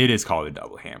 Yeah, it is called a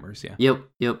double hammers. Yeah.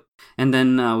 Yep. And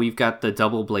then we've got the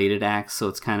double bladed axe, so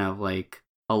it's kind of like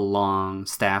a long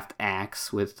staffed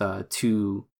axe with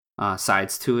two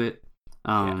sides to it.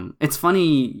 It's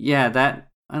funny, that.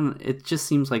 It just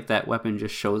seems like that weapon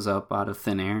just shows up out of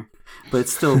thin air, but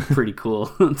it's still pretty cool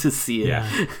to see it.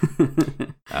 Yeah.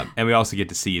 And we also get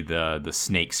to see the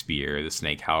snake spear, the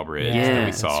snake halberd that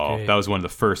we saw. That was one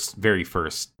of the very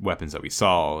first weapons that we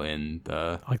saw in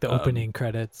the opening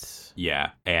credits. Yeah,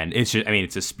 and it's just,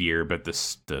 it's a spear, but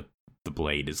the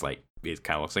blade is like, it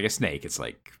kind of looks like a snake. It's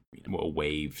like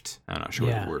waved. I'm not sure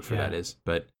what the word for that is,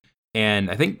 but.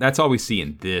 And I think that's all we see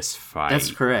in this fight.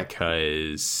 That's correct.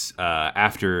 Because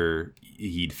after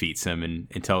he defeats him and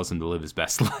tells him to live his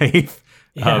best life,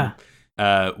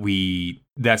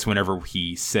 that's whenever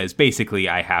he says, basically,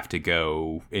 I have to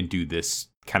go and do this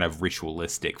kind of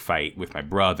ritualistic fight with my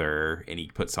brother. And he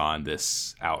puts on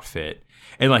this outfit.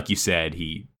 And like you said,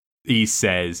 he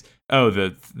says, oh,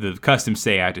 the customs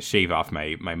say I have to shave off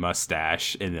my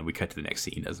mustache, and then we cut to the next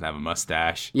scene. He doesn't have a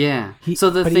mustache. Yeah. He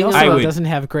also doesn't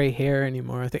have gray hair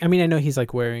anymore. I know he's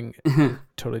like wearing a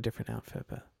totally different outfit,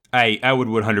 but I would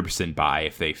 100% buy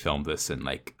if they filmed this in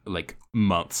like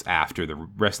months after the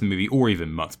rest of the movie, or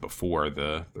even months before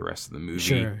the rest of the movie.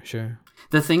 Sure.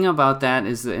 The thing about that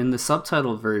is that in the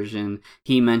subtitle version,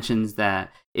 he mentions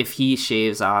that if he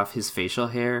shaves off his facial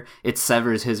hair, it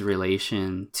severs his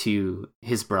relation to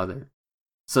his brother.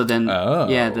 So then,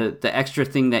 the extra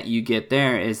thing that you get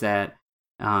there is that,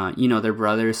 they're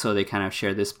brothers, so they kind of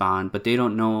share this bond, but they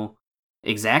don't know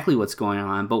exactly what's going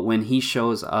on. But when he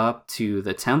shows up to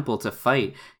the temple to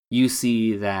fight, you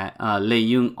see that Lei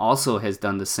Yung also has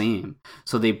done the same.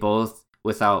 So they both,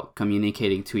 without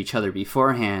communicating to each other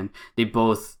beforehand, they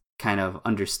both kind of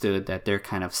understood that they're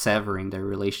kind of severing their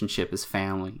relationship as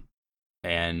family.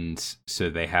 And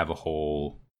so they have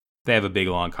a big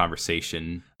long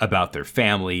conversation about their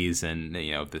families, and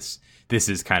this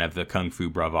is kind of the kung fu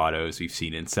bravados we've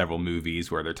seen in several movies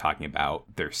where they're talking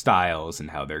about their styles and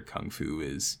how their kung fu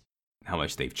is, how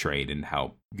much they've trained and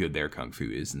how good their kung fu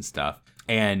is and stuff.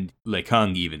 And Lei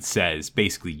Kung even says,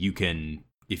 basically,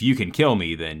 if you can kill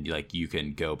me, then you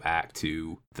can go back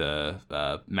to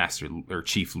the Master or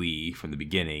Chief Li from the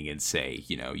beginning and say,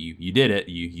 you did it,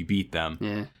 you beat them.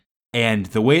 Yeah. And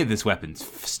the way this weapon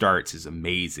starts is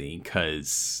amazing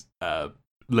because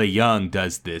Lei Yung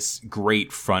does this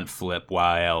great front flip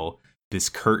while this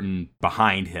curtain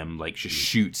behind him just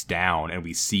shoots down, and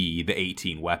we see the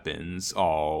 18 weapons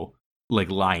all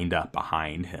lined up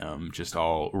behind him, just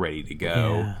all ready to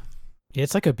go. Yeah,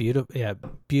 it's like a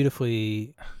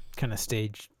beautifully kind of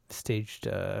staged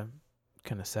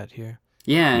kind of set here.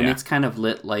 Yeah, and it's kind of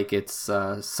lit like it's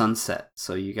sunset,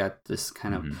 so you got this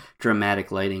kind of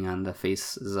dramatic lighting on the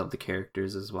faces of the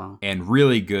characters as well. And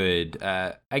really good,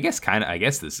 I guess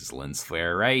this is lens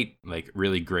flare, right?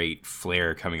 Really great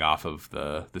flare coming off of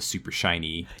the super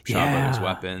shiny Shaw Brothers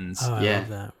weapons. Oh, I love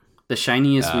that. The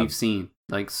shiniest we've seen.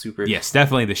 like super. Yes,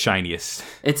 definitely the shiniest.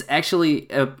 It's actually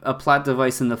a plot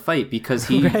device in the fight because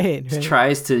he Right.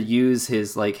 tries to use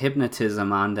his like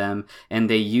hypnotism on them, and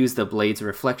they use the blade's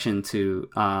reflection to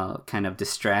kind of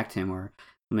distract him or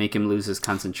make him lose his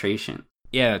concentration.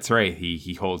 Yeah, that's right.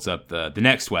 He holds up the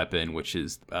next weapon, which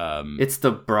is It's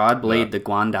the broad blade, the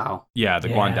Guandao. the Yeah,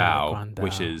 Guandao, the Guandao.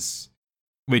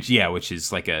 which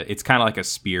is like it's kind of like a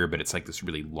spear, but it's like this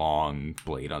really long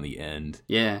blade on the end.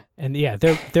 Yeah. And yeah,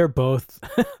 they're both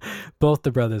both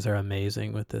the brothers are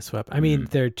amazing with this weapon. I mean,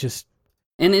 they're just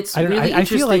And it's I don't really know, I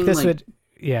feel like interesting,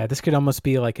 this could almost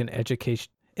be like an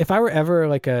education. If I were ever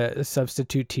like a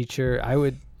substitute teacher, I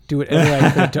would do whatever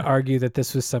I could to argue that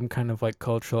this was some kind of like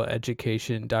cultural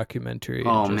education documentary.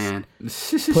 Oh and man.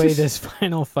 play this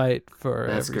final fight for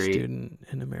That's every great. student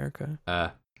in America.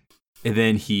 And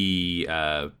then he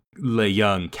Lei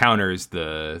Young counters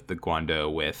the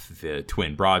Guando with the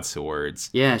twin broadswords.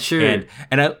 Yeah, sure.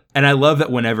 And I love that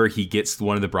whenever he gets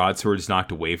one of the broadswords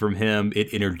knocked away from him, it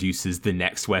introduces the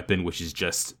next weapon, which is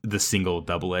just the single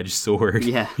double-edged sword.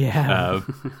 Yeah. Yeah.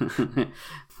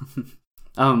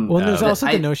 Well, Well, there's also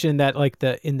the notion that like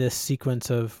in this sequence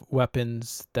of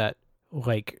weapons that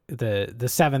like the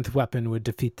seventh weapon would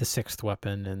defeat the sixth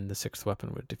weapon, and the sixth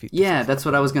weapon would defeat. Yeah, that's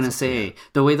what I was gonna say.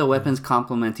 The way the weapons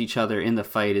complement each other in the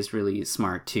fight is really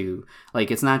smart too. Like,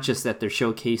 it's not just that they're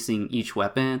showcasing each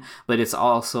weapon, but it's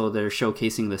also they're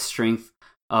showcasing the strength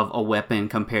of a weapon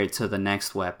compared to the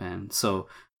next weapon. So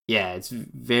yeah, it's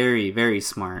very, very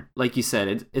smart. Like you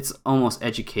said, it's almost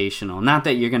educational. Not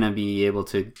that you're gonna be able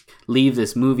to leave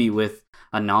this movie with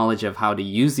a knowledge of how to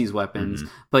use these weapons,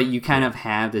 but you kind of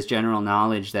have this general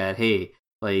knowledge that, hey,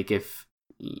 like if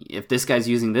this guy's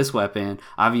using this weapon,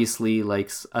 obviously like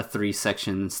a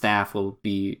 3-section staff will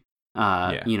be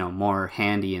more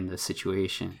handy in the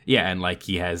situation. Yeah, and like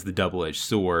he has the double-edged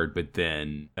sword, but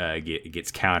then it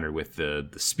gets countered with the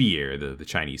spear, the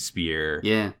Chinese spear.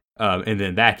 Yeah. And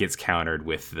then that gets countered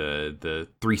with the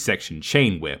 3-section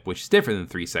chain whip, which is different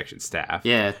than 3-section staff.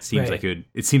 Yeah, it seems like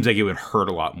it would hurt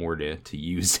a lot more to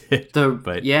use it. The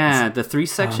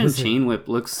 3-section chain whip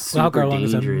looks super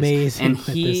dangerous. Amazing and with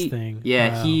this thing.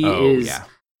 He is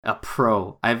a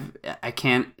pro. I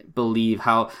can't believe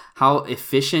how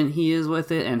efficient he is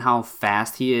with it, and how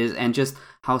fast he is, and just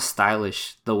how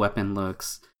stylish the weapon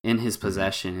looks in his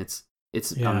possession.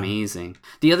 It's amazing.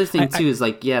 The other thing too is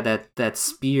like, that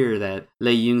spear that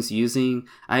Lei Yung's using.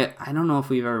 I don't know if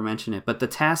we've ever mentioned it, but the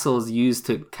tassel is used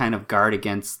to kind of guard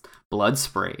against blood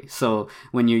spray. So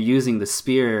when you're using the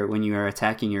spear, when you are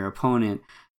attacking your opponent,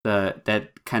 that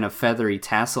kind of feathery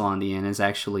tassel on the end is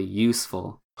actually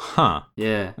useful. Huh.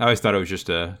 Yeah. I always thought it was just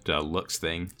a looks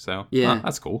thing. So yeah,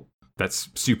 that's cool. That's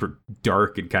super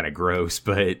dark and kind of gross,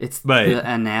 but it's the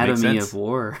anatomy of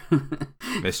war.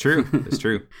 That's true. That's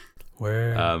true.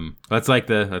 Where that's like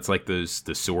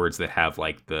the swords that have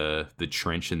like the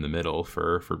trench in the middle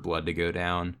for blood to go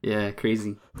down. Yeah,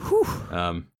 crazy.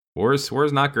 War's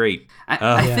not great.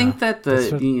 I think that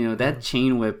that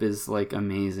chain whip is like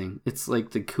amazing. It's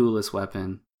like the coolest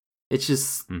weapon. It's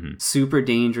just super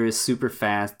dangerous, super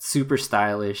fast, super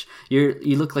stylish.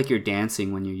 You look like you're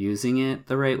dancing when you're using it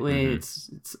the right way.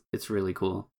 It's really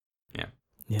cool. Yeah.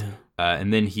 Yeah.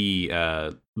 And then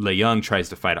Lei Young tries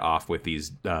to fight off with these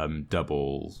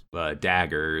double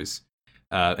daggers,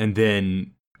 and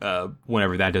then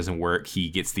whenever that doesn't work, he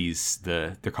gets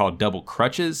they're called double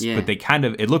crutches, but they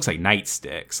it looks like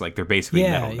nightsticks, like they're basically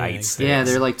metal nightsticks. Yeah,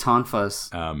 they're like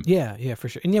tonfas. Yeah, for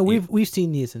sure. And yeah, we've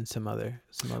seen these in some other.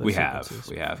 We have.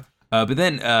 But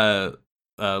then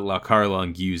Lau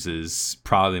Kar-leung uses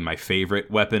probably my favorite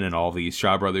weapon in all these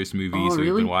Shaw Brothers movies. Really?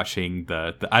 We've been watching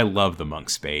I love the monk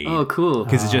spade. Oh, cool!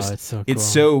 Because it's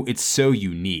so it's so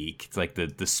unique. It's like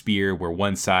the spear where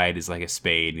one side is like a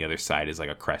spade and the other side is like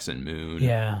a crescent moon.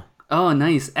 Yeah. Oh,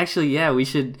 nice. Actually, yeah, we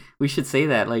should say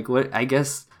that. Like, what? I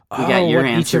guess we got your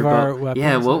answer. Each of our weapons.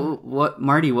 Yeah. What,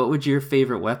 Marty? What would your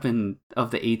favorite weapon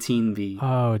of the 18 be?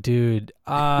 Oh, dude.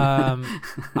 I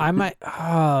might.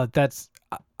 Oh, that's.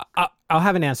 I'll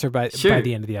have an answer by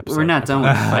the end of the episode. We're not done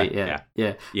with the fight yet.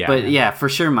 Yeah. But yeah, for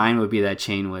sure mine would be that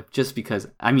chain whip, just because,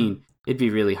 I mean, it'd be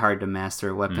really hard to master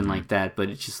a weapon like that, but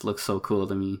it just looks so cool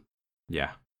to me.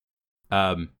 Yeah.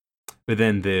 But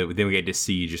then we get to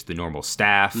see just the normal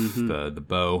staff, the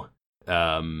bow.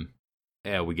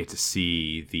 We get to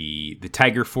see the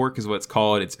tiger fork is what it's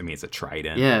called. It's a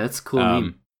trident. Yeah, that's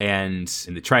cool. And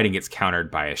the trident gets countered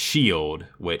by a shield,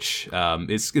 which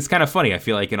it's kind of funny. I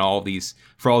feel like in all these,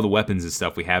 for all the weapons and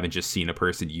stuff, we haven't just seen a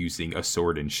person using a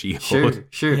sword and shield.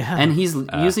 Sure. Yeah. And he's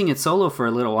using it solo for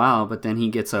a little while, but then he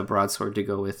gets a broadsword to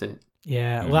go with it.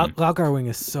 Yeah, Lau Kar-leung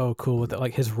is so cool with it,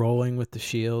 like his rolling with the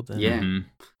shield. And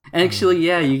Actually,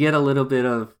 yeah, you get a little bit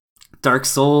of Dark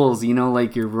Souls,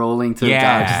 like you're rolling to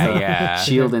dodge the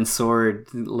shield and sword,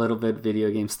 a little bit video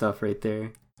game stuff right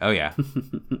there. Oh, yeah.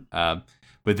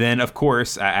 But then, of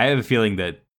course, I have a feeling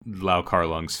that Lau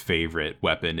Kar-Lung's favorite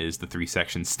weapon is the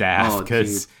 3-section staff,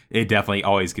 because it definitely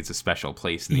always gets a special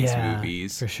place in these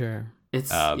movies. For sure.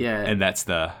 It's and that's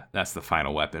the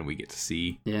final weapon we get to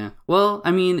see. Yeah. Well,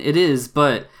 I mean, it is,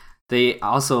 but they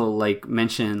also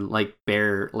mention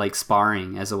bear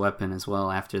sparring as a weapon as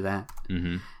well after that.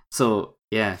 Mm-hmm. So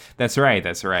yeah, that's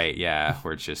right. Yeah,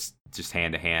 where it's just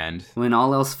hand to hand. When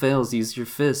all else fails, use your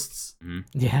fists. Mm-hmm.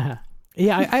 Yeah.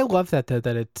 I love that though,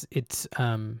 that it's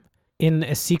in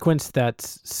a sequence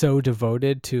that's so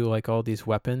devoted to all these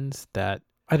weapons that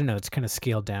I don't know, it's kind of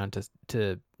scaled down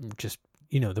to just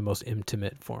the most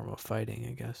intimate form of fighting,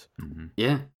 I guess. Mm-hmm.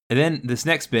 Yeah. And then this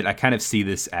next bit, I kind of see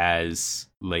this as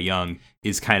Lei Young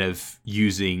is kind of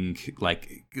using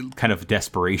kind of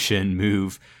desperation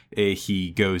move.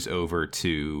 He goes over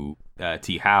to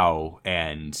Ti Hao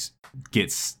and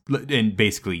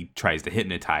basically tries to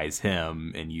hypnotize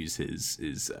him and use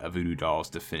his voodoo dolls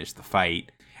to finish the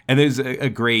fight. And there's a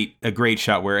great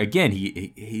shot where, again,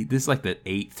 he this is the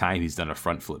 8th time he's done a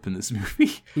front flip in this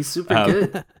movie. He's super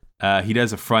good. He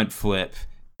does a front flip,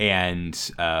 and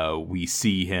we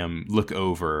see him look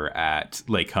over at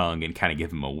Lei Kung and kind of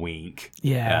give him a wink.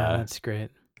 Yeah, that's great.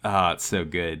 It's so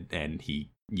good. And he,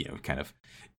 kind of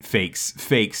fakes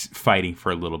fighting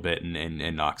for a little bit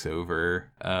and knocks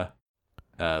over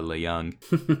Lei Young.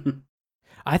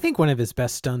 I think one of his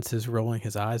best stunts is rolling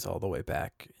his eyes all the way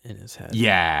back in his head.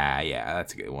 Yeah,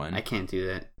 that's a good one. I can't do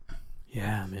that.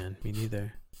 Yeah, man, me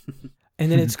neither.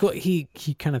 And then it's cool. He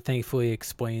kind of thankfully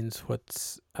explains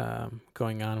what's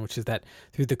going on, which is that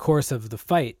through the course of the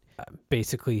fight,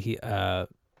 basically he, Lau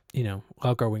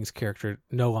Kar-Wing's character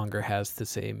no longer has the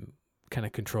same kind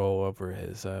of control over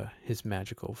his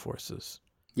magical forces.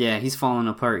 Yeah, he's falling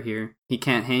apart here. He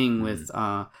can't hang with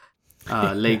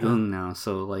Lei Gung now,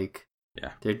 so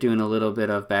they're doing a little bit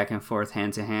of back and forth,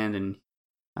 hand to hand, and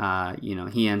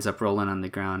he ends up rolling on the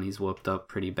ground. He's whooped up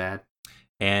pretty bad.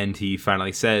 And he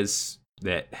finally says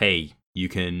that, hey, you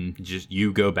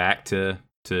go back to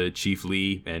Chief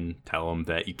Li and tell him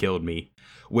that you killed me,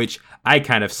 which I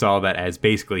kind of saw that as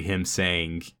basically him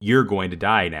saying, you're going to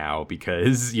die now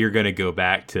because you're going to go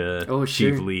back to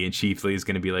Chief Li, and Chief Li is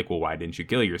going to be like, well, why didn't you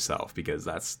kill yourself? Because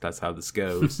that's how this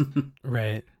goes.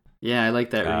 Right. Yeah, I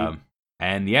like that read.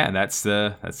 And yeah, that's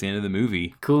the end of the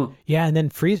movie. Cool. Yeah, and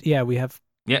then freeze. Yeah, we have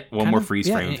one more freeze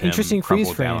frame. Of interesting him freeze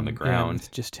crumpled frame down on the ground.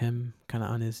 with just him kind of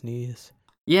on his knees.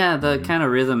 Yeah, the kind of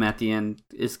rhythm at the end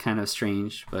is kind of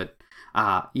strange, but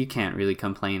you can't really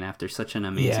complain after such an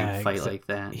amazing fight like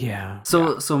that. Yeah.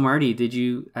 So Marty, did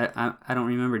you? I don't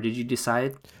remember. Did you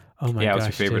decide? Oh my gosh!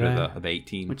 What's your favorite of the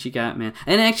 18? What you got, man?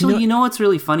 And actually, you know what's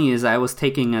really funny is I was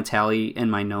taking a tally in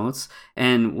my notes,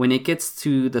 and when it gets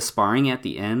to the sparring at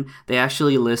the end, they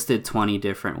actually listed 20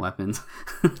 different weapons.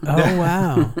 Oh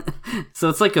wow! So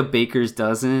it's like a baker's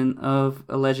dozen of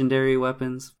legendary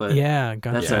weapons, but yeah,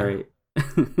 gotcha. That's all right.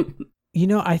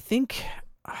 I think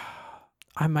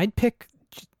I might pick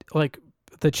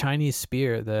the Chinese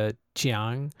spear, the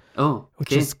Jiang. Oh, okay.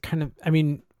 Which is kind of, I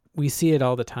mean, we see it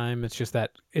all the time. It's just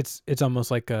that it's almost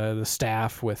like the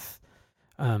staff with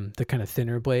the kind of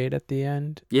thinner blade at the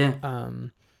end. Yeah.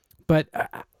 But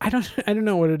I don't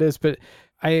know what it is, but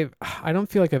I don't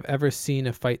feel like I've ever seen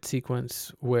a fight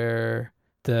sequence where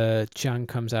the Jiang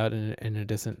comes out and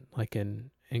it isn't like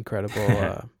an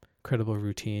incredible incredible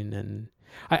routine. And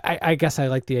I guess I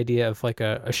like the idea of like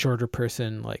a shorter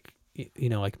person, like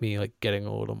like me, like getting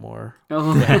a little more.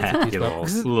 Oh,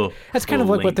 that's kind of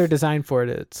like what they're designed for.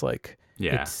 It's like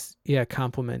it's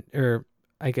complement, or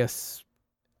I guess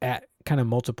kind of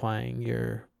multiplying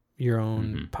your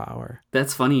own power.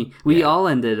 That's funny. We all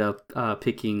ended up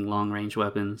picking long range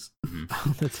weapons.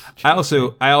 I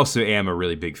also am a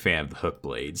really big fan of the hook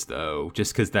blades, though,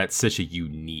 just because that's such a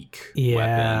unique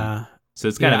weapon. So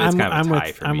it's kind of a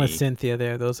tie for me. I'm with Cynthia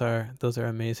there. Those are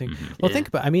amazing. Well, think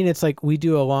about. I mean, it's like we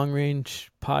do a long range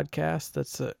podcast.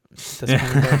 That's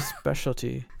kind of our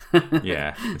specialty.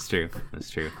 Yeah, that's true.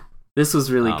 This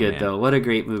was really good, though. What a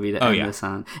great movie to end this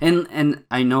on. And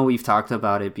I know we've talked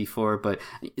about it before, but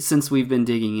since we've been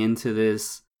digging into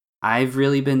this, I've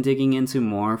really been digging into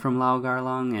more from Lau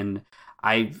Kar-Lung, and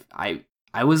I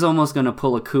was almost gonna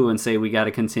pull a coup and say we got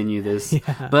to continue this,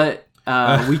 but.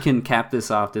 We can cap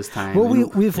this off this time. Well,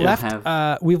 we've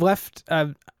left.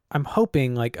 I'm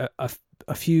hoping like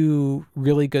a few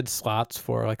really good slots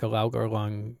for like a Lau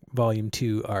Kar-Lung Volume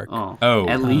 2 arc.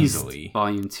 At least easily.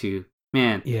 Volume 2.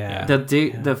 Man, yeah.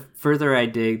 The further I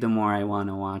dig, the more I want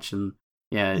to watch, and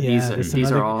Yeah, there's some these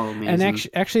other- are all amazing. And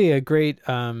actually a great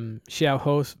Xiao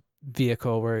Ho's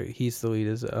vehicle where he's the lead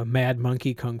is a Mad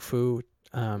Monkey Kung Fu.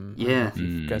 I don't know Yeah. if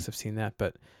you guys have seen that,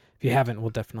 but if you haven't, we'll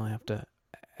definitely have to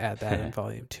add that in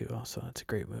volume 2 also. It's a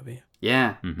great movie.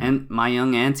 Yeah, and My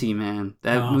Young Auntie, man,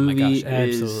 that Oh my movie gosh,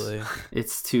 absolutely.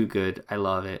 it's too good. I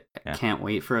love it. Yeah. I can't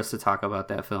wait for us to talk about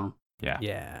that film. Yeah.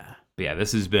 Yeah. But yeah,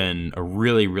 this has been a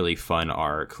really, really fun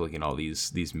arc looking at all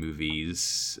these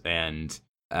movies. And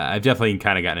I've definitely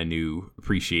kind of gotten a new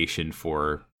appreciation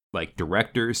for like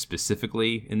directors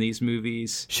specifically in these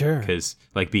movies. Sure. Because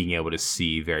like being able to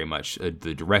see very much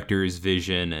the director's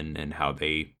vision and how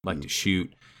they like to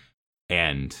shoot.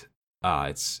 And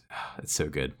it's so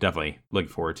good. Definitely looking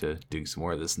forward to doing some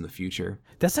more of this in the future.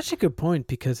 That's such a good point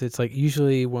because it's like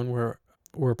usually when we're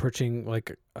approaching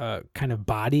like a kind of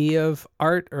body of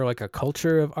art or like a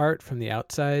culture of art from the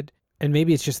outside, and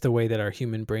maybe it's just the way that our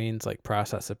human brains like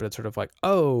process it, but it's sort of like,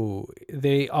 oh,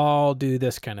 they all do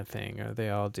this kind of thing or they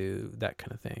all do that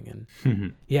kind of thing.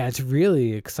 And yeah, it's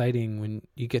really exciting when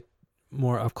you get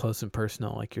more up close and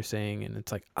personal, like you're saying, and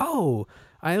it's like, oh,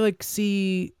 I like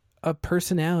see a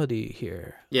personality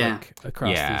here. Yeah. Like,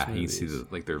 across Yeah, these you movies. can see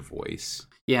like their voice.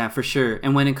 Yeah, for sure.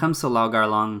 And when it comes to Lau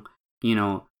Gar-long, you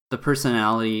know, the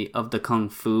personality of the kung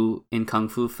fu in kung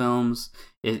fu films,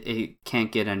 it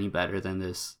can't get any better than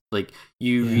this. Like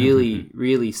you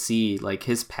really see like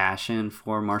his passion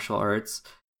for martial arts.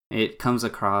 It comes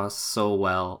across so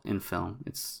well in film.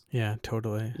 It's Yeah,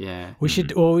 totally. yeah. We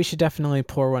should definitely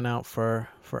pour one out for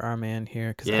our man here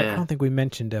because I Yeah. don't think we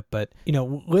mentioned it, but you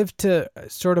know, lived to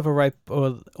sort of a ripe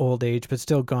old age, but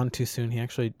still gone too soon. He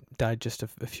actually died just a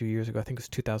few years ago. I think it was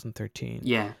 2013.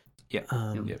 Yeah. Yeah,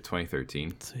 Um, yeah,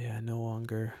 2013. So yeah, no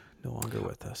longer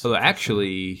with us. Although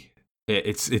actually,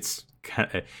 it's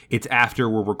kind of, it's after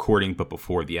we're recording, but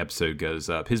before the episode goes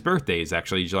up. His birthday is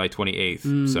actually July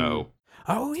 28th. So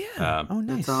Oh yeah. Oh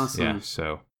nice. That's awesome. yeah,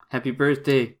 so Happy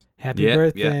birthday. Happy Yeah,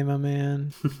 birthday, yeah. my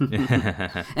man.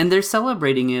 And they're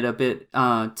celebrating it a bit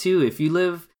too. If you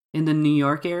live in the New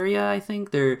York area, I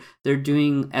think they're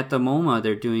doing at the MoMA.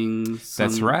 They're doing some,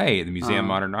 that's right. The Museum of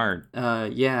Modern Art.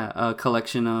 a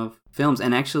collection of films,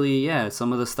 and actually, yeah,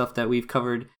 some of the stuff that we've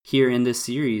covered here in this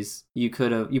series, you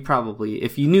probably,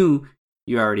 if you knew,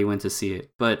 you already went to see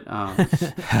it. But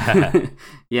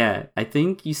yeah, I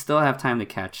think you still have time to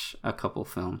catch a couple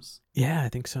films. Yeah, I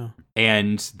think so.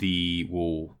 And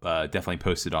we'll definitely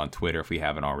post it on Twitter if we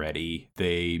haven't already.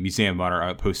 The Museum of Modern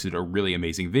Art posted a really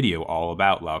amazing video all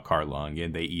about Lau Kar-leung,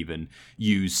 and they even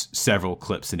use several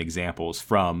clips and examples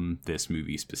from this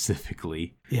movie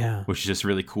specifically. Yeah. Which is just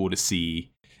really cool to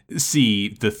see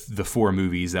the 4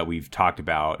 movies that we've talked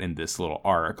about in this little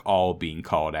arc all being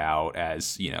called out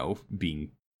as, you know,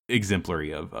 being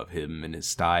exemplary of him and his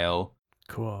style.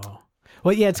 Cool.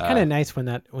 Well, yeah, it's kind of nice when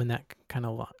that kind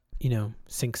of, you know,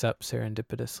 syncs up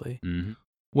serendipitously. Mm-hmm.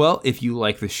 Well, if you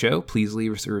like the show, please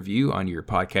leave us a review on your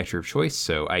podcatcher of choice,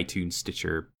 so iTunes,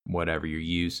 Stitcher, whatever you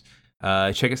use.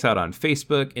 Check us out on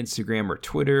Facebook, Instagram, or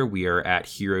Twitter. We are at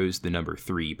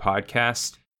Heroes3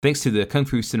 Podcast. Thanks to the Kung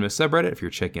Fu Cinema subreddit if you're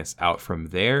checking us out from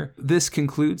there. This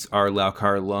concludes our Lau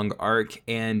Kar-leung arc,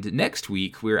 and next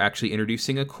week we're actually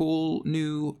introducing a cool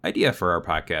new idea for our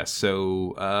podcast.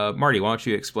 So, Marty, why don't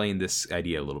you explain this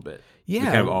idea a little bit? Yeah, we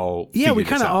kind of all we figured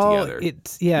kind this of out all together.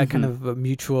 it's kind of a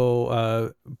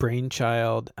mutual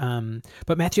brainchild.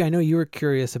 But Matthew, I know you were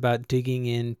curious about digging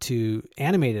into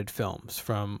animated films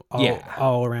from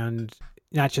all around,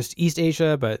 not just East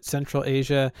Asia but Central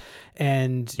Asia,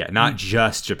 and not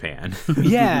just Japan.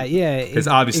 yeah, Because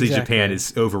obviously exactly. Japan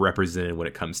is overrepresented when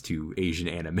it comes to Asian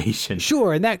animation.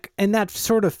 Sure, and that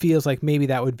sort of feels like maybe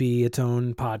that would be its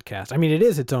own podcast. I mean, it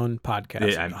is its own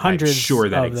podcast. I'm Hundreds sure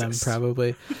that of exists. them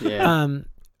probably. Yeah.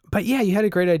 But yeah, you had a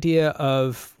great idea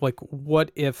of like, what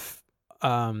if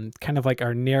kind of like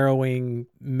our narrowing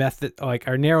method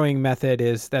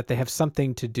is that they have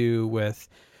something to do with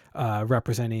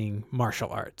representing martial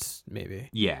arts, maybe.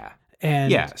 Yeah.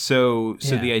 And so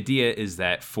the idea is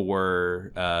that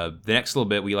for the next little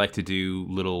bit, we like to do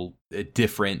little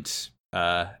different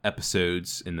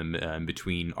episodes in the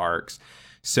between arcs.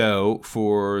 So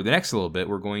for the next little bit,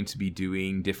 we're going to be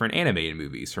doing different animated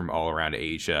movies from all around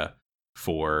Asia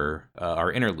for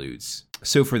our interludes.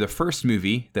 So for the first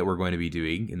movie that we're going to be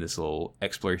doing in this little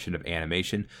exploration of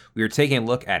animation, we are taking a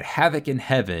look at Havoc in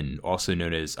Heaven, also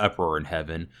known as Uproar in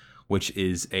Heaven, which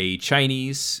is a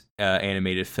Chinese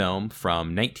animated film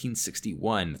from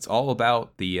 1961. It's all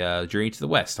about the Journey to the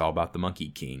West, all about the Monkey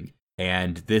King.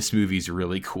 And this movie's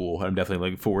really cool. I'm definitely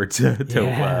looking forward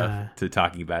to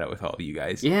talking about it with all of you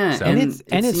guys. Yeah, so, and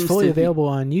it's fully available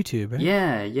on YouTube, right?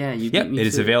 Yeah. It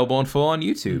is available in full on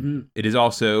YouTube. Mm-hmm. It is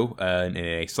also in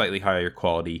a slightly higher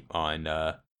quality on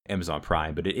Amazon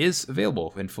Prime, but it is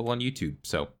available in full on YouTube.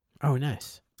 So, oh,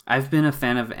 nice. I've been a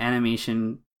fan of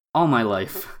animation all my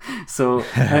life, so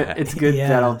it's good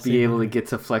that I'll be able to get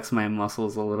to flex my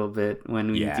muscles a little bit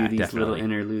when we do these little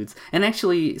interludes. And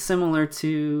actually, similar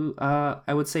to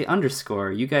I would say Underscore,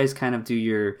 you guys kind of do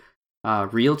your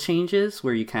reel changes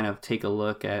where you kind of take a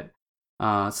look at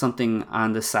something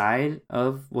on the side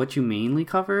of what you mainly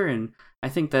cover, and I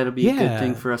think that'll be a good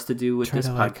thing for us to do with this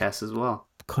podcast as well.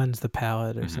 Cleanse the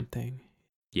palate or something.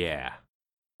 Yeah,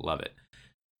 love it.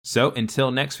 So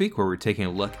until next week, where we're taking a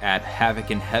look at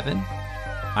Havoc in Heaven,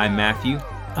 I'm Matthew.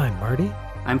 I'm Marty.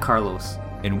 I'm Carlos.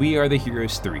 And we are the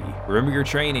Heroes 3. Remember your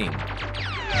training.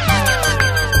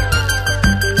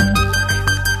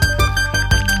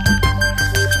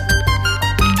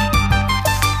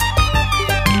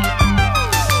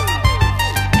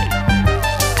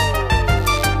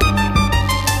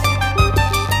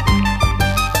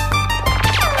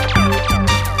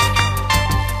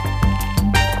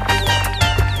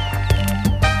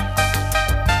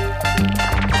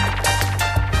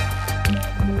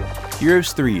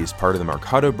 Heroes 3 is part of the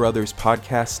Mercado Brothers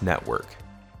Podcast Network.